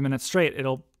for a few minutes straight,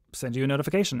 it'll send you a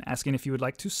notification asking if you would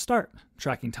like to start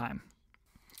tracking time.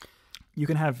 You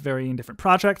can have varying different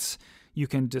projects. You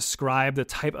can describe the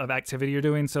type of activity you're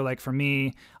doing. So like for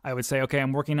me, I would say, okay,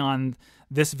 I'm working on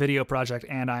this video project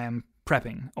and I am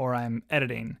prepping, or I'm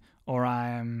editing, or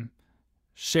I'm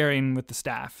sharing with the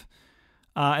staff.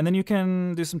 And then you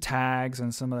can do some tags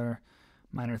and some other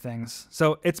minor things.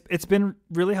 So it's been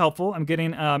really helpful. I'm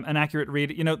getting an accurate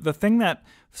read. The thing that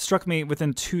struck me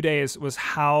within 2 days was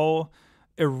how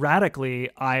erratically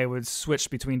I would switch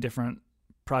between different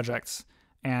projects.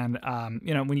 And,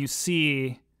 when you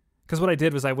see, because what I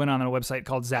did was I went on a website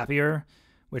called Zapier,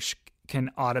 which can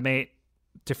automate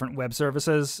different web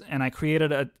services. And I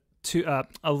created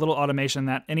a little automation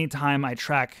that anytime I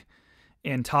track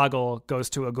in Toggle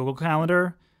goes to a Google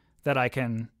Calendar that I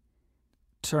can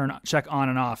check on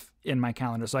and off in my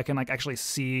calendar. So I can like actually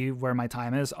see where my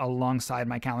time is alongside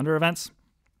my calendar events.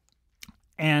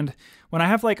 And when I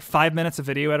have like 5 minutes of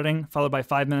video editing, followed by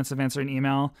 5 minutes of answering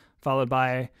email, followed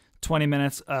by 20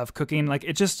 minutes of cooking, like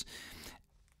it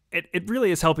really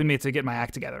is helping me to get my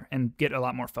act together and get a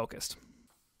lot more focused.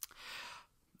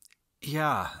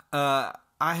 Yeah.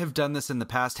 I have done this in the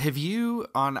past. Have you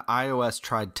on iOS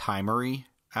tried Timery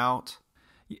out?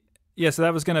 Yeah, so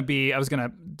that was going to be, I was going to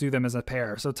do them as a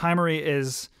pair. So Timery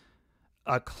is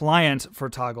a client for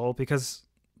Toggle, because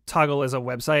Toggle is a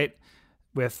website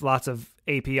with lots of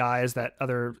APIs that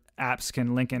other apps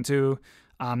can link into.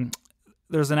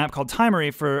 There's an app called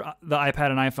Timery for the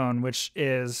iPad and iPhone,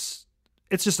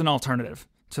 it's just an alternative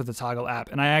to the Toggle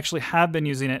app. And I actually have been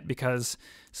using it because,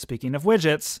 speaking of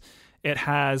widgets, it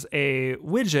has a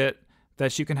widget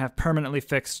that you can have permanently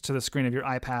fixed to the screen of your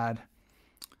iPad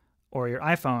or your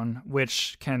iPhone,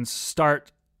 which can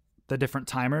start the different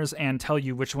timers and tell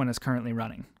you which one is currently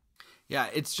running. Yeah,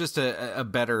 it's just a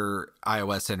better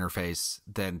iOS interface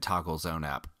than Toggle's own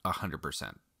app,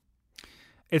 100%.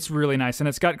 It's really nice, and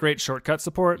it's got great shortcut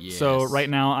support. Yes. So right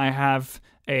now I have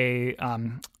a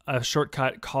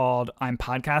shortcut called I'm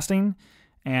Podcasting,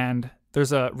 and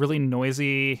there's a really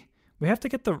noisy... We have to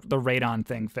get the radon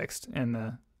thing fixed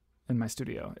in my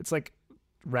studio. It's like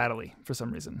rattly for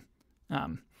some reason.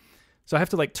 So I have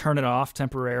to like turn it off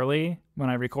temporarily when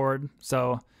I record.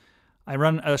 So I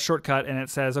run a shortcut and it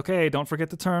says, okay, don't forget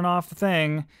to turn off the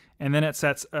thing. And then it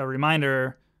sets a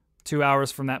reminder 2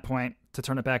 hours from that point to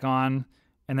turn it back on.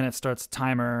 And then it starts a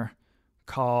timer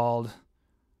called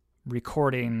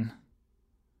recording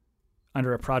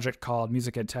under a project called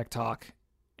Music Ed Tech Talk.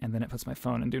 And then it puts my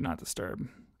phone in Do Not Disturb.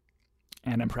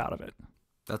 And I'm proud of it.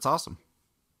 That's awesome.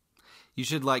 You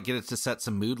should like get it to set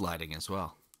some mood lighting as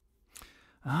well.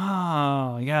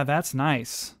 Oh, yeah, that's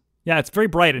nice. Yeah, it's very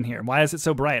bright in here. Why is it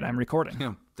so bright? I'm recording.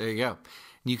 Yeah, there you go.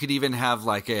 You could even have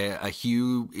like a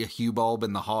hue bulb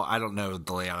in the hall. I don't know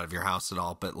the layout of your house at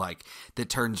all, but like that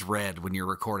turns red when you're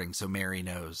recording, so Mary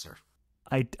knows. Or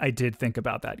I did think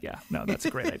about that. Yeah, no, that's a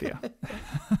great idea.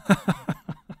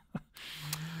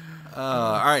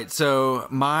 All right, so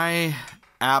my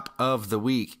app of the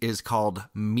week is called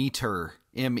Meter,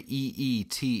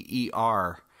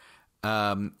 Meeter.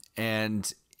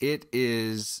 And it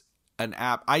is an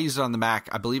app. I use it on the Mac.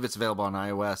 I believe it's available on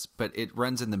iOS, but it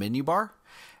runs in the menu bar.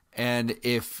 And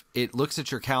if it looks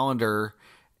at your calendar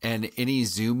and any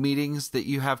Zoom meetings that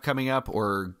you have coming up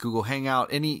or Google Hangout,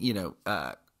 any,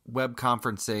 web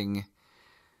conferencing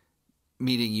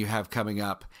meeting you have coming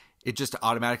up, it just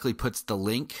automatically puts the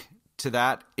link to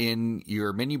that in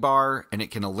your menu bar, and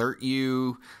it can alert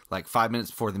you like 5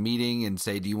 minutes before the meeting and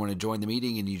say, do you want to join the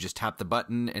meeting? And you just tap the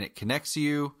button and it connects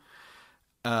you.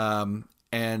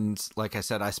 And like I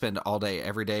said, I spend all day,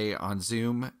 every day on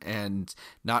Zoom, and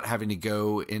not having to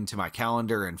go into my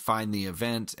calendar and find the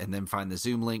event and then find the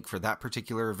Zoom link for that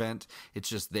particular event. It's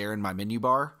just there in my menu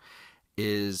bar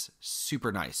is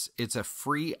super nice. It's a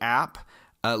free app.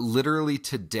 Literally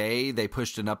today, they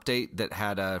pushed an update that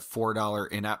had a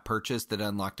 $4 in-app purchase that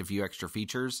unlocked a few extra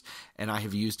features, and I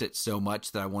have used it so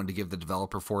much that I wanted to give the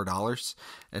developer $4,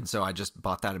 and so I just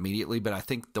bought that immediately. But I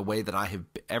think the way that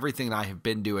everything that I have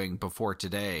been doing before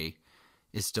today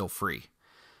is still free.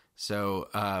 So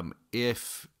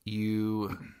if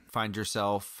you find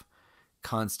yourself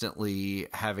constantly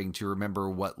having to remember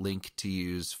what link to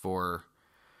use for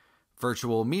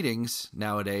virtual meetings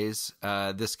nowadays,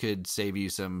 this could save you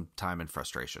some time and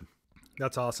frustration.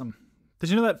 That's awesome.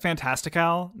 Did you know that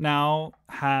Fantastical now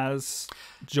has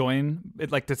join?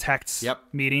 It like detects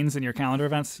meetings in your calendar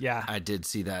events? Yeah. I did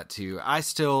see that too. I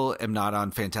still am not on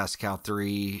Fantastical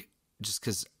 3 just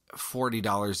because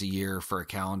 $40 a year for a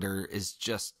calendar is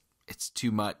just, it's too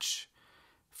much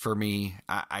for me.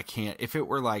 I can't. If it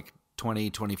were like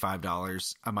 $20,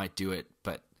 $25, I might do it,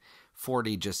 but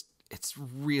 40 just, it's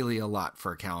really a lot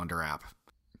for a calendar app.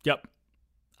 Yep.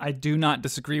 I do not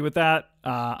disagree with that.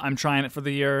 I'm trying it for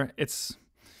the year. It's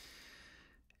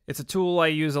a tool I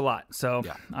use a lot. So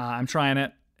I'm trying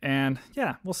it. And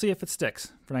yeah, we'll see if it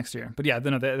sticks for next year. But yeah,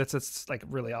 no, that's like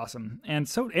really awesome. And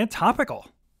topical.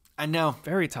 I know.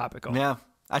 Very topical. Yeah,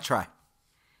 I try.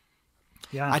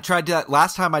 Yeah. I tried that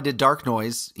last time I did dark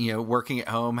noise, working at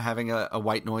home, having a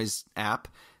white noise app.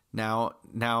 Now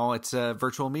it's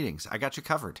virtual meetings. I got you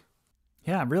covered.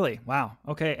 Yeah, really. Wow.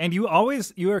 Okay. And you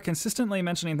are consistently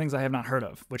mentioning things I have not heard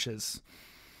of, which is,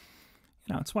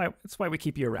 it's why we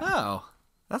keep you around. Oh,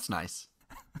 that's nice.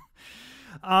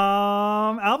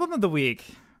 Album of the week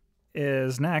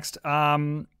is next.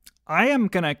 I am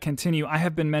going to continue. I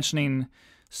have been mentioning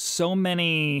so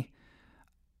many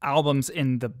albums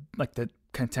in the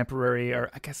contemporary, or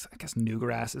I guess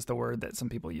newgrass is the word that some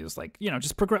people use. Like,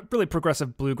 just really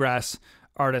progressive bluegrass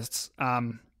artists.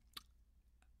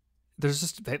 There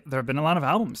have been a lot of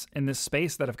albums in this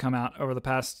space that have come out over the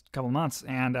past couple months,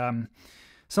 and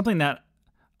something that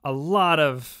a lot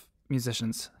of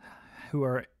musicians who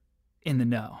are in the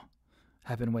know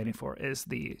have been waiting for is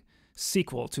the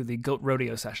sequel to the Goat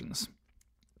Rodeo sessions.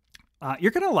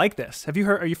 You're gonna like this.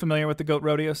 Are you familiar with the Goat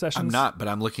Rodeo sessions? I'm not, but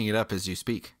I'm looking it up as you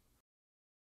speak.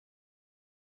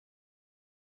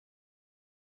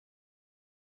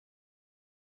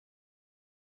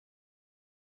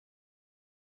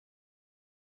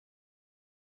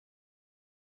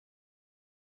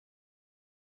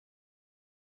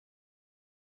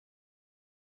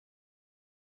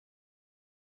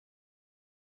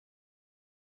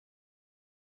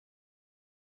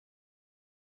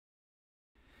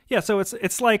 Yeah, so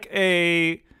it's like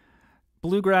a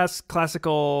bluegrass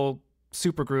classical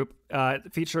supergroup.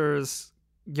 It features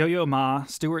Yo-Yo Ma,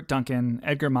 Stuart Duncan,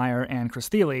 Edgar Meyer, and Chris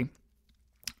Thiele.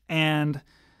 And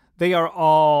they are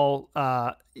all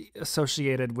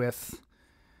associated with,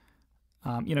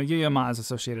 Yo-Yo Ma is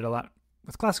associated a lot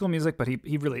with classical music, but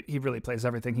he really plays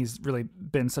everything. He's really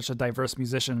been such a diverse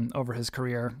musician over his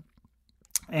career.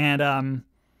 And,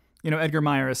 Edgar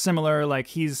Meyer is similar. Like,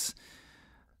 he's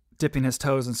dipping his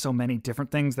toes in so many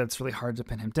different things that it's really hard to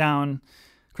pin him down.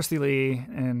 Chris Thiele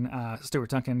and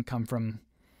Stuart Duncan come from,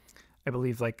 I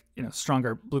believe,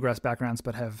 stronger bluegrass backgrounds,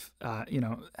 but have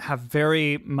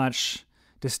very much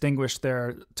distinguished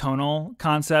their tonal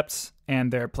concepts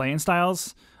and their playing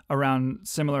styles around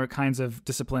similar kinds of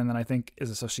discipline that I think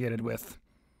is associated with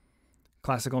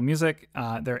classical music.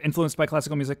 They're influenced by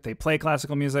classical music. They play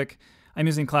classical music. I'm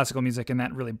using classical music in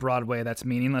that really broad way that's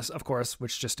meaningless, of course,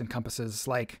 which just encompasses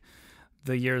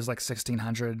the years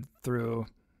 1600 through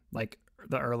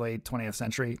the early 20th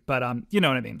century. But you know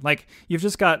what I mean? You've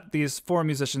just got these four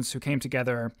musicians who came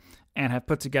together and have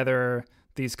put together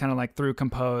these kind of through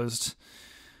composed,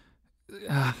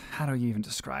 how do you even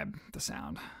describe the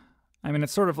sound? I mean,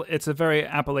 it's a very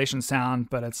Appalachian sound,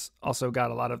 but it's also got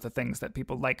a lot of the things that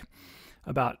people like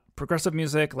about progressive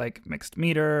music, like mixed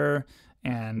meter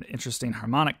and interesting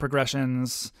harmonic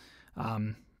progressions.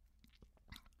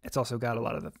 It's also got a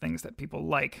lot of the things that people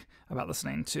like about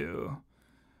listening to,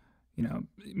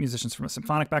 musicians from a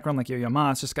symphonic background like Yo-Yo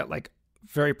Ma. It's just got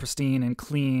very pristine and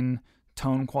clean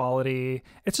tone quality.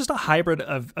 It's just a hybrid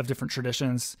of different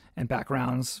traditions and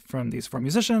backgrounds from these four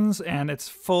musicians, and it's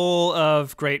full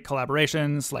of great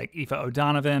collaborations like Aoife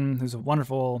O'Donovan, who's a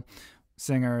wonderful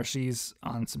singer. She's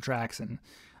on some tracks, and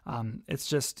it's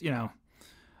just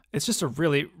a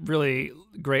really, really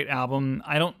great album.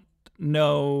 I don't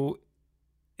know.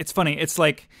 It's funny. It's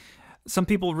some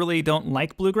people really don't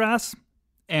like bluegrass,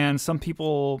 and some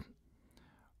people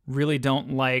really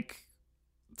don't like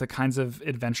the kinds of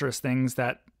adventurous things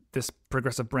that this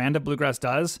progressive brand of bluegrass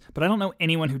does. But I don't know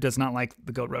anyone who does not like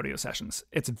the Goat Rodeo sessions.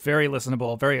 It's very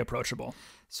listenable, very approachable.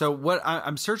 So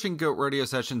I'm searching Goat Rodeo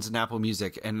sessions in Apple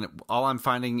Music, and all I'm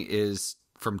finding is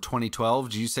from 2012.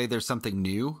 Do you say there's something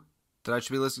new that I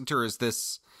should be listening to, or is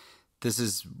this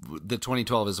is the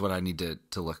 2012 is what I need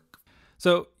to look?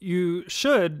 So you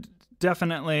should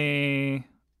definitely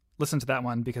listen to that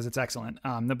one because it's excellent.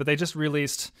 But they just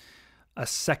released a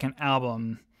second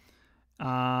album.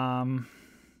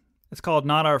 It's called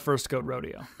Not Our First Goat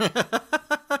Rodeo.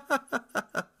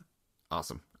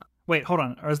 Awesome. Wait, hold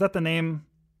on. Or is that the name?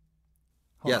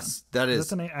 Yes, that is. Is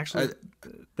that the name? Actually,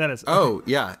 that is. Okay. Oh,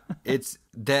 yeah. It's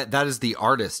that is the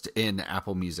artist in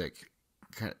Apple Music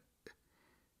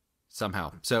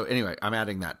somehow. So anyway, I'm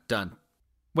adding that. Done.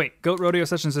 Wait, Goat Rodeo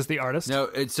Sessions is the artist? No,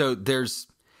 so there's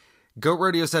Goat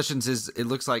Rodeo Sessions is, it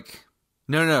looks like,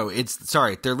 no,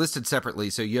 sorry, they're listed separately.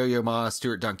 So Yo-Yo Ma,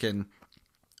 Stuart Duncan,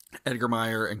 Edgar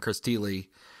Meyer, and Chris Thiele,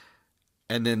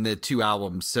 and then the two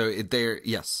albums. So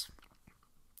yes,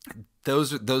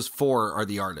 those four are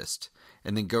the artist.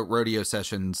 And then Goat Rodeo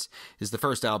Sessions is the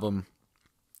first album,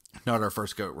 Not Our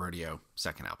First Goat Rodeo,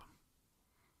 second album.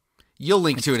 You'll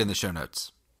link to it in the show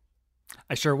notes.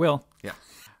 I sure will. Yeah.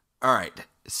 All right.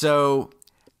 So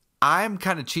I'm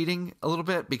kind of cheating a little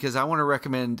bit because I want to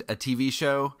recommend a TV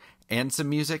show and some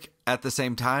music at the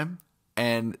same time.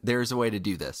 And there's a way to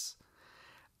do this.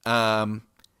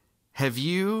 Have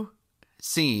you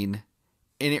seen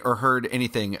any or heard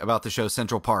anything about the show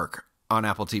Central Park on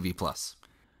Apple TV Plus?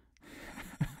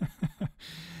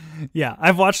 Yeah,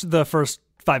 I've watched the first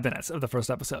 5 minutes of the first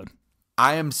episode.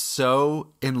 I am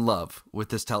so in love with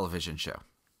this television show.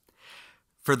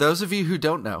 For those of you who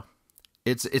don't know,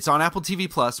 it's on Apple TV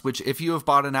Plus, which if you have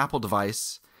bought an Apple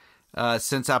device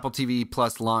since Apple TV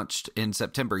Plus launched in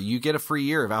September, you get a free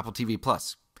year of Apple TV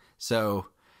Plus. So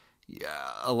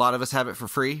a lot of us have it for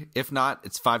free. If not,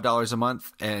 it's $5 a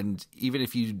month. And even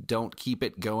if you don't keep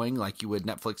it going like you would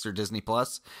Netflix or Disney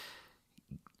Plus,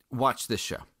 watch this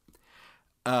show.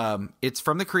 It's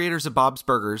from the creators of Bob's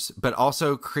Burgers, but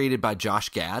also created by Josh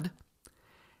Gad.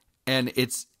 And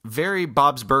it's very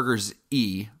Bob's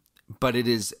Burgers-y, but it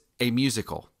is a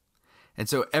musical. And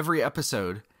so every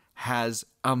episode has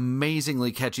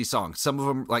amazingly catchy songs. Some of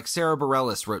them, like Sarah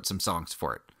Bareilles wrote some songs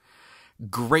for it.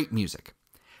 Great music.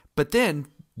 But then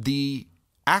the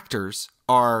actors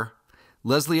are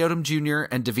Leslie Odom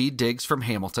Jr. and Daveed Diggs from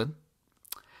Hamilton,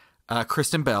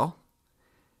 Kristen Bell,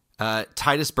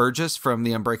 Titus Burgess from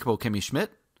The Unbreakable Kimmy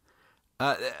Schmidt,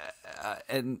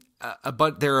 and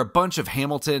there are a bunch of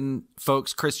Hamilton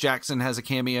folks. Chris Jackson has a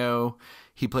cameo.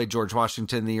 He played George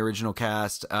Washington in the original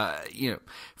cast.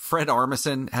 Fred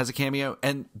Armisen has a cameo,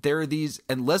 and there are these,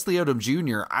 and Leslie Odom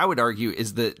Jr., I would argue,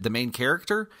 is the main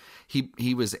character.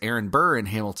 He was Aaron Burr in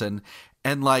Hamilton,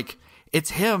 and like,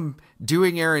 it's him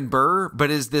doing Aaron Burr, but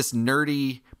is this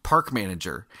nerdy park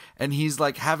manager, and he's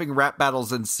like having rap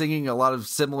battles and singing a lot of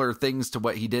similar things to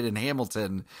what he did in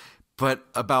Hamilton, but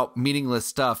about meaningless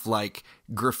stuff like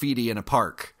graffiti in a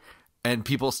park and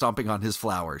people stomping on his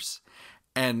flowers.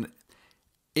 And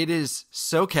it is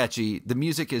so catchy. The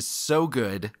music is so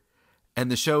good, and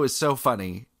the show is so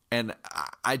funny. And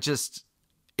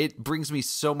it brings me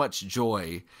so much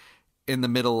joy in the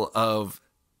middle of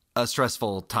a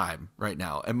stressful time right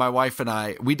now. And my wife and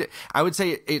I would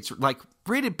say it's like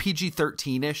rated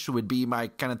PG-13-ish would be my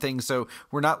kind of thing. So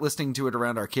we're not listening to it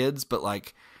around our kids, but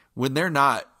like when they're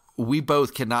not, we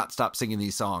both cannot stop singing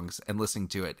these songs and listening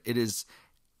to it. It is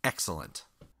excellent.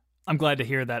 I'm glad to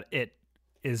hear that it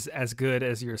is as good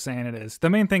as you're saying it is. The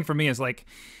main thing for me is like,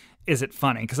 is it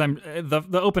funny? Because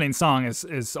the opening song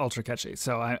is ultra catchy.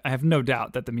 So I have no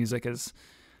doubt that the music is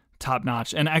top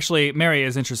notch. And actually, Mary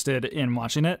is interested in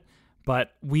watching it,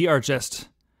 but we are just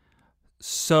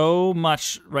so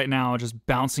much right now just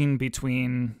bouncing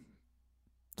between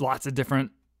lots of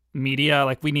different media.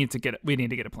 Like we need to get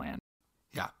a plan.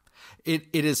 Yeah, it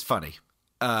is funny,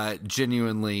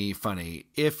 genuinely funny.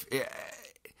 If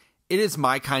it is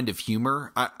my kind of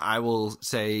humor, I will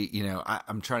say,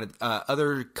 I'm trying to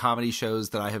other comedy shows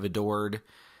that I have adored.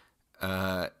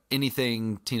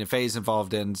 Anything Tina Fey's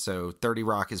involved in, so 30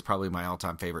 Rock is probably my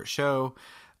all-time favorite show.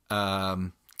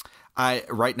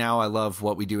 Right now I love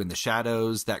What We Do in the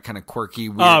Shadows, that kind of quirky,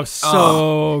 weird.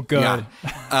 Oh, good. Yeah.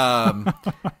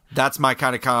 That's my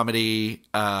kind of comedy.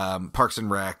 Parks and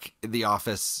Rec, The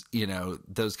Office,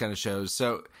 those kind of shows.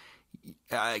 So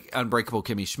Unbreakable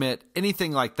Kimmy Schmidt,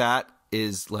 anything like that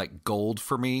is like gold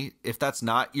for me. If that's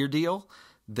not your deal,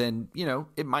 then,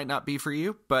 it might not be for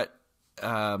you, but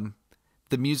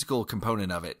the musical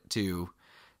component of it too,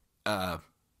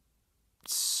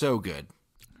 so good.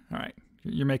 All right,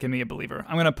 you're making me a believer.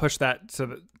 I'm gonna push that to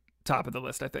the top of the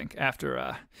list, I think, after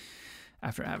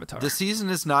Avatar. The season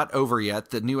is not over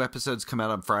yet. The new episodes come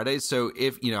out on Fridays, so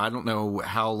if I don't know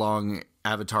how long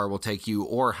Avatar will take you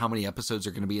or how many episodes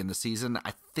are going to be in the season.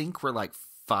 I think we're like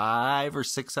 5 or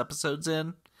 6 episodes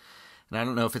in, and I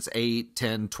don't know if it's 8,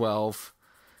 10, 12,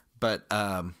 but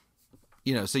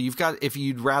so you've got, if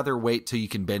you'd rather wait till you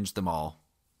can binge them all,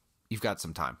 you've got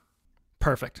some time.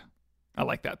 Perfect. I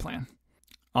like that plan.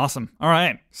 Awesome. All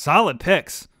right. Solid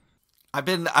picks. I've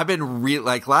been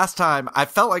like last time, I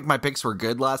felt like my picks were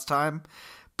good last time,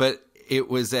 but it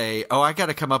was I got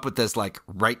to come up with this like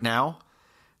right now.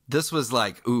 This was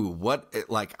like,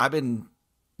 I've been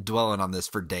dwelling on this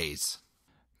for days.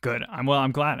 Good. I'm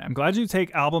glad. I'm glad you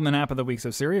take album and app of the week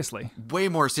so seriously. Way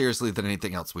more seriously than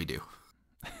anything else we do.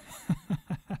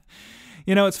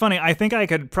 It's funny. I think I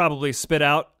could probably spit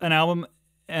out an album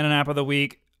and an app of the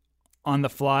week on the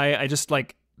fly. I just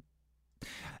like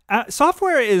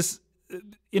software is,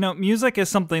 music is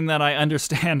something that I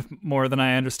understand more than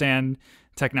I understand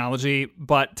technology,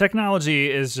 but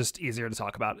technology is just easier to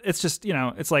talk about. It's just,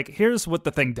 it's like, here's what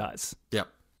the thing does. Yep.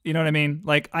 You know what I mean?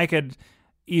 Like I could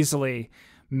easily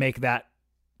make that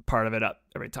part of it up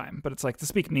every time, but it's like to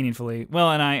speak meaningfully. Well,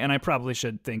 and I probably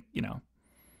should think,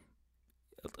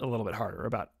 a little bit harder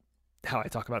about how I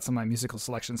talk about some of my musical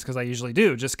selections, because I usually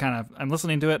do just kind of, I'm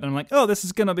listening to it and I'm like, oh, this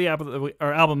is going to be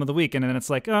album of the week. And then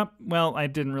it's like, oh, well, I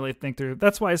didn't really think through.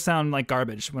 That's why I sound like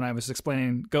garbage when I was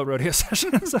explaining Go Rodeo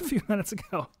Sessions a few minutes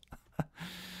ago.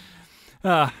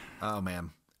 Oh, man.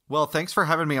 Well, thanks for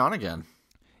having me on again.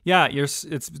 Yeah,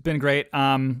 it's been great.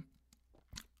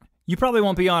 You probably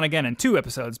won't be on again in 2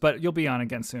 episodes, but you'll be on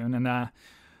again soon. And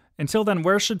until then,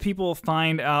 where should people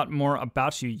find out more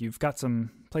about you? You've got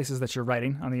some places that you're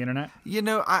writing on the internet.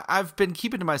 I've been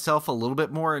keeping to myself a little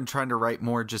bit more and trying to write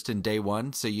more just in day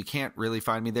one, so you can't really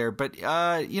find me there. But,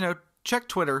 check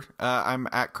Twitter. I'm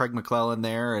at Craig McClellan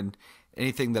there, and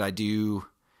anything that I do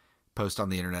post on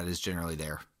the internet is generally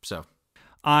there. So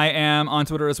I am on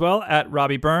Twitter as well, at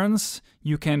Robbie Burns.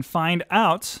 You can find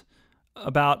out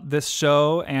about this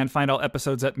show and find all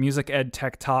episodes at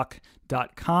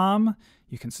musicedtechtalk.com.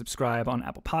 You can subscribe on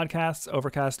Apple Podcasts,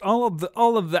 Overcast, all of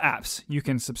the apps. You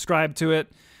can subscribe to it.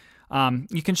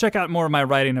 You can check out more of my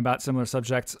writing about similar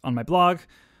subjects on my blog,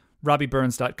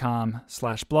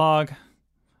 robbieburns.com/blog.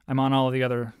 I'm on all of the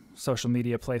other social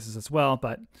media places as well,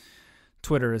 but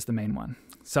Twitter is the main one.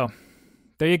 So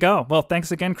there you go. Well,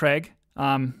 thanks again, Craig.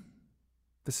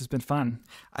 This has been fun.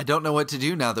 I don't know what to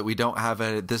do now that we don't have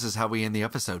a "this is how we end the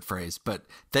episode" phrase, but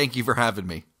thank you for having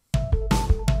me.